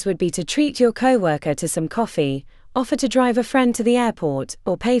ideas would be to treat your coworker to some coffee, offer to drive a friend to the airport,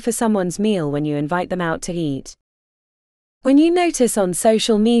 or pay for someone's meal when you invite them out to eat. When you notice on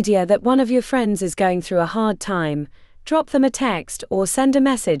social media that one of your friends is going through a hard time, drop them a text or send a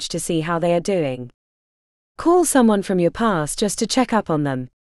message to see how they are doing. Call someone from your past just to check up on them.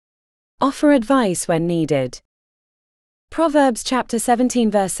 Offer advice when needed. Proverbs chapter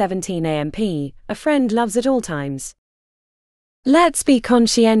 17 verse 17 AMP, a friend loves at all times. Let's be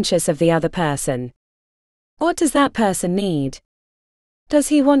conscientious of the other person. What does that person need? Does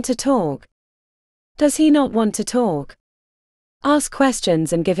he want to talk? Does he not want to talk? Ask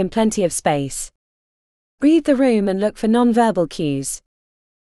questions and give him plenty of space. Read the room and look for nonverbal cues.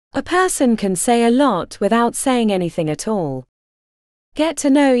 A person can say a lot without saying anything at all. Get to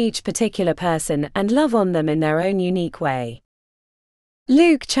know each particular person and love on them in their own unique way.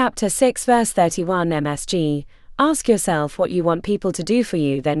 Luke chapter 6 verse 31 MSG, ask yourself what you want people to do for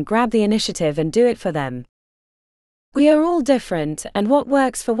you, then grab the initiative and do it for them. We are all different, and what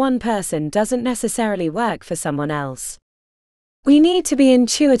works for one person doesn't necessarily work for someone else. We need to be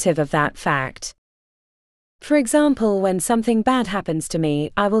intuitive of that fact. For example, when something bad happens to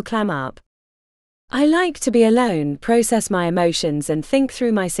me, I will clam up. I like to be alone, process my emotions and think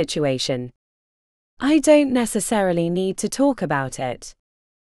through my situation. I don't necessarily need to talk about it.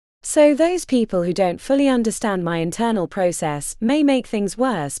 So those people who don't fully understand my internal process may make things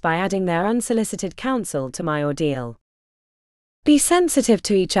worse by adding their unsolicited counsel to my ordeal. Be sensitive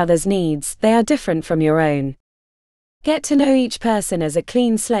to each other's needs, they are different from your own. Get to know each person as a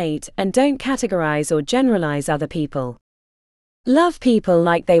clean slate and don't categorize or generalize other people. Love people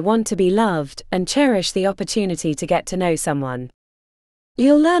like they want to be loved and cherish the opportunity to get to know someone.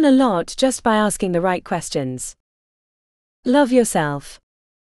 You'll learn a lot just by asking the right questions. Love yourself.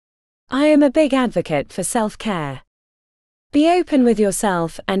 I am a big advocate for self-care. Be open with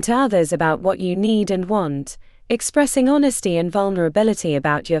yourself and to others about what you need and want, expressing honesty and vulnerability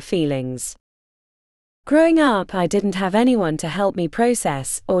about your feelings. Growing up, I didn't have anyone to help me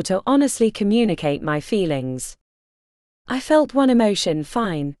process or to honestly communicate my feelings. I felt one emotion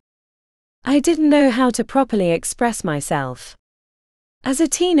fine. I didn't know how to properly express myself. As a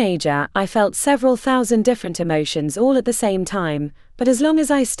teenager, I felt several thousand different emotions all at the same time, but as long as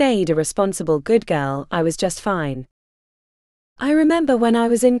I stayed a responsible good girl, I was just fine. I remember when I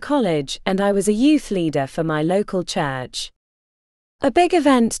was in college and I was a youth leader for my local church. A big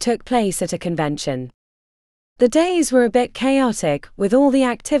event took place at a convention. The days were a bit chaotic, with all the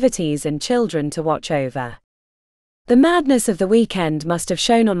activities and children to watch over. The madness of the weekend must have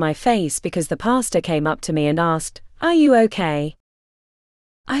shown on my face because the pastor came up to me and asked, "Are you okay?"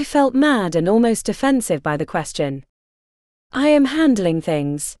 I felt mad and almost defensive by the question. I am handling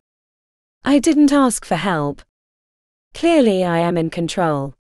things. I didn't ask for help. Clearly I am in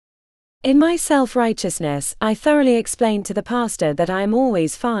control. In my self-righteousness, I thoroughly explained to the pastor that I am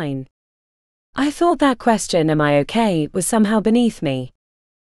always fine. I thought that question, "Am I okay?" was somehow beneath me.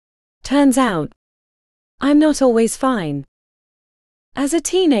 Turns out, I'm not always fine. As a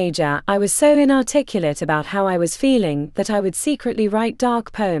teenager, I was so inarticulate about how I was feeling that I would secretly write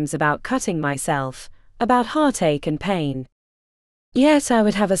dark poems about cutting myself, about heartache and pain. Yet I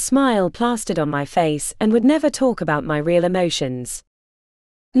would have a smile plastered on my face and would never talk about my real emotions.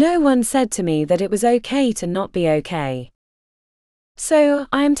 No one said to me that it was okay to not be okay. So,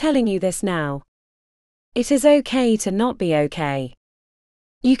 I am telling you this now. It is okay to not be okay.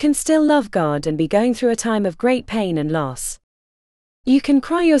 You can still love God and be going through a time of great pain and loss. You can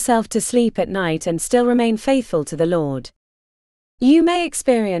cry yourself to sleep at night and still remain faithful to the Lord. You may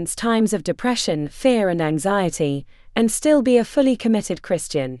experience times of depression, fear and anxiety, and still be a fully committed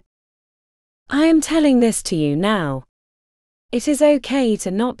Christian. I am telling this to you now. It is okay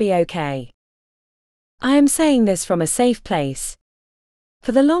to not be okay. I am saying this from a safe place.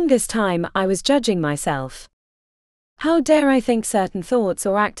 For the longest time, I was judging myself. How dare I think certain thoughts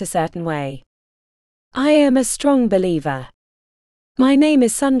or act a certain way? I am a strong believer. My name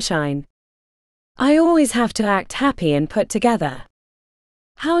is Sunshine. I always have to act happy and put together.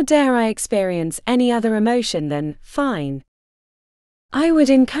 How dare I experience any other emotion than fine? I would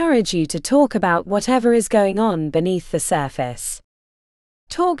encourage you to talk about whatever is going on beneath the surface.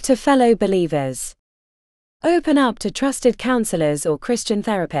 Talk to fellow believers. Open up to trusted counselors or Christian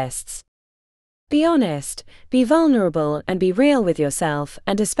therapists. Be honest, be vulnerable, and be real with yourself,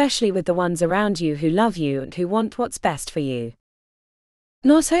 and especially with the ones around you who love you and who want what's best for you.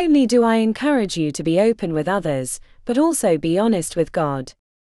 Not only do I encourage you to be open with others, but also be honest with God.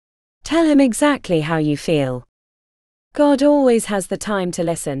 Tell Him exactly how you feel. God always has the time to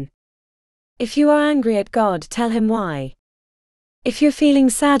listen. If you are angry at God, tell Him why. If you're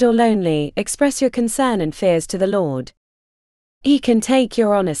feeling sad or lonely, express your concern and fears to the Lord. He can take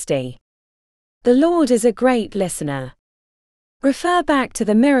your honesty. The Lord is a great listener. Refer back to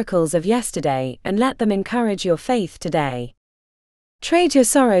the miracles of yesterday and let them encourage your faith today. Trade your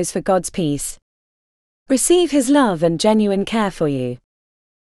sorrows for God's peace. Receive His love and genuine care for you.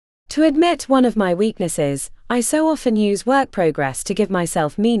 To admit one of my weaknesses, I so often use work progress to give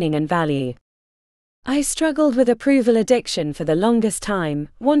myself meaning and value. I struggled with approval addiction for the longest time,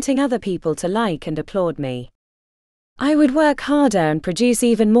 wanting other people to like and applaud me. I would work harder and produce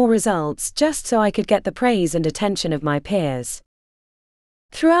even more results just so I could get the praise and attention of my peers.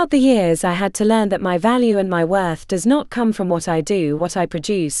 Throughout the years, I had to learn that my value and my worth does not come from what I do, what I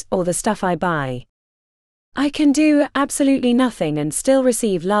produce, or the stuff I buy. I can do absolutely nothing and still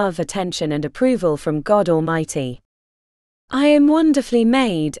receive love, attention, and approval from God Almighty. I am wonderfully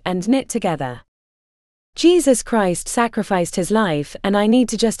made and knit together. Jesus Christ sacrificed His life, and I need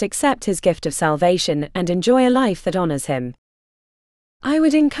to just accept His gift of salvation and enjoy a life that honors Him. I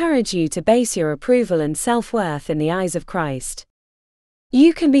would encourage you to base your approval and self-worth in the eyes of Christ.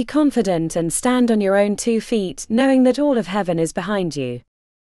 You can be confident and stand on your own 2 feet, knowing that all of heaven is behind you.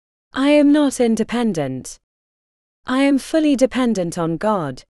 I am not independent. I am fully dependent on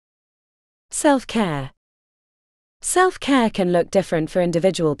God. Self-care. Self-care can look different for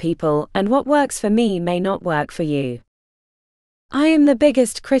individual people, and what works for me may not work for you. I am the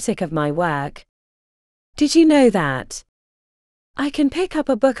biggest critic of my work. Did you know that? I can pick up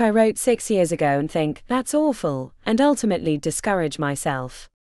a book I wrote 6 years ago and think, "That's awful," and ultimately discourage myself.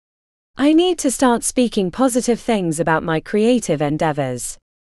 I need to start speaking positive things about my creative endeavors.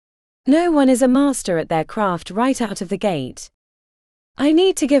 No one is a master at their craft right out of the gate. I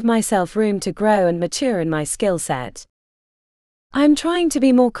need to give myself room to grow and mature in my skill set. I'm trying to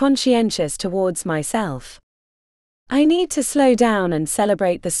be more conscientious towards myself. I need to slow down and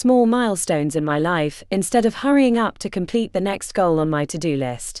celebrate the small milestones in my life instead of hurrying up to complete the next goal on my to-do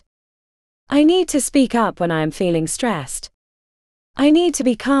list. I need to speak up when I am feeling stressed. I need to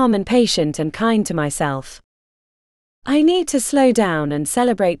be calm and patient and kind to myself. I need to slow down and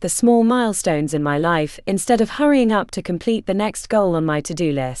celebrate the small milestones in my life instead of hurrying up to complete the next goal on my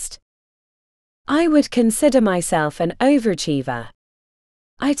to-do list. I would consider myself an overachiever.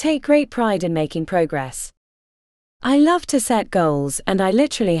 I take great pride in making progress. I love to set goals and I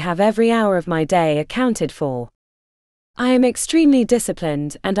literally have every hour of my day accounted for. I am extremely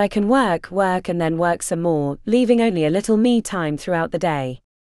disciplined and I can work and then work some more, leaving only a little me time throughout the day.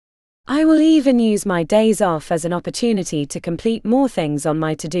 I will even use my days off as an opportunity to complete more things on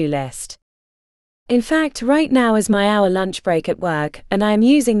my to-do list. In fact, right now is my hour lunch break at work and I am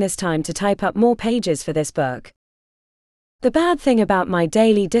using this time to type up more pages for this book. The bad thing about my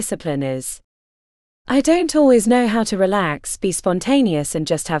daily discipline is I don't always know how to relax, be spontaneous and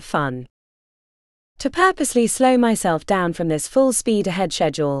just have fun. To purposely slow myself down from this full speed ahead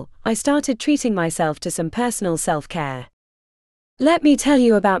schedule, I started treating myself to some personal self-care. Let me tell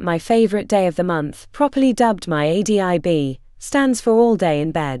you about my favorite day of the month, properly dubbed my ADIB, stands for all day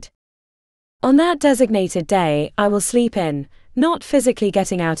in bed. On that designated day, I will sleep in, not physically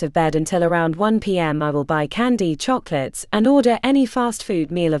getting out of bed until around 1 p.m. I will buy candy, chocolates, and order any fast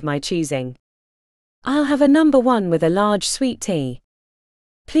food meal of my choosing. I'll have a number one with a large sweet tea.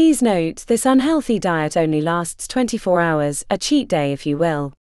 Please note, this unhealthy diet only lasts 24 hours, a cheat day if you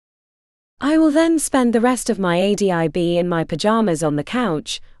will. I will then spend the rest of my ADIB in my pajamas on the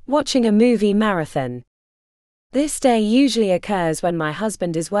couch, watching a movie marathon. This day usually occurs when my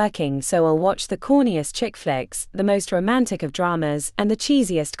husband is working, so I'll watch the corniest chick flicks, the most romantic of dramas, and the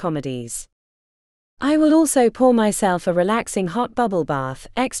cheesiest comedies. I will also pour myself a relaxing hot bubble bath,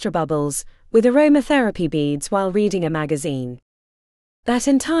 extra bubbles, with aromatherapy beads while reading a magazine. That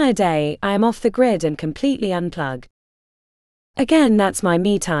entire day, I am off the grid and completely unplugged. Again, that's my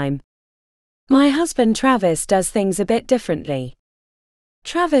me time. My husband Travis does things a bit differently.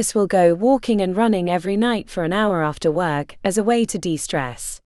 Travis will go walking and running every night for an hour after work as a way to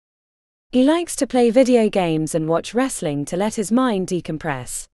de-stress. He likes to play video games and watch wrestling to let his mind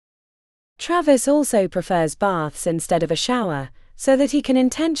decompress. Travis also prefers baths instead of a shower, so that he can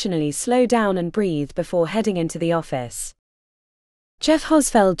intentionally slow down and breathe before heading into the office. Jeff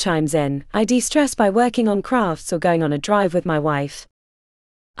Hosfeld chimes in, I de-stress by working on crafts or going on a drive with my wife.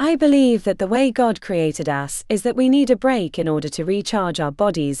 I believe that the way God created us is that we need a break in order to recharge our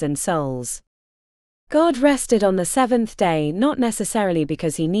bodies and souls. God rested on the seventh day not necessarily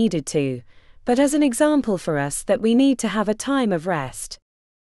because he needed to, but as an example for us that we need to have a time of rest.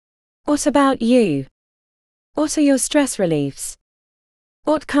 What about you? What are your stress reliefs?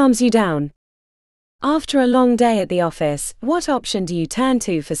 What calms you down? After a long day at the office, what option do you turn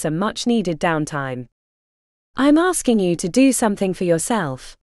to for some much-needed downtime? I'm asking you to do something for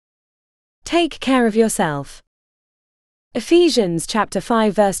yourself. Take care of yourself. Ephesians chapter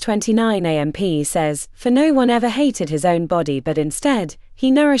 5 verse 29 AMP says, For no one ever hated his own body but instead,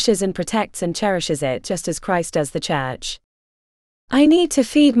 he nourishes and protects and cherishes it just as Christ does the church. I need to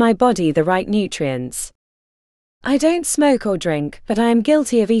feed my body the right nutrients. I don't smoke or drink, but I am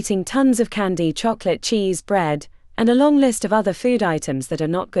guilty of eating tons of candy, chocolate, cheese, bread, and a long list of other food items that are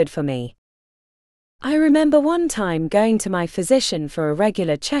not good for me. I remember one time going to my physician for a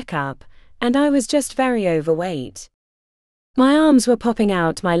regular checkup, and I was just very overweight. My arms were popping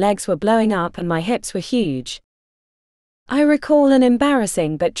out, my legs were blowing up, and my hips were huge. I recall an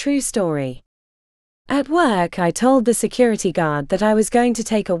embarrassing but true story. At work, I told the security guard that I was going to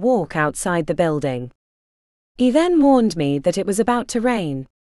take a walk outside the building. He then warned me that it was about to rain.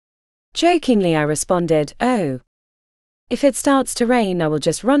 Jokingly I responded, Oh. If it starts to rain I will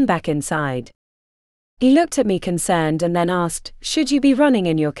just run back inside. He looked at me concerned and then asked, Should you be running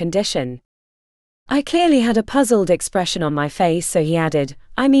in your condition? I clearly had a puzzled expression on my face, so he added,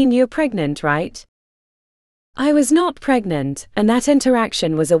 I mean you're pregnant, right? I was not pregnant, and that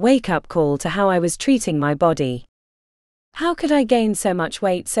interaction was a wake-up call to how I was treating my body. How could I gain so much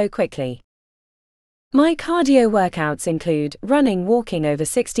weight so quickly? My cardio workouts include running, walking over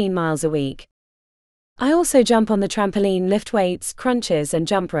 16 miles a week. I also jump on the trampoline, lift weights, crunches, and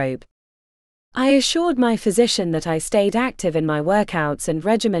jump rope. I assured my physician that I stayed active in my workouts and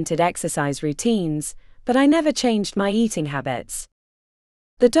regimented exercise routines, but I never changed my eating habits.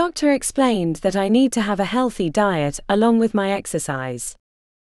 The doctor explained that I need to have a healthy diet along with my exercise.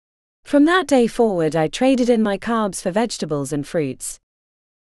 From that day forward, I traded in my carbs for vegetables and fruits.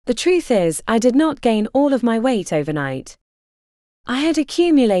 The truth is, I did not gain all of my weight overnight. I had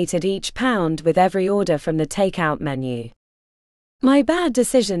accumulated each pound with every order from the takeout menu. My bad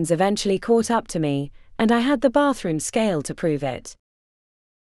decisions eventually caught up to me, and I had the bathroom scale to prove it.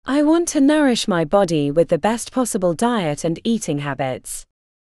 I want to nourish my body with the best possible diet and eating habits.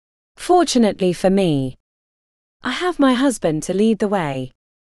 Fortunately for me, I have my husband to lead the way.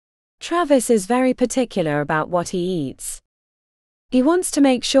 Travis is very particular about what he eats. He wants to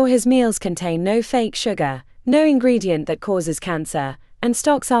make sure his meals contain no fake sugar, no ingredient that causes cancer, and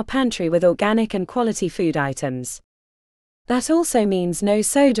stocks our pantry with organic and quality food items. That also means no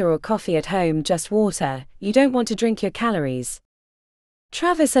soda or coffee at home, just water. You don't want to drink your calories.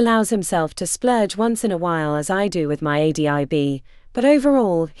 Travis allows himself to splurge once in a while, as I do with my ADIB, but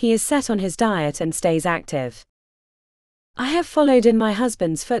overall, he is set on his diet and stays active. I have followed in my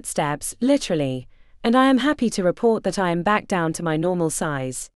husband's footsteps, literally, and I am happy to report that I am back down to my normal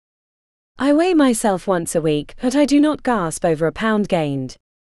size. I weigh myself once a week, but I do not gasp over a pound gained.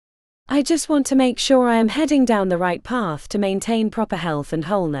 I just want to make sure I am heading down the right path to maintain proper health and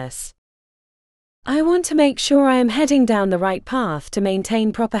wholeness. I want to make sure I am heading down the right path to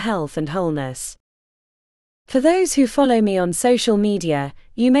maintain proper health and wholeness. For those who follow me on social media,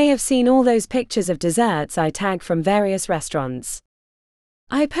 you may have seen all those pictures of desserts I tag from various restaurants.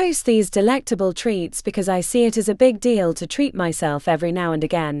 I post these delectable treats because I see it as a big deal to treat myself every now and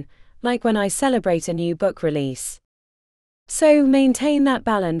again, like when I celebrate a new book release. So maintain that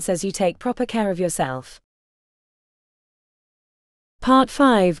balance as you take proper care of yourself. Part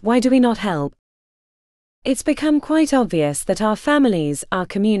 5. Why do we not help? It's become quite obvious that our families, our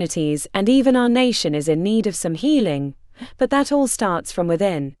communities, and even our nation is in need of some healing, but that all starts from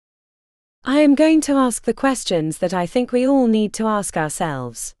within. I am going to ask the questions that I think we all need to ask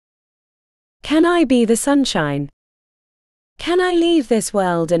ourselves. Can I be the sunshine? Can I leave this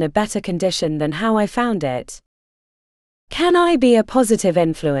world in a better condition than how I found it? Can I be a positive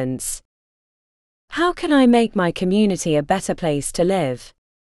influence? How can I make my community a better place to live?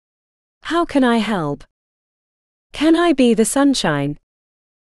 How can I help? Can I be the sunshine?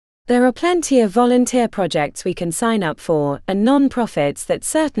 There are plenty of volunteer projects we can sign up for, and non-profits that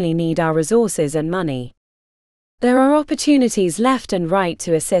certainly need our resources and money. There are opportunities left and right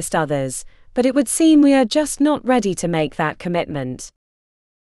to assist others, but it would seem we are just not ready to make that commitment.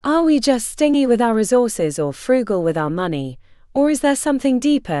 Are we just stingy with our resources or frugal with our money, or is there something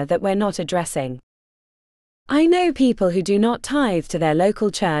deeper that we're not addressing? I know people who do not tithe to their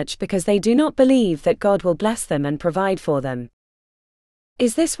local church because they do not believe that God will bless them and provide for them.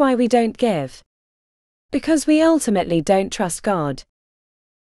 Is this why we don't give? Because we ultimately don't trust God.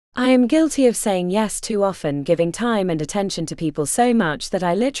 I am guilty of saying yes too often, giving time and attention to people so much that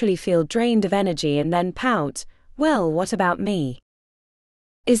I literally feel drained of energy and then pout, well, what about me?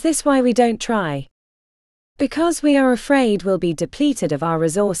 Is this why we don't try? Because we are afraid we'll be depleted of our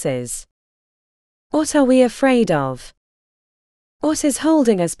resources. What are we afraid of? What is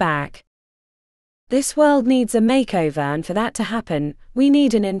holding us back? This world needs a makeover, and for that to happen, we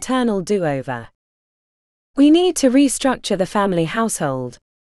need an internal do-over. We need to restructure the family household.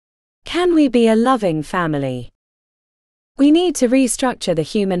 Can we be a loving family? We need to restructure the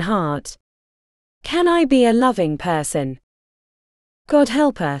human heart. Can I be a loving person? God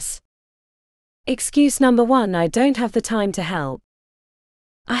help us. Excuse number 1: I don't have the time to help.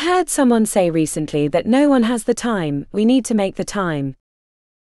 I heard someone say recently that no one has the time, we need to make the time.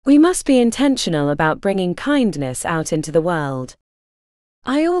 We must be intentional about bringing kindness out into the world.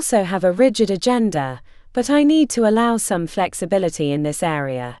 I also have a rigid agenda, but I need to allow some flexibility in this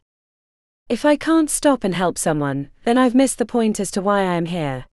area. If I can't stop and help someone, then I've missed the point as to why I am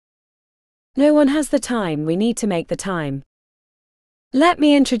here. No one has the time, we need to make the time. Let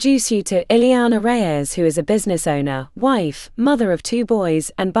me introduce you to Ileana Reyes, who is a business owner, wife, mother of 2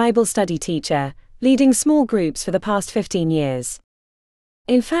 boys, and Bible study teacher, leading small groups for the past 15 years.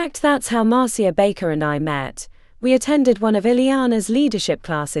 In fact, that's how Marcia Baker and I met. We attended one of Ileana's leadership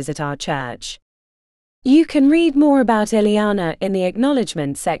classes at our church. You can read more about Ileana in the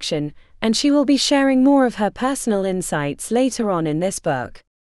acknowledgement section, and she will be sharing more of her personal insights later on in this book.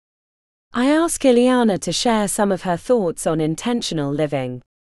 I ask Ileana to share some of her thoughts on intentional living.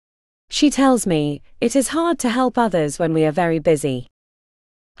 She tells me, it is hard to help others when we are very busy.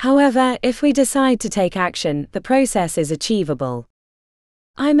 However, if we decide to take action, the process is achievable.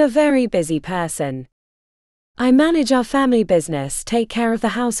 I'm a very busy person. I manage our family business, take care of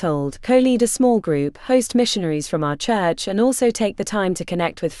the household, co-lead a small group, host missionaries from our church, and also take the time to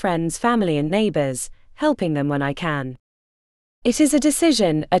connect with friends, family, and neighbors, helping them when I can. It is a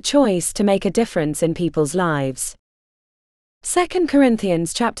decision, a choice to make a difference in people's lives. 2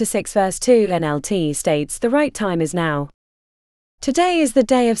 Corinthians chapter 6 verse 2 NLT states, the right time is now. Today is the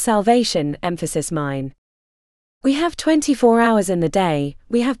day of salvation, emphasis mine. We have 24 hours in the day,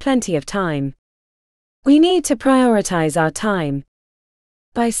 we have plenty of time. We need to prioritize our time.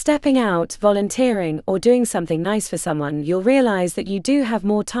 By stepping out, volunteering, or doing something nice for someone, you'll realize that you do have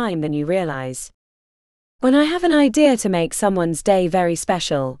more time than you realize. When I have an idea to make someone's day very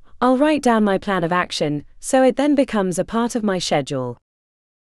special, I'll write down my plan of action, so it then becomes a part of my schedule.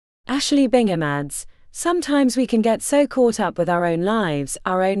 Ashley Bingham adds, sometimes we can get so caught up with our own lives,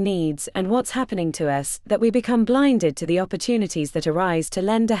 our own needs, and what's happening to us, that we become blinded to the opportunities that arise to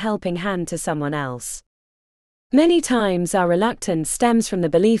lend a helping hand to someone else. Many times our reluctance stems from the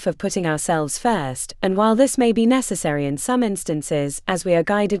belief of putting ourselves first, and while this may be necessary in some instances as we are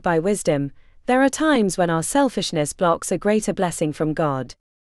guided by wisdom, there are times when our selfishness blocks a greater blessing from God.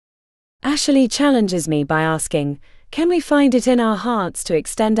 Ashley challenges me by asking, can we find it in our hearts to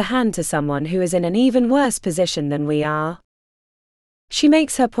extend a hand to someone who is in an even worse position than we are? She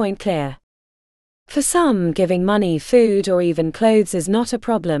makes her point clear. For some, giving money, food, or even clothes is not a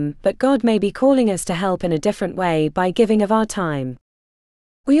problem, but God may be calling us to help in a different way by giving of our time.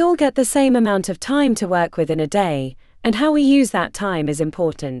 We all get the same amount of time to work with in a day, and how we use that time is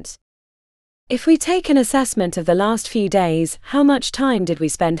important. If we take an assessment of the last few days, how much time did we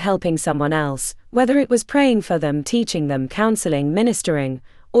spend helping someone else, whether it was praying for them, teaching them, counseling, ministering,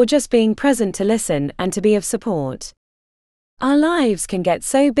 or just being present to listen and to be of support? Our lives can get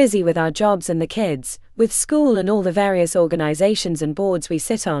so busy with our jobs and the kids, with school and all the various organizations and boards we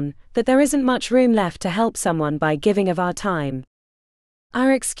sit on, that there isn't much room left to help someone by giving of our time.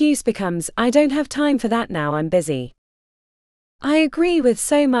 Our excuse becomes, I don't have time for that now, I'm busy. I agree with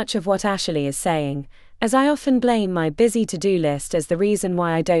so much of what Ashley is saying, as I often blame my busy to-do list as the reason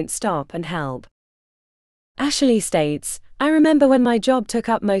why I don't stop and help. Ashley states, I remember when my job took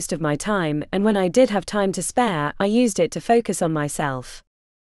up most of my time, and when I did have time to spare, I used it to focus on myself.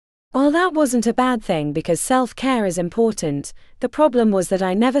 While that wasn't a bad thing because self-care is important, the problem was that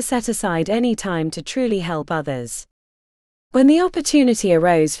I never set aside any time to truly help others. When the opportunity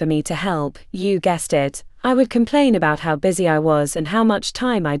arose for me to help, you guessed it, I would complain about how busy I was and how much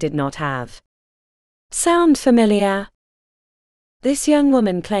time I did not have. Sound familiar? This young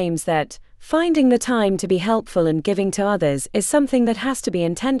woman claims that finding the time to be helpful and giving to others is something that has to be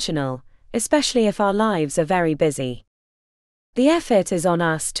intentional, especially if our lives are very busy. The effort is on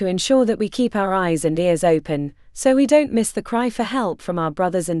us to ensure that we keep our eyes and ears open, so we don't miss the cry for help from our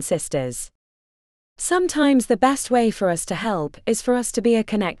brothers and sisters. Sometimes the best way for us to help is for us to be a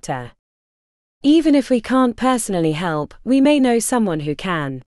connector. Even if we can't personally help, we may know someone who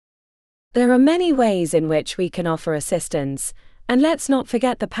can. There are many ways in which we can offer assistance, and let's not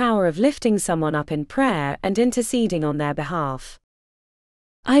forget the power of lifting someone up in prayer and interceding on their behalf.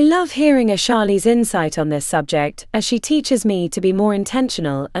 I love hearing Ashali's insight on this subject, as she teaches me to be more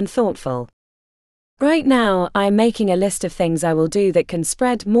intentional and thoughtful. Right now, I am making a list of things I will do that can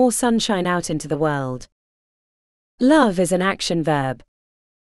spread more sunshine out into the world. Love is an action verb.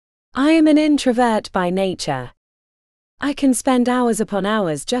 I am an introvert by nature. I can spend hours upon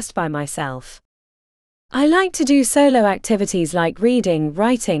hours just by myself. I like to do solo activities like reading,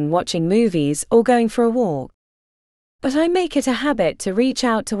 writing, watching movies, or going for a walk. But I make it a habit to reach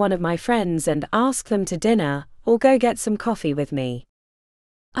out to one of my friends and ask them to dinner, or go get some coffee with me.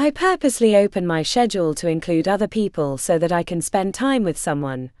 I purposely open my schedule to include other people so that I can spend time with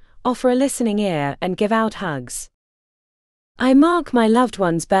someone, offer a listening ear, and give out hugs. I mark my loved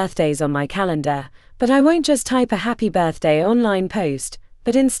ones' birthdays on my calendar, but I won't just type a happy birthday online post,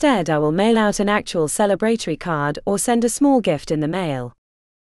 but instead I will mail out an actual celebratory card or send a small gift in the mail.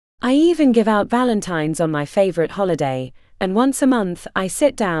 I even give out Valentines on my favorite holiday, and once a month I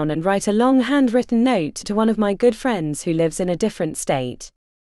sit down and write a long handwritten note to one of my good friends who lives in a different state.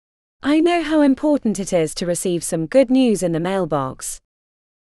 I know how important it is to receive some good news in the mailbox.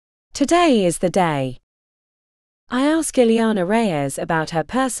 Today is the day. I ask Ileana Reyes about her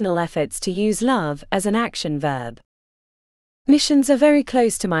personal efforts to use love as an action verb. Missions are very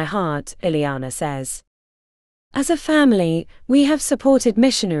close to my heart, Ileana says. As a family, we have supported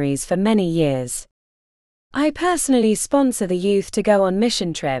missionaries for many years. I personally sponsor the youth to go on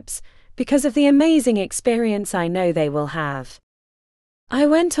mission trips, because of the amazing experience I know they will have. I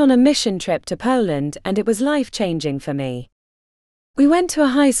went on a mission trip to Poland and it was life-changing for me. We went to a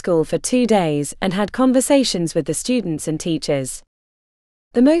high school for 2 days and had conversations with the students and teachers.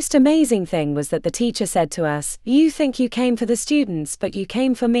 The most amazing thing was that the teacher said to us, "You think you came for the students, but you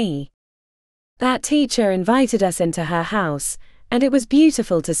came for me." That teacher invited us into her house, and it was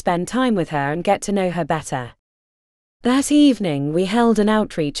beautiful to spend time with her and get to know her better. That evening we held an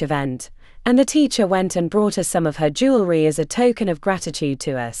outreach event, and the teacher went and brought us some of her jewelry as a token of gratitude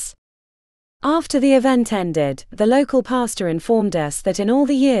to us. After the event ended, the local pastor informed us that in all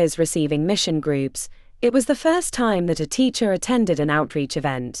the years receiving mission groups, it was the first time that a teacher attended an outreach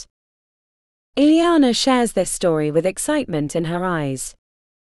event. Ileana shares this story with excitement in her eyes.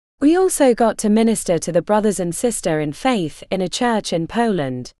 We also got to minister to the brothers and sisters in faith in a church in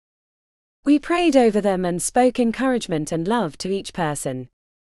Poland. We prayed over them and spoke encouragement and love to each person.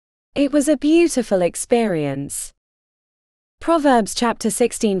 It was a beautiful experience. Proverbs chapter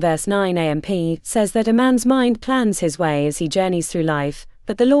 16 verse 9 AMP says that a man's mind plans his way as he journeys through life,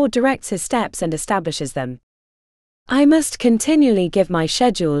 but the Lord directs his steps and establishes them. I must continually give my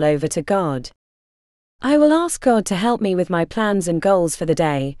schedule over to God. I will ask God to help me with my plans and goals for the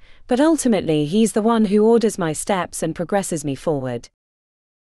day, but ultimately He's the one who orders my steps and progresses me forward.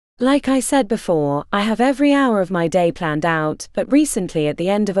 Like I said before, I have every hour of my day planned out, but recently at the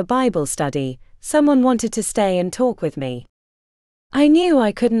end of a Bible study, someone wanted to stay and talk with me. I knew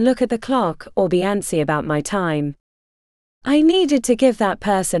I couldn't look at the clock or be antsy about my time. I needed to give that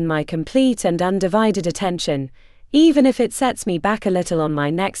person my complete and undivided attention, even if it sets me back a little on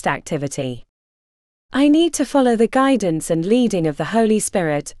my next activity. I need to follow the guidance and leading of the Holy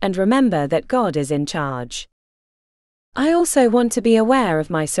Spirit and remember that God is in charge. I also want to be aware of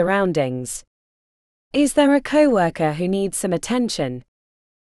my surroundings. Is there a coworker who needs some attention?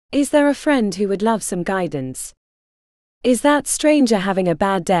 Is there a friend who would love some guidance? Is that stranger having a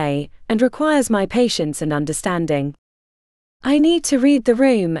bad day and requires my patience and understanding? I need to read the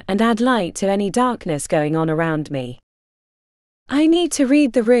room and add light to any darkness going on around me. I need to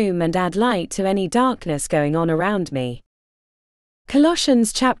read the room and add light to any darkness going on around me.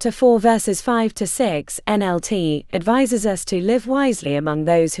 Colossians chapter 4 verses 5 to 6 NLT advises us to live wisely among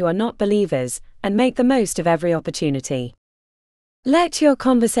those who are not believers and make the most of every opportunity. Let your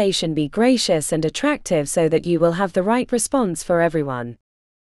conversation be gracious and attractive so that you will have the right response for everyone.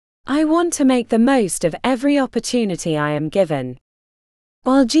 I want to make the most of every opportunity I am given.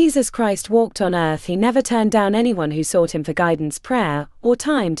 While Jesus Christ walked on earth, He never turned down anyone who sought Him for guidance, prayer, or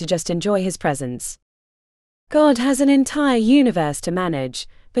time to just enjoy His presence. God has an entire universe to manage,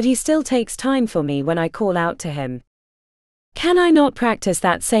 but He still takes time for me when I call out to Him. Can I not practice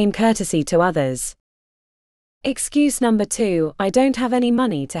that same courtesy to others? Excuse number 2, I don't have any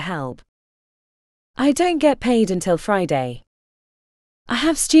money to help. I don't get paid until Friday. I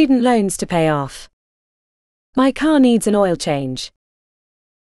have student loans to pay off. My car needs an oil change.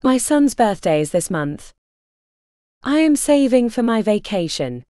 My son's birthday is this month. I am saving for my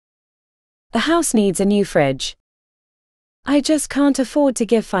vacation. The house needs a new fridge. I just can't afford to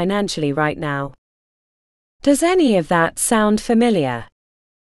give financially right now. Does any of that sound familiar?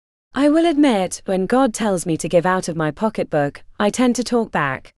 I will admit, when God tells me to give out of my pocketbook, I tend to talk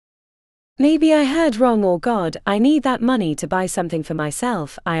back. Maybe I heard wrong, or God, I need that money to buy something for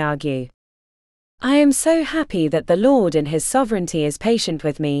myself, I argue. I am so happy that the Lord in His sovereignty is patient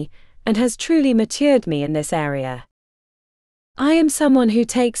with me, and has truly matured me in this area. I am someone who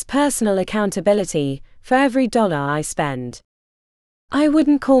takes personal accountability for every dollar I spend. I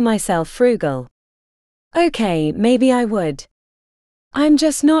wouldn't call myself frugal. Okay, maybe I would. I'm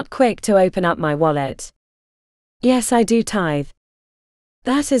just not quick to open up my wallet. Yes, I do tithe.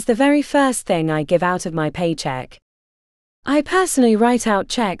 That is the very first thing I give out of my paycheck. I personally write out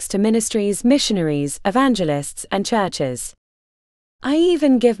checks to ministries, missionaries, evangelists, and churches. I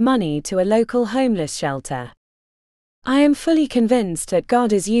even give money to a local homeless shelter. I am fully convinced that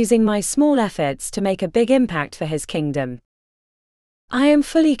God is using my small efforts to make a big impact for His kingdom. I am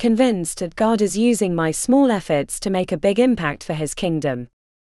fully convinced that God is using my small efforts to make a big impact for His kingdom.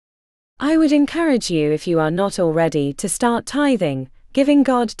 I would encourage you, if you are not already, to start tithing, giving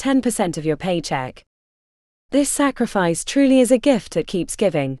God 10% of your paycheck. This sacrifice truly is a gift that keeps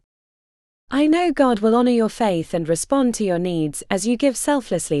giving. I know God will honor your faith and respond to your needs as you give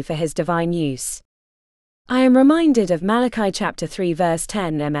selflessly for His divine use. I am reminded of Malachi chapter 3 verse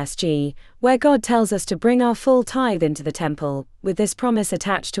 10 MSG, where God tells us to bring our full tithe into the temple, with this promise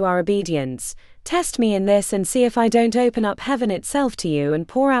attached to our obedience: test me in this and see if I don't open up heaven itself to you and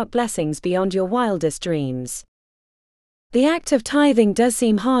pour out blessings beyond your wildest dreams. The act of tithing does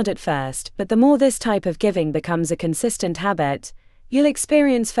seem hard at first, but the more this type of giving becomes a consistent habit, you'll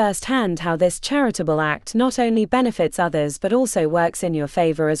experience firsthand how this charitable act not only benefits others but also works in your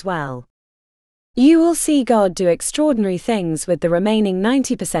favor as well. You will see God do extraordinary things with the remaining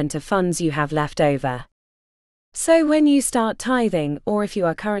 90% of funds you have left over. So when you start tithing, or if you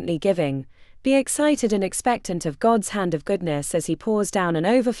are currently giving, be excited and expectant of God's hand of goodness as He pours down an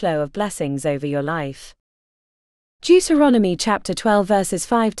overflow of blessings over your life. Deuteronomy chapter 12 verses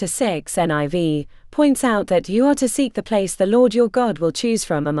 5 to 6 NIV points out that you are to seek the place the Lord your God will choose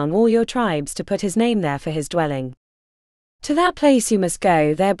from among all your tribes to put his name there for his dwelling. To that place you must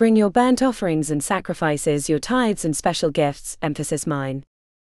go, there bring your burnt offerings and sacrifices, your tithes and special gifts, emphasis mine.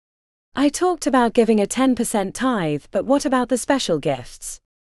 I talked about giving a 10% tithe, but what about the special gifts?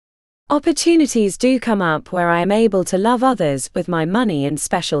 Opportunities do come up where I am able to love others with my money and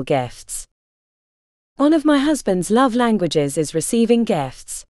special gifts. One of my husband's love languages is receiving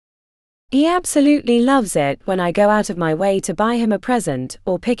gifts. He absolutely loves it when I go out of my way to buy him a present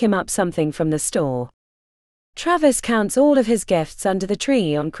or pick him up something from the store. Travis counts all of his gifts under the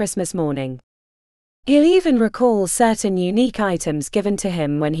tree on Christmas morning. He'll even recall certain unique items given to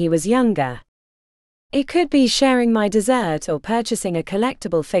him when he was younger. It could be sharing my dessert or purchasing a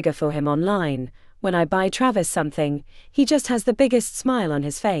collectible figure for him online. When I buy Travis something, he just has the biggest smile on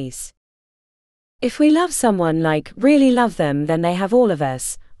his face. If we love someone, like really love them, then they have all of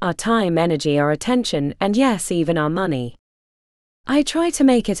us, our time, energy, our attention, and yes, even our money. I try to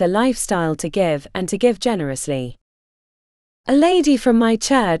make it a lifestyle to give and to give generously. A lady from my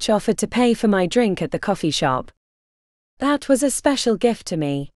church offered to pay for my drink at the coffee shop. That was a special gift to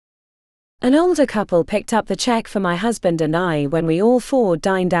me. An older couple picked up the check for my husband and I when we all four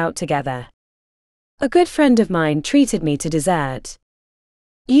dined out together. A good friend of mine treated me to dessert.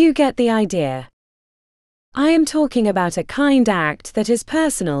 You get the idea. I am talking about a kind act that is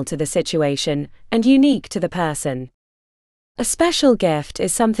personal to the situation and unique to the person. A special gift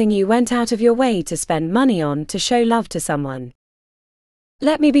is something you went out of your way to spend money on to show love to someone.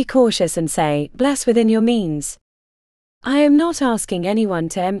 Let me be cautious and say, bless within your means. I am not asking anyone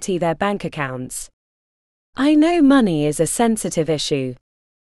to empty their bank accounts. I know money is a sensitive issue.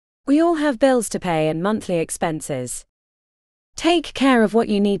 We all have bills to pay and monthly expenses. Take care of what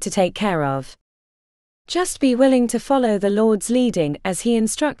you need to take care of. Just be willing to follow the Lord's leading as he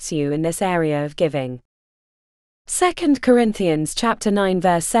instructs you in this area of giving. 2 Corinthians chapter 9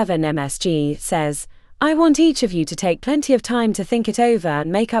 verse 7 MSG says, I want each of you to take plenty of time to think it over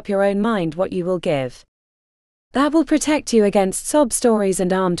and make up your own mind what you will give. That will protect you against sob stories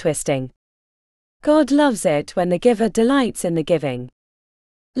and arm twisting. God loves it when the giver delights in the giving.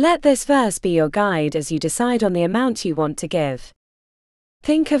 Let this verse be your guide as you decide on the amount you want to give.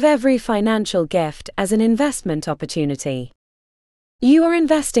 Think of every financial gift as an investment opportunity. You are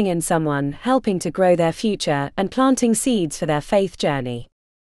investing in someone, helping to grow their future and planting seeds for their faith journey.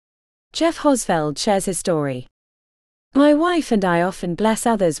 Jeff Hosfeld shares his story. My wife and I often bless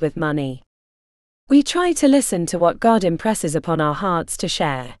others with money. We try to listen to what God impresses upon our hearts to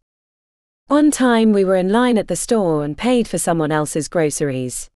share. One time we were in line at the store and paid for someone else's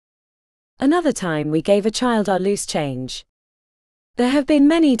groceries. Another time we gave a child our loose change. There have been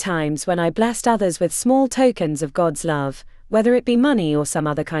many times when I blessed others with small tokens of God's love, whether it be money or some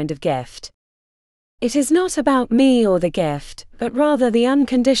other kind of gift. It is not about me or the gift, but rather the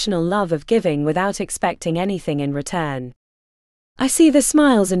unconditional love of giving without expecting anything in return. I see the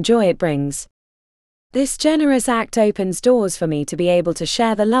smiles and joy it brings. This generous act opens doors for me to be able to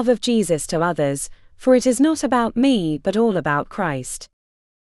share the love of Jesus to others, for it is not about me but all about Christ.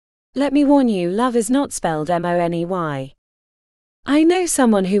 Let me warn you, love is not spelled money. I know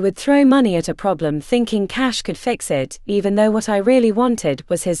someone who would throw money at a problem thinking cash could fix it, even though what I really wanted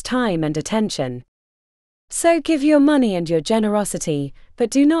was his time and attention. So give your money and your generosity,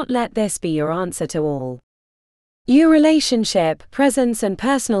 but do not let this be your answer to all. Your relationship, presence and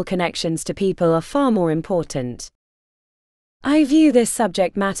personal connections to people are far more important. I view this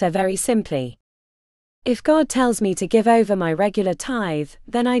subject matter very simply. If God tells me to give over my regular tithe,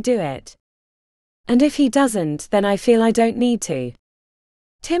 then I do it. And if he doesn't, then I feel I don't need to.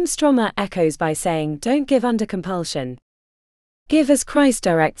 Tim Stromer echoes by saying, don't give under compulsion. Give as Christ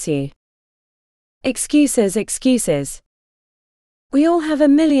directs you. Excuses. We all have a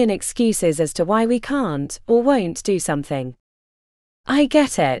million excuses as to why we can't or won't do something. I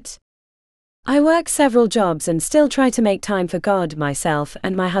get it. I work several jobs and still try to make time for God, myself,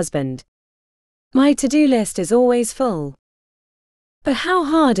 and my husband. My to-do list is always full. But how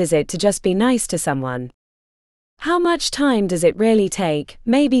hard is it to just be nice to someone? How much time does it really take,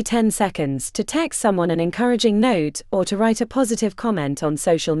 maybe 10 seconds, to text someone an encouraging note or to write a positive comment on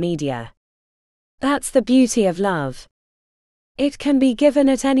social media? That's the beauty of love. It can be given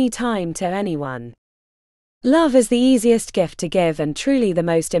at any time to anyone. Love is the easiest gift to give and truly the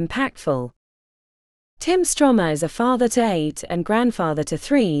most impactful. Tim Stromer is a father to 8 and grandfather to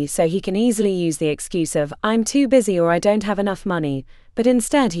 3, so he can easily use the excuse of, I'm too busy or I don't have enough money, but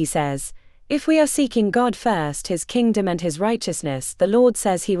instead he says, if we are seeking God first, his kingdom and his righteousness, the Lord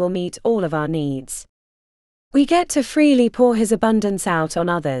says he will meet all of our needs. We get to freely pour His abundance out on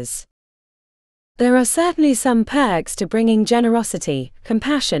others. There are certainly some perks to bringing generosity,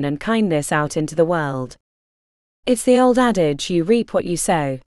 compassion, and kindness out into the world. It's the old adage, you reap what you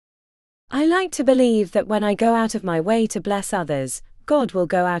sow. I like to believe that when I go out of my way to bless others, God will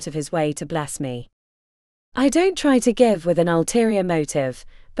go out of His way to bless me. I don't try to give with an ulterior motive,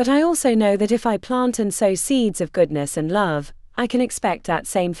 but I also know that if I plant and sow seeds of goodness and love, I can expect that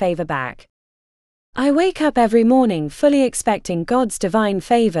same favor back. I wake up every morning fully expecting God's divine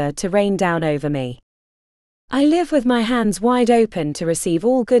favor to rain down over me. I live with my hands wide open to receive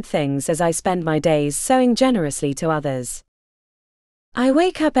all good things as I spend my days sowing generously to others. I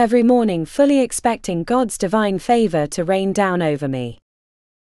wake up every morning fully expecting God's divine favor to rain down over me.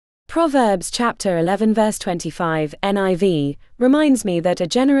 Proverbs chapter 11 verse 25 NIV reminds me that a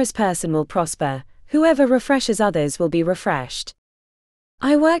generous person will prosper, whoever refreshes others will be refreshed.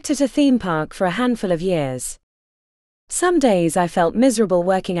 I worked at a theme park for a handful of years. Some days I felt miserable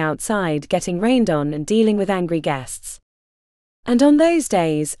working outside, getting rained on and dealing with angry guests. And on those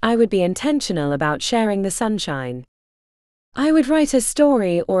days, I would be intentional about sharing the sunshine. I would write a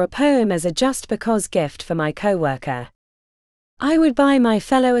story or a poem as a just because gift for my coworker. I would buy my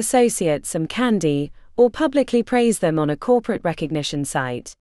fellow associates some candy, or publicly praise them on a corporate recognition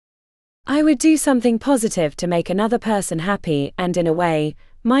site. I would do something positive to make another person happy, and in a way,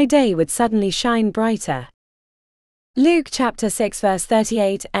 my day would suddenly shine brighter. Luke chapter 6 verse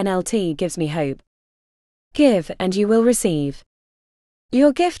 38 NLT gives me hope. Give, and you will receive.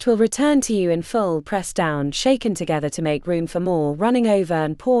 Your gift will return to you in full, pressed down, shaken together to make room for more, running over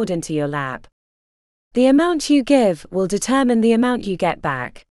and poured into your lap. The amount you give will determine the amount you get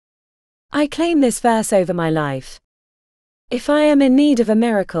back. I claim this verse over my life. If I am in need of a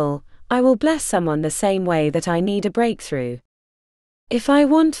miracle, I will bless someone the same way that I need a breakthrough. If I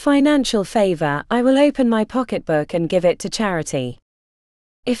want financial favor, I will open my pocketbook and give it to charity.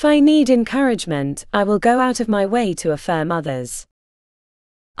 If I need encouragement, I will go out of my way to affirm others.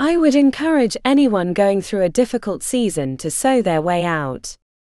 I would encourage anyone going through a difficult season to sow their way out.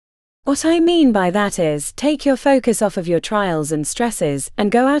 What I mean by that is, take your focus off of your trials and stresses and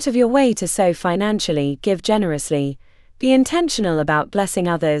go out of your way to sow financially, give generously, be intentional about blessing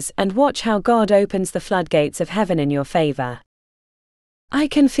others, and watch how God opens the floodgates of heaven in your favor. I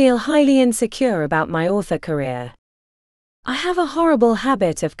can feel highly insecure about my author career. I have a horrible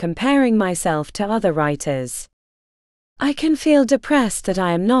habit of comparing myself to other writers. I can feel depressed that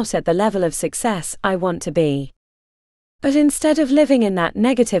I am not at the level of success I want to be. But instead of living in that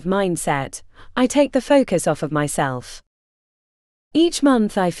negative mindset, I take the focus off of myself. Each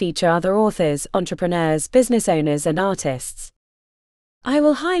month I feature other authors, entrepreneurs, business owners, and artists. I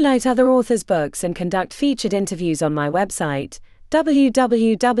will highlight other authors' books and conduct featured interviews on my website,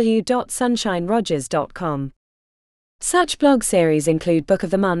 www.sunshinerogers.com. Such blog series include Book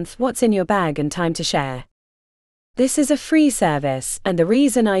of the Month, What's in Your Bag, and Time to Share. This is a free service, and the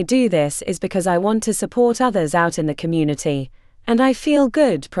reason I do this is because I want to support others out in the community, and I feel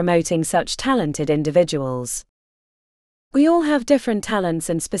good promoting such talented individuals. We all have different talents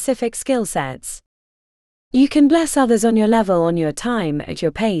and specific skill sets. You can bless others on your level, on your time, at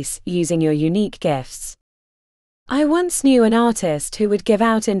your pace, using your unique gifts. I once knew an artist who would give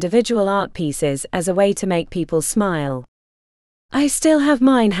out individual art pieces as a way to make people smile. I still have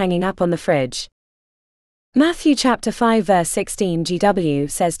mine hanging up on the fridge. Matthew chapter 5 verse 16 GW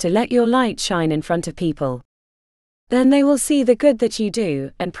says to let your light shine in front of people. Then they will see the good that you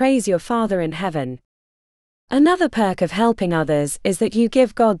do, and praise your Father in heaven. Another perk of helping others is that you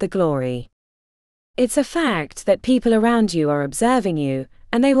give God the glory. It's a fact that people around you are observing you,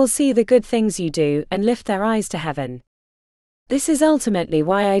 and they will see the good things you do and lift their eyes to heaven. This is ultimately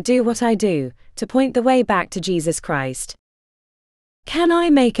why I do what I do, to point the way back to Jesus Christ. Can I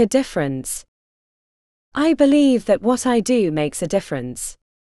make a difference? I believe that what I do makes a difference.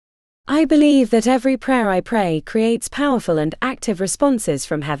 I believe that every prayer I pray creates powerful and active responses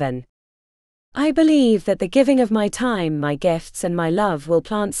from heaven. I believe that the giving of my time, my gifts, and my love will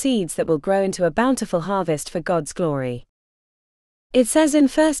plant seeds that will grow into a bountiful harvest for God's glory. It says in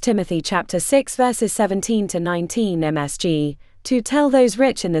 1 Timothy chapter 6 verses 17 to 19 MSG, to tell those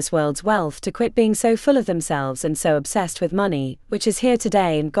rich in this world's wealth to quit being so full of themselves and so obsessed with money, which is here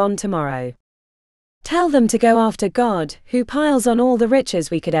today and gone tomorrow. Tell them to go after God, who piles on all the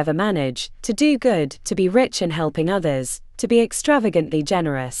riches we could ever manage, to do good, to be rich in helping others, to be extravagantly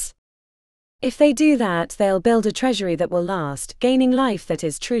generous. If they do that, they'll build a treasury that will last, gaining life that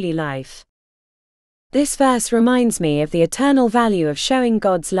is truly life. This verse reminds me of the eternal value of showing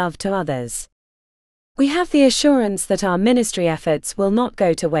God's love to others. We have the assurance that our ministry efforts will not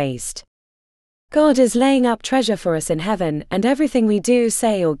go to waste. God is laying up treasure for us in heaven, and everything we do,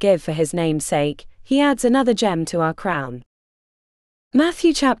 say, or give for His name's sake, He adds another gem to our crown.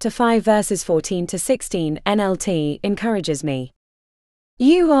 Matthew chapter 5 verses 14 to 16 NLT encourages me.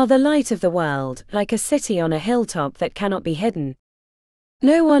 You are the light of the world, like a city on a hilltop that cannot be hidden.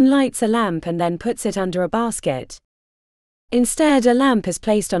 No one lights a lamp and then puts it under a basket. Instead, a lamp is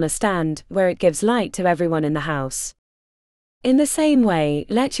placed on a stand, where it gives light to everyone in the house. In the same way,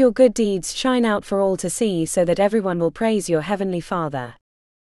 let your good deeds shine out for all to see, so that everyone will praise your heavenly Father.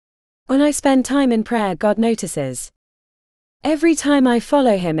 When I spend time in prayer, God notices. Every time I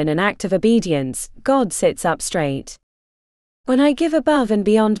follow Him in an act of obedience, God sits up straight. When I give above and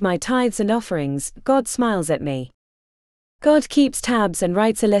beyond my tithes and offerings, God smiles at me. God keeps tabs and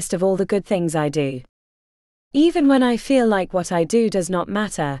writes a list of all the good things I do. Even when I feel like what I do does not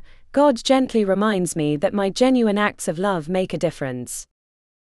matter, God gently reminds me that my genuine acts of love make a difference.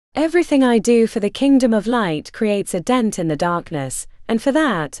 Everything I do for the kingdom of light creates a dent in the darkness, and for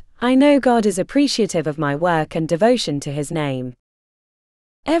that, I know God is appreciative of my work and devotion to His name.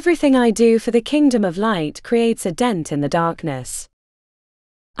 Everything I do for the kingdom of light creates a dent in the darkness.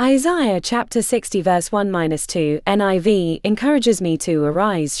 Isaiah chapter 60 verse 1-2 NIV encourages me to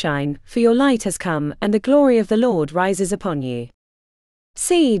arise, shine, for your light has come, and the glory of the Lord rises upon you.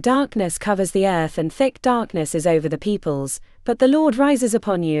 See, darkness covers the earth and thick darkness is over the peoples, but the Lord rises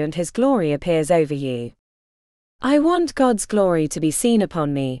upon you and His glory appears over you. I want God's glory to be seen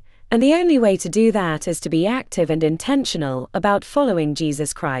upon me, and the only way to do that is to be active and intentional about following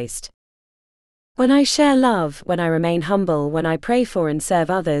Jesus Christ. When I share love, when I remain humble, when I pray for and serve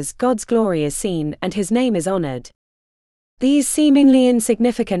others, God's glory is seen and His name is honored. These seemingly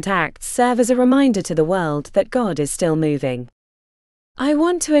insignificant acts serve as a reminder to the world that God is still moving. I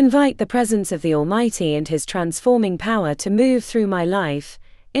want to invite the presence of the Almighty and His transforming power to move through my life,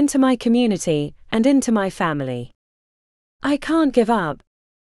 into my community, and into my family. I can't give up.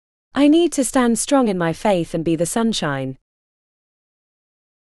 I need to stand strong in my faith and be the sunshine.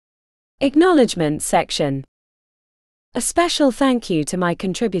 Acknowledgements section. A special thank you to my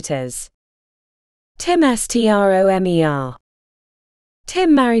contributors. Tim Stromer.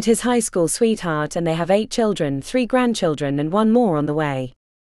 Tim married his high school sweetheart and they have 8 children, 3 grandchildren and 1 more on the way.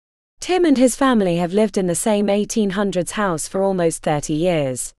 Tim and his family have lived in the same 1800s house for almost 30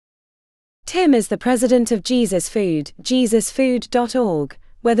 years. Tim is the president of Jesus Food, jesusfood.org,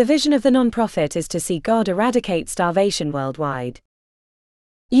 where the vision of the nonprofit is to see God eradicate starvation worldwide.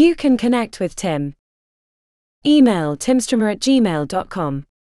 You can connect with Tim. Email timstromer@gmail.com.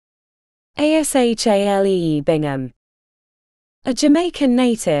 ASHALEE Bingham. A Jamaican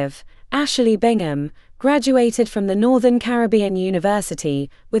native, Ashley Bingham, graduated from the Northern Caribbean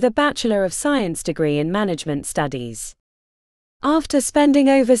University with a Bachelor of Science degree in Management Studies. After spending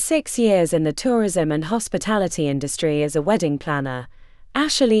over 6 years in the tourism and hospitality industry as a wedding planner,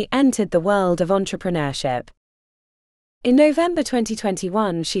 Ashley entered the world of entrepreneurship. In November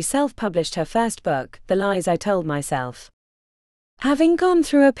 2021, she self-published her first book, The Lies I Told Myself. Having gone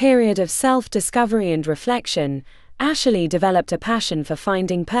through a period of self-discovery and reflection, Ashley developed a passion for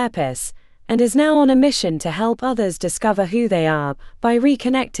finding purpose, and is now on a mission to help others discover who they are, by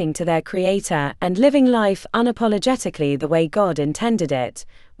reconnecting to their Creator and living life unapologetically the way God intended it,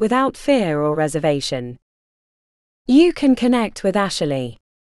 without fear or reservation. You can connect with Ashley.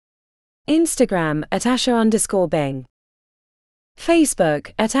 Instagram @Asha_Bing.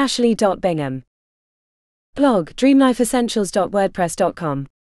 Facebook @Ashley.Bingham. Blog dreamlifeessentials.wordpress.com.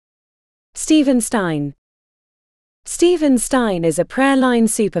 Stephen Stein. Stephen Stein is a prayer line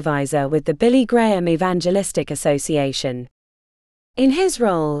supervisor with the Billy Graham Evangelistic Association. In his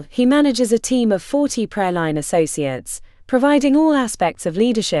role, he manages a team of 40 prayer line associates, providing all aspects of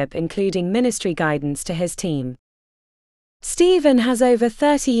leadership including ministry guidance to his team. Stephen has over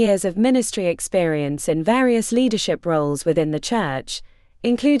 30 years of ministry experience in various leadership roles within the church,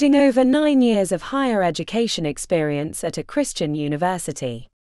 including over 9 years of higher education experience at a Christian university.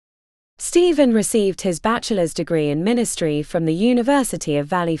 Stephen received his bachelor's degree in ministry from the University of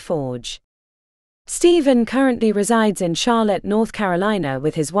Valley Forge. Stephen currently resides in Charlotte, North Carolina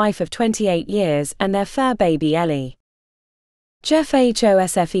with his wife of 28 years and their fur baby Ellie. Jeff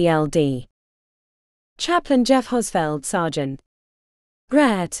Hosfeld. Chaplain Jeff Hosfeld, Sergeant.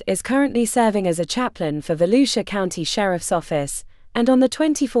 Brett is currently serving as a chaplain for Volusia County Sheriff's Office, and on the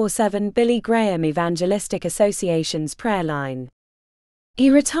 24/7 Billy Graham Evangelistic Association's prayer line. He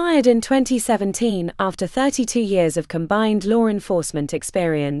retired in 2017 after 32 years of combined law enforcement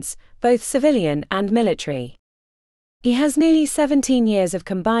experience, both civilian and military. He has nearly 17 years of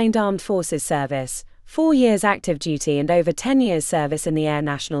combined armed forces service, 4 years active duty and over 10 years service in the Air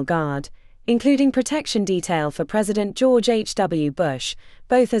National Guard, including protection detail for President George H.W. Bush,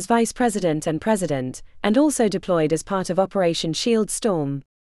 both as Vice President and President, and also deployed as part of Operation Shield Storm.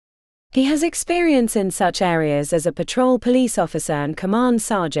 He has experience in such areas as a patrol police officer and command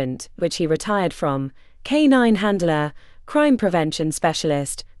sergeant, which he retired from, K-9 handler, crime prevention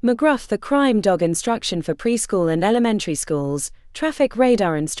specialist, McGruff the crime dog instruction for preschool and elementary schools, traffic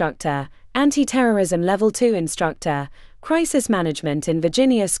radar instructor, anti-terrorism level 2 instructor, crisis management in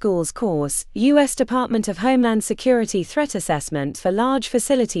Virginia schools course, U.S. Department of Homeland Security threat assessment for large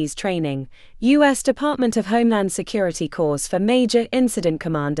facilities training, U.S. Department of Homeland Security course for major incident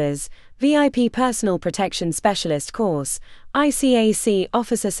commanders, VIP personal protection specialist course, ICAC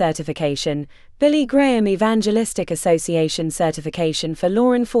officer certification, Billy Graham Evangelistic Association certification for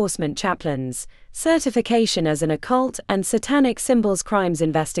law enforcement chaplains, certification as an occult and satanic symbols crimes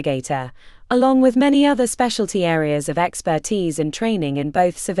investigator, along with many other specialty areas of expertise and training in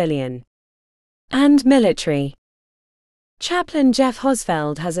both civilian and military. Chaplain Jeff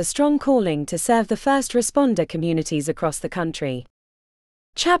Hosfeld has a strong calling to serve the first responder communities across the country.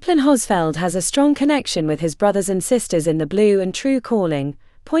 Chaplain Hosfeld has a strong connection with his brothers and sisters in the blue and true calling,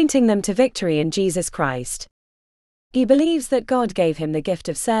 pointing them to victory in Jesus Christ. He believes that God gave him the gift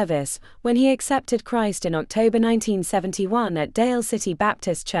of service when he accepted Christ in October 1971 at Dale City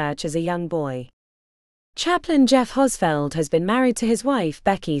Baptist Church as a young boy. Chaplain Jeff Hosfeld has been married to his wife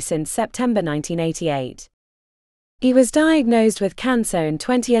Becky since September 1988. He was diagnosed with cancer in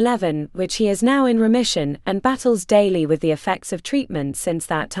 2011, which he is now in remission and battles daily with the effects of treatment since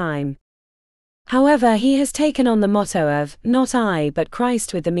that time. However, he has taken on the motto of, "Not I but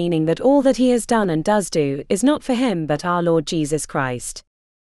Christ," with the meaning that all that he has done and does do is not for him but our Lord Jesus Christ.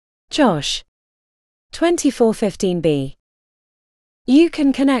 Josh 2415b. You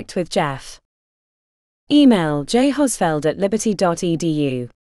can connect with Jeff. Email jhosfeld@liberty.edu.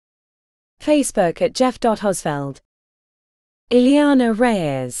 Facebook at jeff.hosfeld. Ileana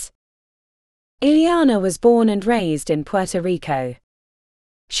Reyes. Ileana was born and raised in Puerto Rico.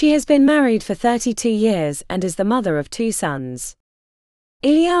 She has been married for 32 years and is the mother of 2 sons.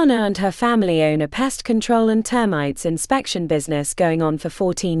 Ileana and her family own a pest control and termites inspection business going on for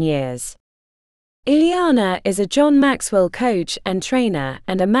 14 years. Ileana is a John Maxwell coach and trainer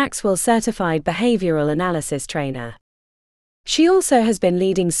and a Maxwell certified behavioral analysis trainer. She also has been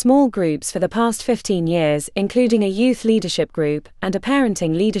leading small groups for the past 15 years, including a youth leadership group and a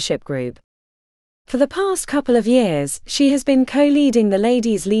parenting leadership group. For the past couple of years, she has been co-leading the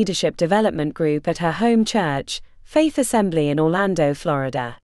Ladies Leadership Development Group at her home church, Faith Assembly in Orlando,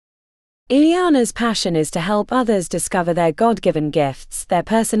 Florida. Ileana's passion is to help others discover their God-given gifts, their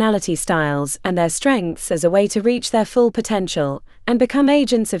personality styles, and their strengths as a way to reach their full potential and become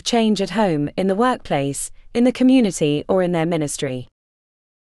agents of change at home, in the workplace, in the community, or in their ministry.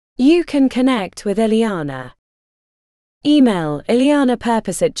 You can connect with Ileana. Email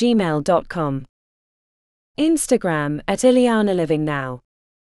ileanapurpose@gmail.com. Instagram at Ileana Living Now.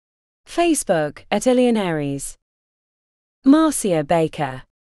 Facebook at Ileanaries. Marcia Baker.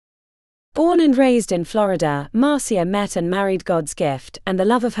 Born and raised in Florida, Marcia met and married God's gift and the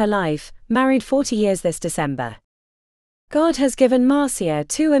love of her life, married 40 years this December. God has given Marcia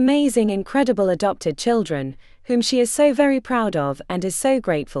 2 amazing, incredible adopted children, whom she is so very proud of and is so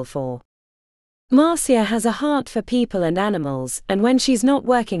grateful for. Marcia has a heart for people and animals, and when she's not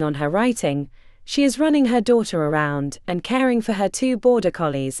working on her writing, she is running her daughter around and caring for her 2 border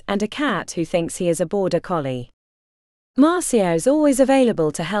collies and a cat who thinks he is a border collie. Marcia is always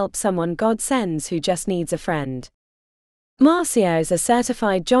available to help someone God sends who just needs a friend. Marcia is a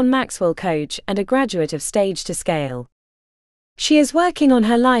certified John Maxwell coach and a graduate of Stage to Scale. She is working on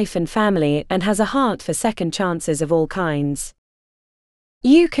her life and family and has a heart for second chances of all kinds.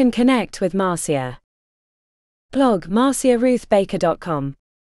 You can connect with Marcia. Blog marciaruthbaker.com.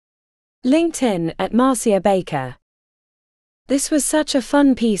 LinkedIn at Marcia Baker. This was such a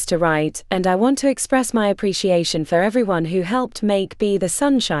fun piece to write, and I want to express my appreciation for everyone who helped make Be the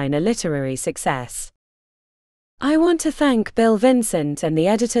Sunshine a literary success. I want to thank Bill Vincent and the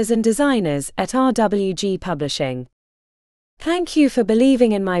editors and designers at RWG Publishing. Thank you for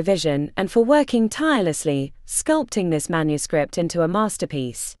believing in my vision and for working tirelessly, sculpting this manuscript into a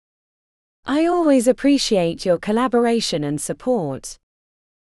masterpiece. I always appreciate your collaboration and support.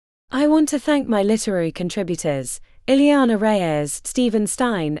 I want to thank my literary contributors, Ileana Reyes, Stephen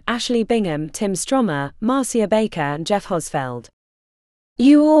Stein, Ashley Bingham, Tim Stromer, Marcia Baker and Jeff Hosfeld.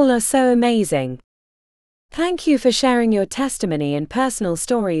 You all are so amazing. Thank you for sharing your testimony and personal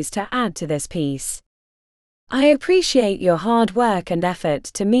stories to add to this piece. I appreciate your hard work and effort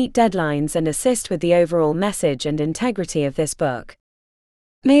to meet deadlines and assist with the overall message and integrity of this book.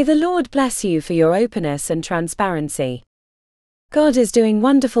 May the Lord bless you for your openness and transparency. God is doing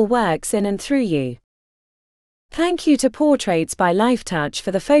wonderful works in and through you. Thank you to Portraits by LifeTouch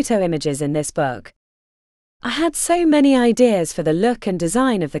for the photo images in this book. I had so many ideas for the look and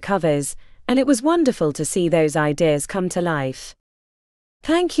design of the covers, and it was wonderful to see those ideas come to life.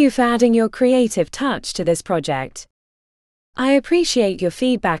 Thank you for adding your creative touch to this project. I appreciate your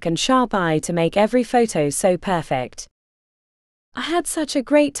feedback and sharp eye to make every photo so perfect. I had such a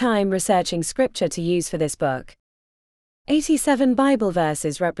great time researching scripture to use for this book. 87 Bible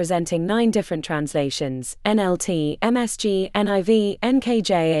verses representing 9 different translations, NLT, MSG, NIV,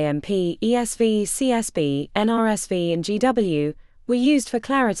 NKJAMP, ESV, CSB, NRSV and GW, were used for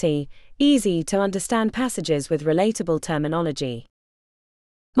clarity, easy to understand passages with relatable terminology.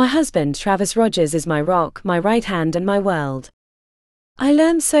 My husband, Travis Rogers, is my rock, my right hand and my world. I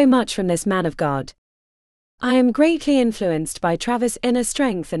learned so much from this man of God. I am greatly influenced by Travis' inner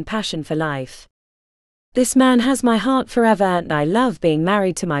strength and passion for life. This man has my heart forever and I love being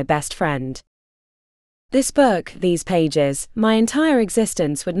married to my best friend. This book, these pages, my entire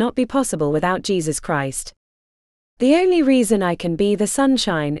existence would not be possible without Jesus Christ. The only reason I can be the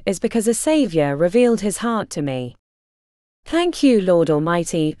sunshine is because a Savior revealed his heart to me. Thank you, Lord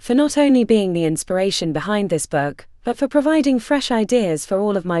Almighty, for not only being the inspiration behind this book, but for providing fresh ideas for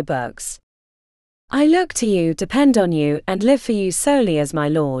all of my books. I look to you, depend on you, and live for you solely as my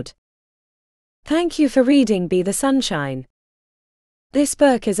Lord. Thank you for reading Be the Sunshine. This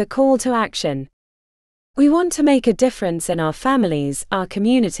book is a call to action. We want to make a difference in our families, our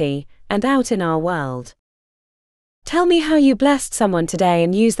community, and out in our world. Tell me how you blessed someone today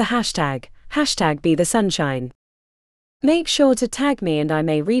and use the hashtag #BeTheSunshine. Make sure to tag me and I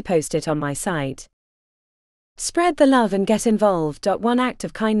may repost it on my site. Spread the love and get involved. One act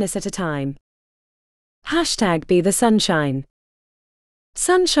of kindness at a time. #BeTheSunshine.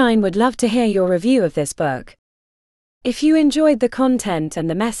 Sunshine would love to hear your review of this book. If you enjoyed the content and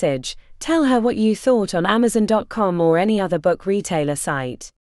the message, tell her what you thought on Amazon.com or any other book retailer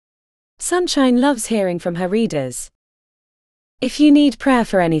site. Sunshine loves hearing from her readers. If you need prayer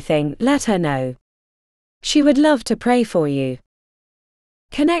for anything, let her know. She would love to pray for you.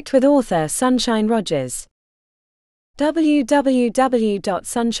 Connect with author Sunshine Rogers.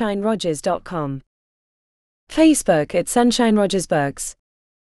 www.sunshinerogers.com. Facebook at Sunshine Rogers Books.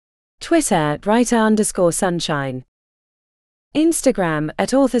 Twitter at writer_sunshine. Instagram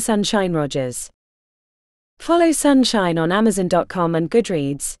at author Sunshine Rogers. Follow Sunshine on Amazon.com and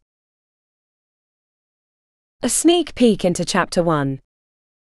Goodreads. A sneak peek into Chapter 1.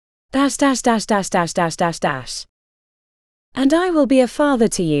 And I will be a father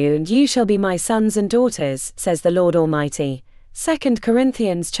to you and you shall be my sons and daughters, says the Lord Almighty. 2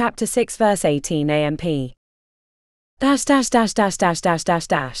 Corinthians chapter 6 verse 18 AMP.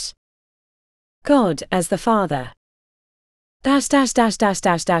 God as the Father.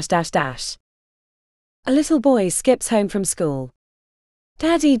 A little boy skips home from school.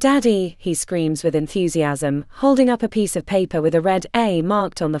 Daddy, Daddy, he screams with enthusiasm, holding up a piece of paper with a red A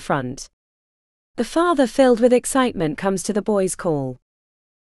marked on the front. The father, filled with excitement, comes to the boy's call.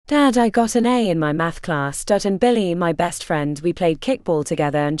 Dad, I got an A in my math class. And Billy, my best friend, we played kickball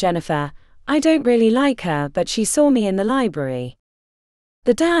together, and Jennifer, I don't really like her, but she saw me in the library.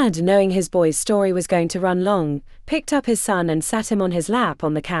 The dad, knowing his boy's story was going to run long, picked up his son and sat him on his lap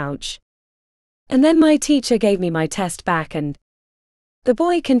on the couch. And then my teacher gave me my test back and... The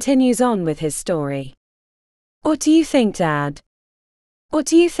boy continues on with his story. What do you think, Dad? What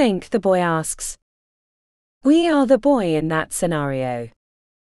do you think? The boy asks. We are the boy in that scenario.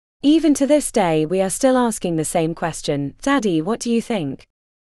 Even to this day we are still asking the same question, Daddy, what do you think?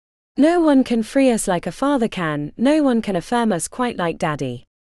 No one can free us like a father can, no one can affirm us quite like Daddy.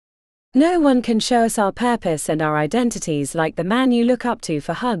 No one can show us our purpose and our identities like the man you look up to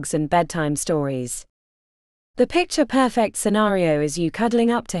for hugs and bedtime stories. The picture-perfect scenario is you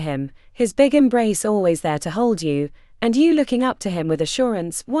cuddling up to him, his big embrace always there to hold you, and you looking up to him with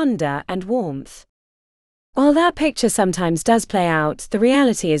assurance, wonder, and warmth. While that picture sometimes does play out, the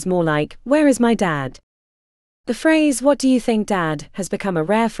reality is more like, where is my dad? The phrase, what do you think, Dad, has become a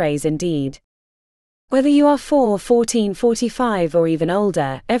rare phrase indeed. Whether you are 4, 14, 45 or even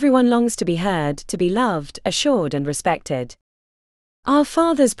older, everyone longs to be heard, to be loved, assured and respected. Our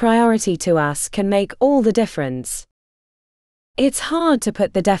Father's priority to us can make all the difference. It's hard to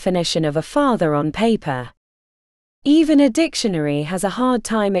put the definition of a father on paper. Even a dictionary has a hard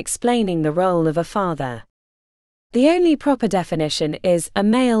time explaining the role of a father. The only proper definition is a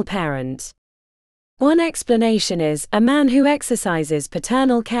male parent. One explanation is a man who exercises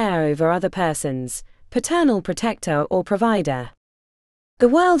paternal care over other persons, paternal protector or provider. The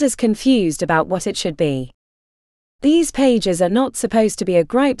world is confused about what it should be. These pages are not supposed to be a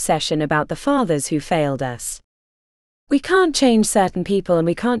gripe session about the fathers who failed us. We can't change certain people and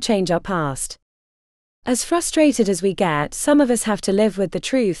we can't change our past. As frustrated as we get, some of us have to live with the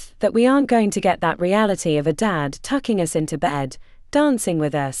truth that we aren't going to get that reality of a dad tucking us into bed, dancing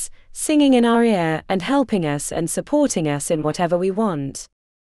with us, singing in our ear, and helping us and supporting us in whatever we want.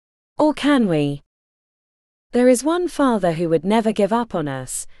 Or can we? There is one father who would never give up on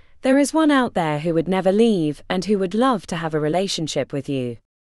us. There is one out there who would never leave and who would love to have a relationship with you.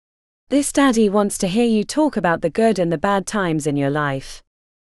 This daddy wants to hear you talk about the good and the bad times in your life.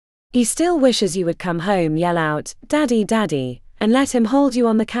 He still wishes you would come home, yell out, "Daddy, Daddy," and let him hold you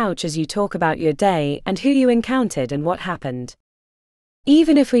on the couch as you talk about your day and who you encountered and what happened.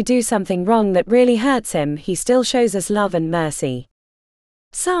 Even if we do something wrong that really hurts him, he still shows us love and mercy.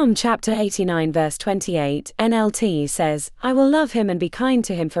 Psalm chapter 89 verse 28 NLT says, "I will love him and be kind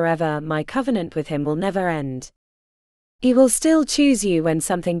to him forever, my covenant with him will never end." He will still choose you when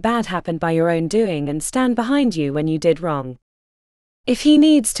something bad happened by your own doing and stand behind you when you did wrong. If he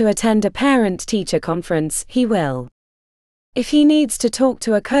needs to attend a parent-teacher conference, he will. If he needs to talk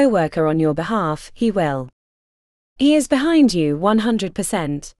to a coworker on your behalf, he will. He is behind you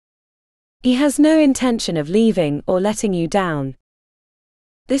 100%. He has no intention of leaving or letting you down.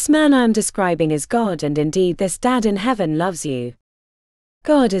 This man I am describing is God, and indeed this dad in heaven loves you.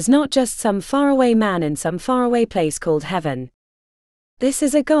 God is not just some faraway man in some faraway place called heaven. This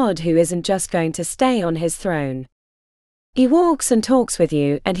is a God who isn't just going to stay on his throne. He walks and talks with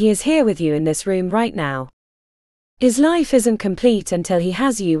you, and he is here with you in this room right now. His life isn't complete until he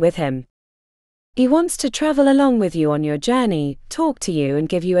has you with him. He wants to travel along with you on your journey, talk to you and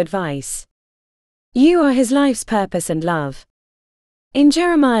give you advice. You are his life's purpose and love. In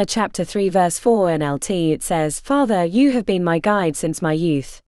Jeremiah chapter 3 verse 4 NLT it says, "Father, you have been my guide since my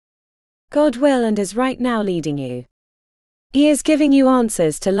youth." God will and is right now leading you. He is giving you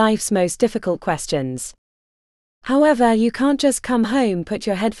answers to life's most difficult questions. However, you can't just come home, put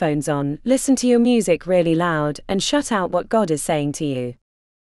your headphones on, listen to your music really loud, and shut out what God is saying to you.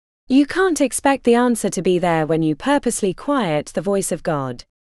 You can't expect the answer to be there when you purposely quiet the voice of God.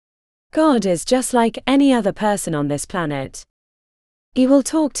 God is just like any other person on this planet. He will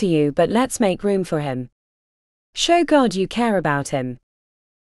talk to you, but let's make room for him. Show God you care about him.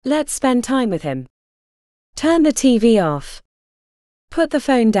 Let's spend time with him. Turn the TV off. Put the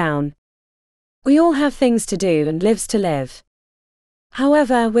phone down. We all have things to do and lives to live.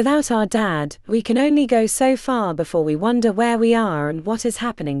 However, without our dad, we can only go so far before we wonder where we are and what is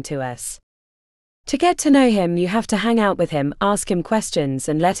happening to us. To get to know him, you have to hang out with him, ask him questions,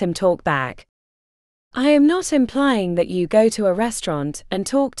 and let him talk back. I am not implying that you go to a restaurant and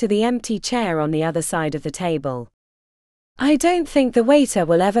talk to the empty chair on the other side of the table. I don't think the waiter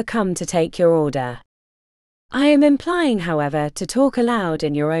will ever come to take your order. I am implying, however, to talk aloud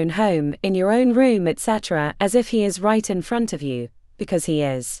in your own home, in your own room, etc., as if he is right in front of you, because he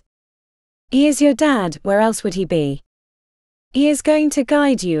is. He is your dad, where else would he be? He is going to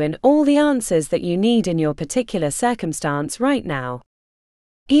guide you in all the answers that you need in your particular circumstance right now.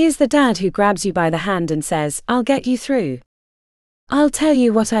 He is the dad who grabs you by the hand and says, "I'll get you through. I'll tell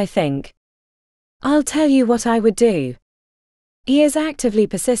you what I think. I'll tell you what I would do." He is actively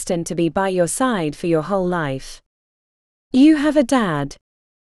persistent to be by your side for your whole life. You have a dad.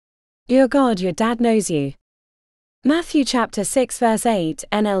 Your God, your dad knows you. Matthew chapter 6 verse 8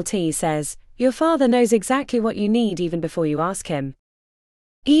 NLT says, "Your father knows exactly what you need even before you ask him."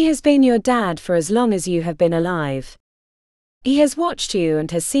 He has been your dad for as long as you have been alive. He has watched you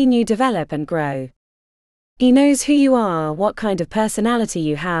and has seen you develop and grow. He knows who you are, what kind of personality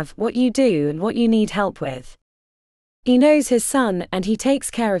you have, what you do and what you need help with. He knows his son and he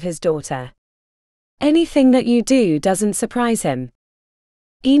takes care of his daughter. Anything that you do doesn't surprise him.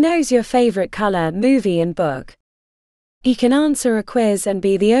 He knows your favorite color, movie and book. He can answer a quiz and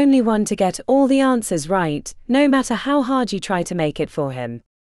be the only one to get all the answers right, no matter how hard you try to make it for him.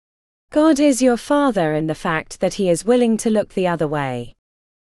 God is your Father in the fact that he is willing to look the other way.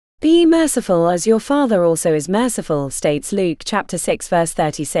 "Be merciful as your Father also is merciful," states Luke chapter 6 verse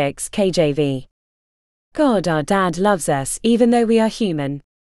 36 KJV. God, our dad, loves us even though we are human.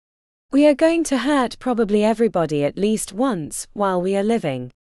 We are going to hurt probably everybody at least once while we are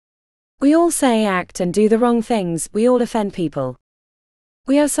living. We all say, act and do the wrong things, we all offend people.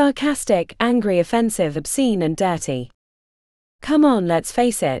 We are sarcastic, angry, offensive, obscene and dirty. Come on, let's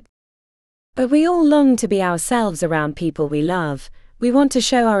face it. But we all long to be ourselves around people we love. We want to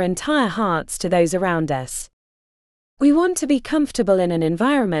show our entire hearts to those around us. We want to be comfortable in an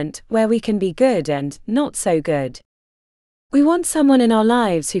environment where we can be good and not so good. We want someone in our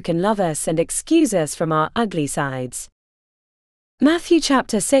lives who can love us and excuse us from our ugly sides. Matthew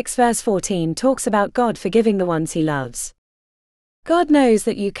chapter 6 verse 14 talks about God forgiving the ones he loves. God knows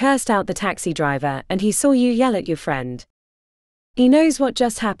that you cursed out the taxi driver and he saw you yell at your friend. He knows what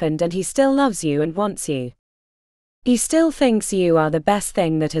just happened and he still loves you and wants you. He still thinks you are the best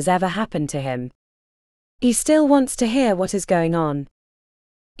thing that has ever happened to him. He still wants to hear what is going on.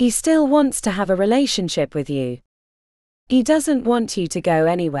 He still wants to have a relationship with you. He doesn't want you to go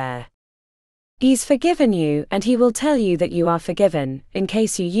anywhere. He's forgiven you and he will tell you that you are forgiven, in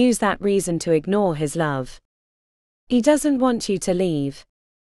case you use that reason to ignore his love. He doesn't want you to leave.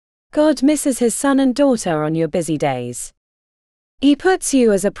 God misses his son and daughter on your busy days. He puts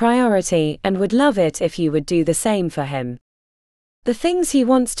you as a priority and would love it if you would do the same for him. The things he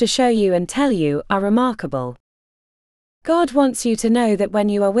wants to show you and tell you are remarkable. God wants you to know that when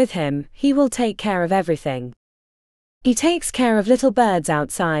you are with him, he will take care of everything. He takes care of little birds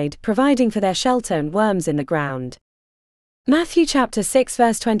outside, providing for their shelter and worms in the ground. Matthew chapter 6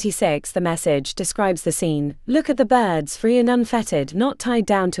 verse 26, the Message, describes the scene. Look at the birds, free and unfettered, not tied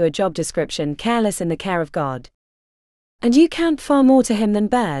down to a job description, careless in the care of God. And you count far more to him than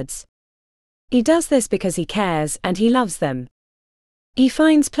birds. He does this because he cares and he loves them. He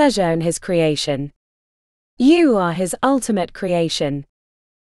finds pleasure in his creation. You are his ultimate creation.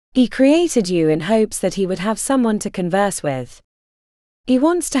 He created you in hopes that he would have someone to converse with. He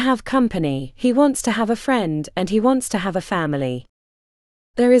wants to have company, he wants to have a friend, and he wants to have a family.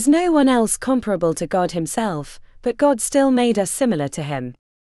 There is no one else comparable to God himself, but God still made us similar to him.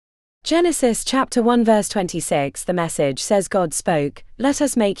 Genesis chapter 1 verse 26, the Message, says God spoke, "Let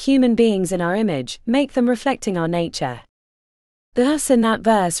us make human beings in our image, make them reflecting our nature." The us in that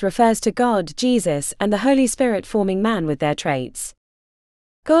verse refers to God, Jesus, and the Holy Spirit forming man with their traits.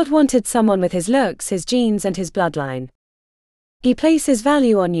 God wanted someone with his looks, his genes and his bloodline. He places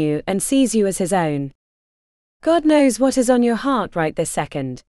value on you and sees you as his own. God knows what is on your heart right this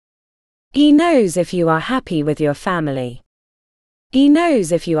second. He knows if you are happy with your family. He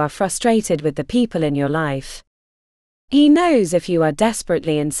knows if you are frustrated with the people in your life. He knows if you are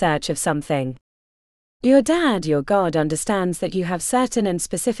desperately in search of something. Your dad, your God, understands that you have certain and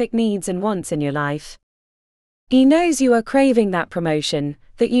specific needs and wants in your life. He knows you are craving that promotion,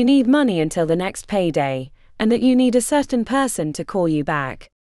 that you need money until the next payday, and that you need a certain person to call you back.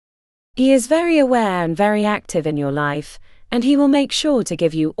 He is very aware and very active in your life, and he will make sure to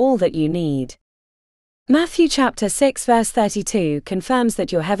give you all that you need. Matthew chapter 6 verse 32 confirms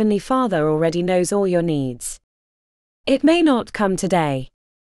that your heavenly Father already knows all your needs. It may not come today.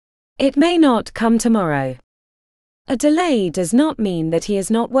 It may not come tomorrow. A delay does not mean that he is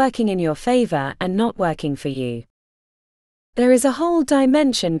not working in your favor and not working for you. There is a whole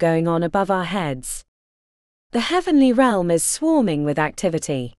dimension going on above our heads. The heavenly realm is swarming with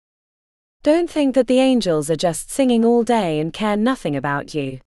activity. Don't think that the angels are just singing all day and care nothing about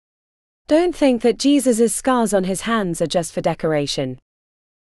you. Don't think that Jesus' scars on his hands are just for decoration.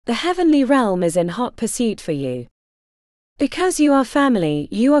 The heavenly realm is in hot pursuit for you. Because you are family,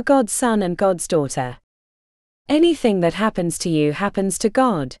 you are God's son and God's daughter. Anything that happens to you happens to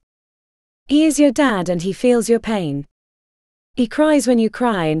God. He is your dad and he feels your pain. He cries when you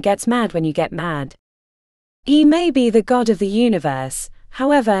cry and gets mad when you get mad. He may be the God of the universe,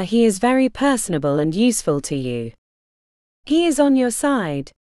 however, he is very personable and useful to you. He is on your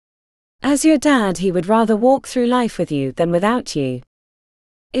side. As your dad, he would rather walk through life with you than without you.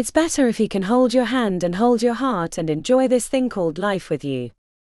 It's better if he can hold your hand and hold your heart and enjoy this thing called life with you.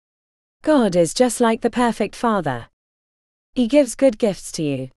 God is just like the perfect Father. He gives good gifts to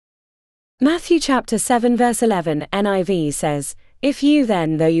you. Matthew chapter 7 verse 11 NIV says, "If you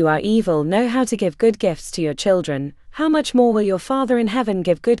then, though you are evil, know how to give good gifts to your children, how much more will your Father in heaven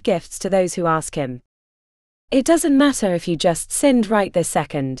give good gifts to those who ask him?" It doesn't matter if you just sinned right this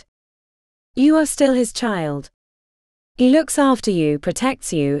second. You are still his child. He looks after you,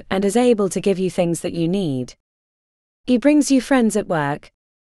 protects you, and is able to give you things that you need. He brings you friends at work.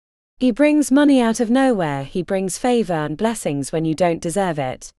 He brings money out of nowhere, he brings favor and blessings when you don't deserve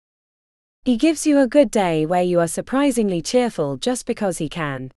it. He gives you a good day where you are surprisingly cheerful just because he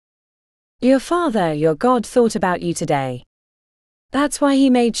can. Your Father, your God, thought about you today. That's why he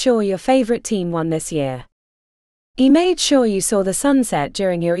made sure your favorite team won this year. He made sure you saw the sunset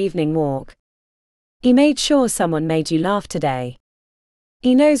during your evening walk. He made sure someone made you laugh today.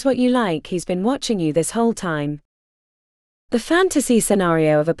 He knows what you like, he's been watching you this whole time. The fantasy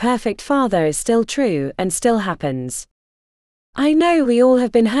scenario of a perfect father is still true and still happens. I know we all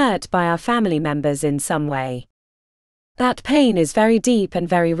have been hurt by our family members in some way. That pain is very deep and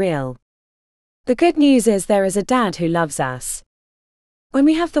very real. The good news is there is a dad who loves us. When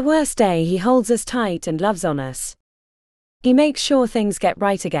we have the worst day, he holds us tight and loves on us. He makes sure things get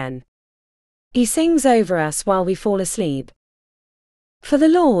right again. He sings over us while we fall asleep. For the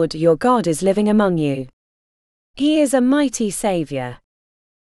Lord your God is living among you. He is a mighty Savior.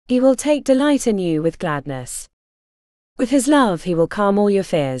 He will take delight in you with gladness. With his love he will calm all your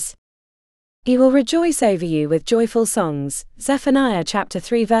fears. He will rejoice over you with joyful songs. Zephaniah chapter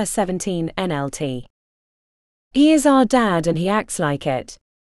 3 verse 17 NLT. He is our dad and he acts like it.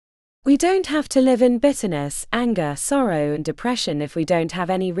 We don't have to live in bitterness, anger, sorrow and depression if we don't have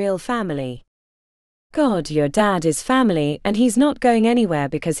any real family. God, your dad, is family and he's not going anywhere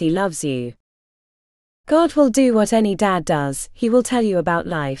because he loves you. God will do what any dad does. He will tell you about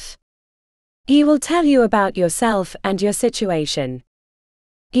life. He will tell you about yourself and your situation.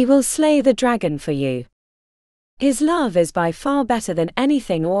 He will slay the dragon for you. His love is by far better than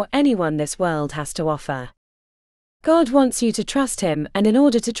anything or anyone this world has to offer. God wants you to trust him, and in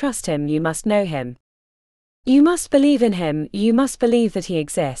order to trust him you must know him. You must believe in him, you must believe that he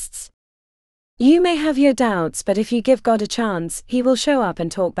exists. You may have your doubts, but if you give God a chance, he will show up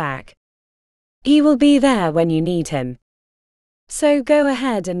and talk back. He will be there when you need him. So go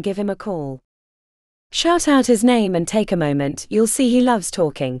ahead and give him a call. Shout out his name and take a moment, you'll see he loves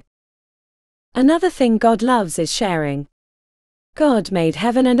talking. Another thing God loves is sharing. God made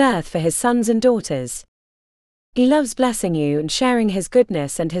heaven and earth for his sons and daughters. He loves blessing you and sharing his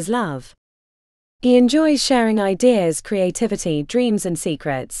goodness and his love. He enjoys sharing ideas, creativity, dreams and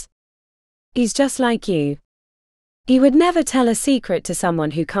secrets. He's just like you. He would never tell a secret to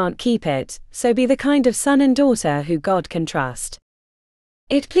someone who can't keep it, so be the kind of son and daughter who God can trust.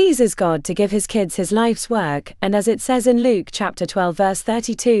 It pleases God to give his kids his life's work, and as it says in Luke chapter 12 verse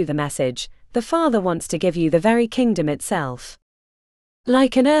 32, the Message, the Father wants to give you the very kingdom itself.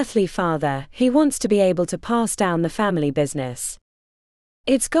 Like an earthly father, he wants to be able to pass down the family business.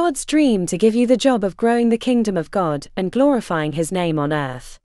 It's God's dream to give you the job of growing the kingdom of God and glorifying his name on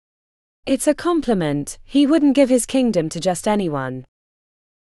earth. It's a compliment. He wouldn't give his kingdom to just anyone.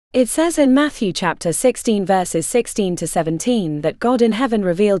 It says in Matthew chapter 16 verses 16 to 17 that God in heaven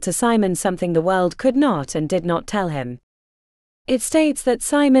revealed to Simon something the world could not and did not tell him. It states that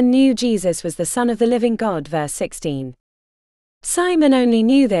Simon knew Jesus was the Son of the living God, verse 16. Simon only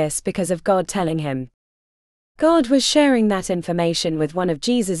knew this because of God telling him. God was sharing that information with one of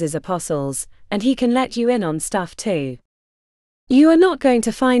Jesus' apostles, and he can let you in on stuff too. You are not going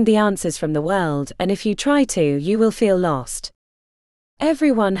to find the answers from the world, and if you try to, you will feel lost.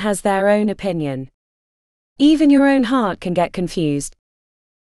 Everyone has their own opinion. Even your own heart can get confused.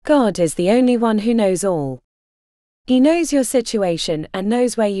 God is the only one who knows all. He knows your situation and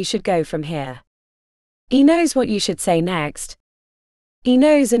knows where you should go from here. He knows what you should say next. He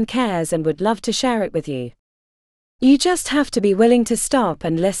knows and cares and would love to share it with you. You just have to be willing to stop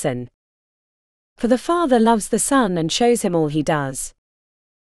and listen. For the Father loves the Son and shows him all he does.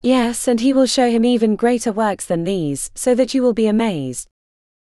 Yes, and he will show him even greater works than these, so that you will be amazed.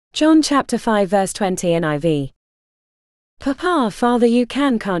 John chapter 5 verse 20 NIV. Papa, Father, you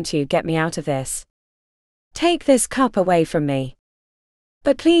can't you get me out of this? Take this cup away from me.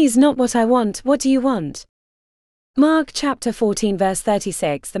 But please, not what I want. What do you want? Mark chapter 14 verse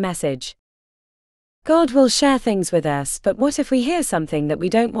 36, the Message. God will share things with us, but what if we hear something that we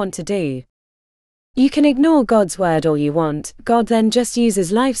don't want to do? You can ignore God's word all you want. God then just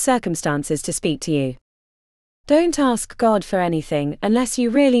uses life circumstances to speak to you. Don't ask God for anything unless you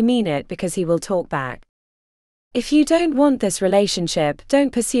really mean it, because he will talk back. If you don't want this relationship,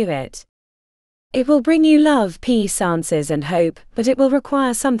 don't pursue it. It will bring you love, peace, answers and hope, but it will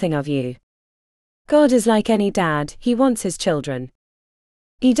require something of you. God is like any dad, he wants his children.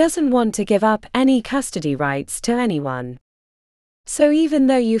 He doesn't want to give up any custody rights to anyone. So even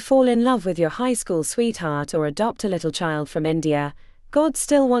though you fall in love with your high school sweetheart or adopt a little child from India, God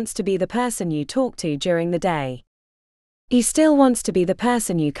still wants to be the person you talk to during the day. He still wants to be the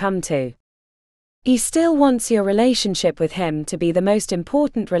person you come to. He still wants your relationship with him to be the most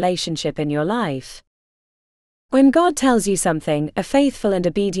important relationship in your life. When God tells you something, a faithful and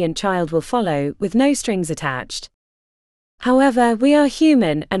obedient child will follow, with no strings attached. However, we are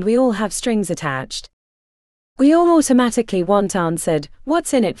human and we all have strings attached. We all automatically want answered,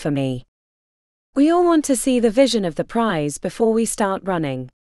 what's in it for me? We all want to see the vision of the prize before we start running.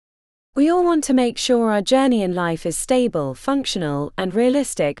 We all want to make sure our journey in life is stable, functional, and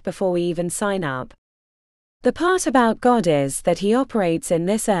realistic before we even sign up. The part about God is that he operates in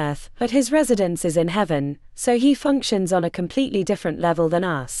this earth, but his residence is in heaven, so he functions on a completely different level than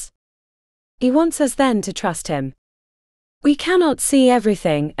us. He wants us then to trust him. We cannot see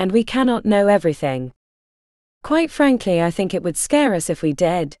everything and we cannot know everything. Quite frankly, I think it would scare us if we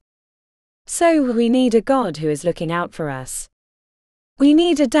did. So we need a God who is looking out for us. We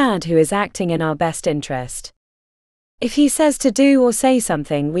need a dad who is acting in our best interest. If he says to do or say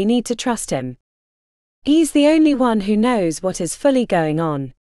something, we need to trust him. He's the only one who knows what is fully going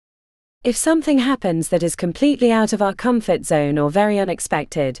on. If something happens that is completely out of our comfort zone or very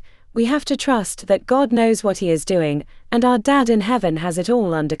unexpected, we have to trust that God knows what he is doing, and our dad in heaven has it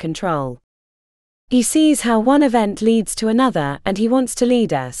all under control. He sees how one event leads to another and he wants to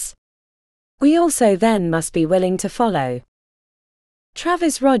lead us. We also then must be willing to follow.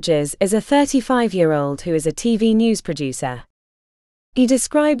 Travis Rogers is a 35-year-old who is a TV news producer. He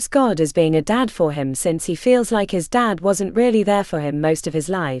describes God as being a dad for him since he feels like his dad wasn't really there for him most of his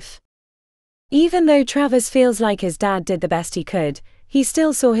life. Even though Travis feels like his dad did the best he could, he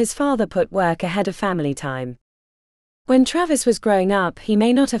still saw his father put work ahead of family time. When Travis was growing up, he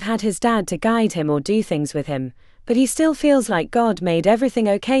may not have had his dad to guide him or do things with him, but he still feels like God made everything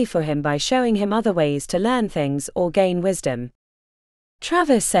okay for him by showing him other ways to learn things or gain wisdom.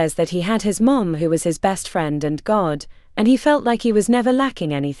 Travis says that he had his mom who was his best friend and God, and he felt like he was never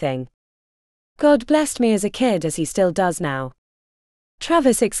lacking anything. God blessed me as a kid as he still does now.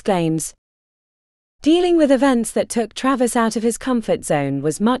 Travis exclaims. Dealing with events that took Travis out of his comfort zone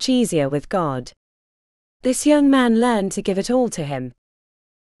was much easier with God. This young man learned to give it all to him.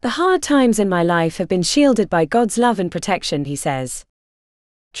 The hard times in my life have been shielded by God's love and protection, he says.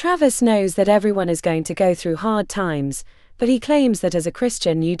 Travis knows that everyone is going to go through hard times, but he claims that as a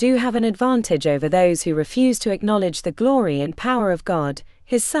Christian you do have an advantage over those who refuse to acknowledge the glory and power of God,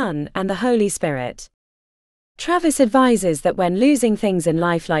 his Son, and the Holy Spirit. Travis advises that when losing things in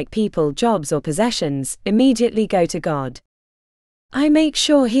life like people, jobs, or possessions, immediately go to God. I make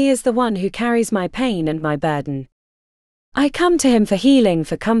sure he is the one who carries my pain and my burden. I come to him for healing,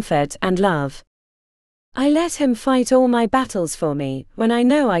 for comfort and love. I let him fight all my battles for me when I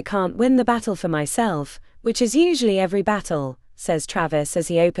know I can't win the battle for myself, which is usually every battle, says Travis as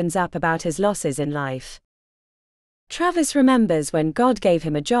he opens up about his losses in life. Travis remembers when God gave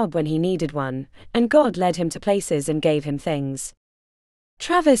him a job when he needed one, and God led him to places and gave him things.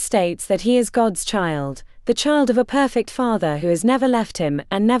 Travis states that he is God's child, the child of a perfect father who has never left him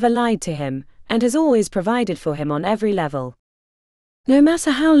and never lied to him, and has always provided for him on every level. No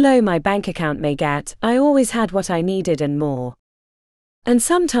matter how low my bank account may get, I always had what I needed and more. And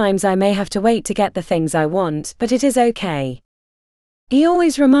sometimes I may have to wait to get the things I want, but it is okay. He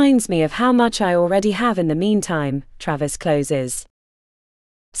always reminds me of how much I already have in the meantime, Travis closes.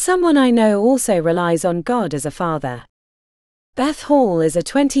 Someone I know also relies on God as a father. Beth Hall is a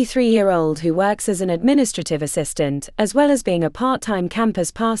 23-year-old who works as an administrative assistant as well as being a part-time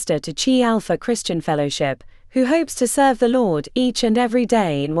campus pastor to Chi Alpha Christian Fellowship, who hopes to serve the Lord each and every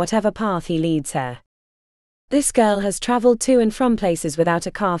day in whatever path he leads her. This girl has traveled to and from places without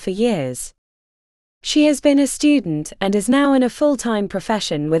a car for years. She has been a student and is now in a full-time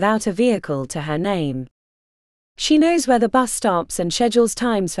profession without a vehicle to her name. She knows where the bus stops and schedules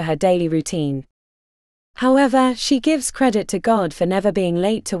times for her daily routine. However, she gives credit to God for never being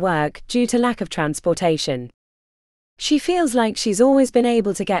late to work due to lack of transportation. She feels like she's always been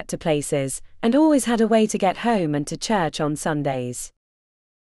able to get to places, and always had a way to get home and to church on Sundays.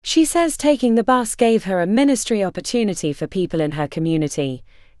 She says taking the bus gave her a ministry opportunity for people in her community,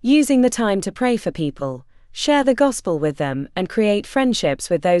 using the time to pray for people, share the gospel with them, and create friendships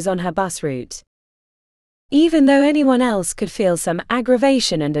with those on her bus route. Even though anyone else could feel some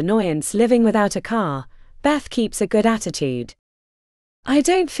aggravation and annoyance living without a car, Beth keeps a good attitude. I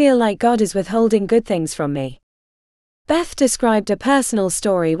don't feel like God is withholding good things from me. Beth described a personal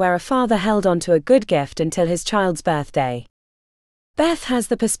story where a father held on to a good gift until his child's birthday. Beth has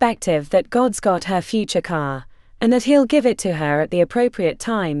the perspective that God's got her future car, and that he'll give it to her at the appropriate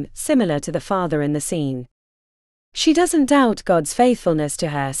time, similar to the father in the scene. She doesn't doubt God's faithfulness to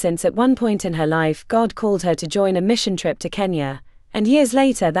her since at one point in her life God called her to join a mission trip to Kenya, and years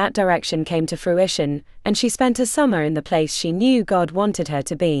later that direction came to fruition, and she spent a summer in the place she knew God wanted her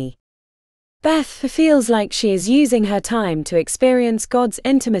to be. Beth feels like she is using her time to experience God's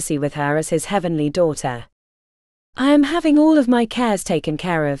intimacy with her as his heavenly daughter. I am having all of my cares taken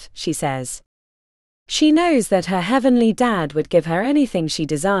care of, she says. She knows that her heavenly dad would give her anything she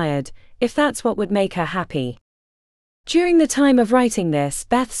desired, if that's what would make her happy. During the time of writing this,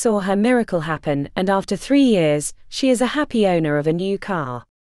 Beth saw her miracle happen, and after 3 years, she is a happy owner of a new car.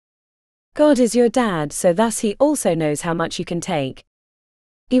 God is your dad, so thus he also knows how much you can take.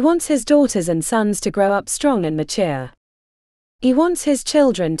 He wants his daughters and sons to grow up strong and mature. He wants his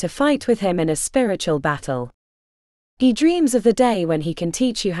children to fight with him in a spiritual battle. He dreams of the day when he can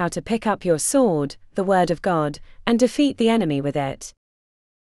teach you how to pick up your sword, the Word of God, and defeat the enemy with it.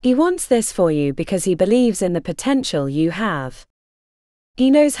 He wants this for you because he believes in the potential you have. He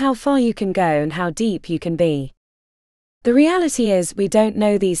knows how far you can go and how deep you can be. The reality is, we don't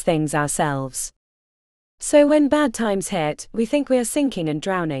know these things ourselves. So when bad times hit, we think we are sinking and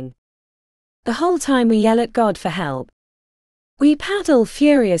drowning. The whole time we yell at God for help. We paddle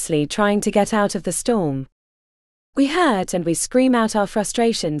furiously trying to get out of the storm. We hurt and we scream out our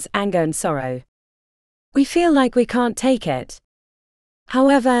frustrations, anger and sorrow. We feel like we can't take it.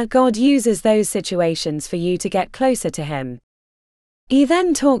 However, God uses those situations for you to get closer to Him. He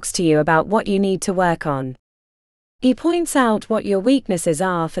then talks to you about what you need to work on. He points out what your weaknesses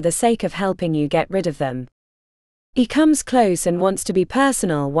are for the sake of helping you get rid of them. He comes close and wants to be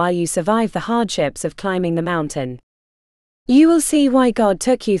personal while you survive the hardships of climbing the mountain. You will see why God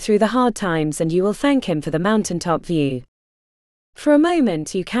took you through the hard times and you will thank Him for the mountaintop view. For a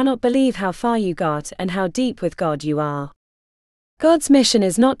moment you cannot believe how far you got and how deep with God you are. God's mission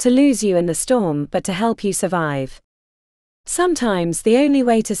is not to lose you in the storm but to help you survive. Sometimes the only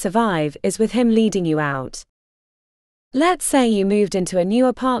way to survive is with Him leading you out. Let's say you moved into a new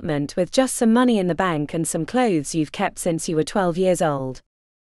apartment with just some money in the bank and some clothes you've kept since you were 12 years old.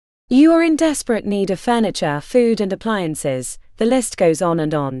 You are in desperate need of furniture, food and appliances, the list goes on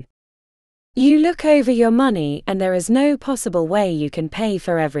and on. You look over your money and there is no possible way you can pay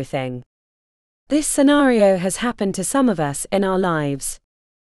for everything. This scenario has happened to some of us in our lives.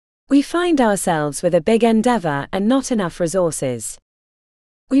 We find ourselves with a big endeavor and not enough resources.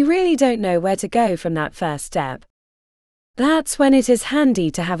 We really don't know where to go from that first step. That's when it is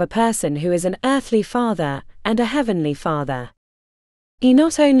handy to have a person who is an earthly father and a heavenly father. He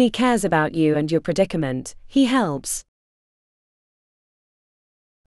not only cares about you and your predicament, he helps.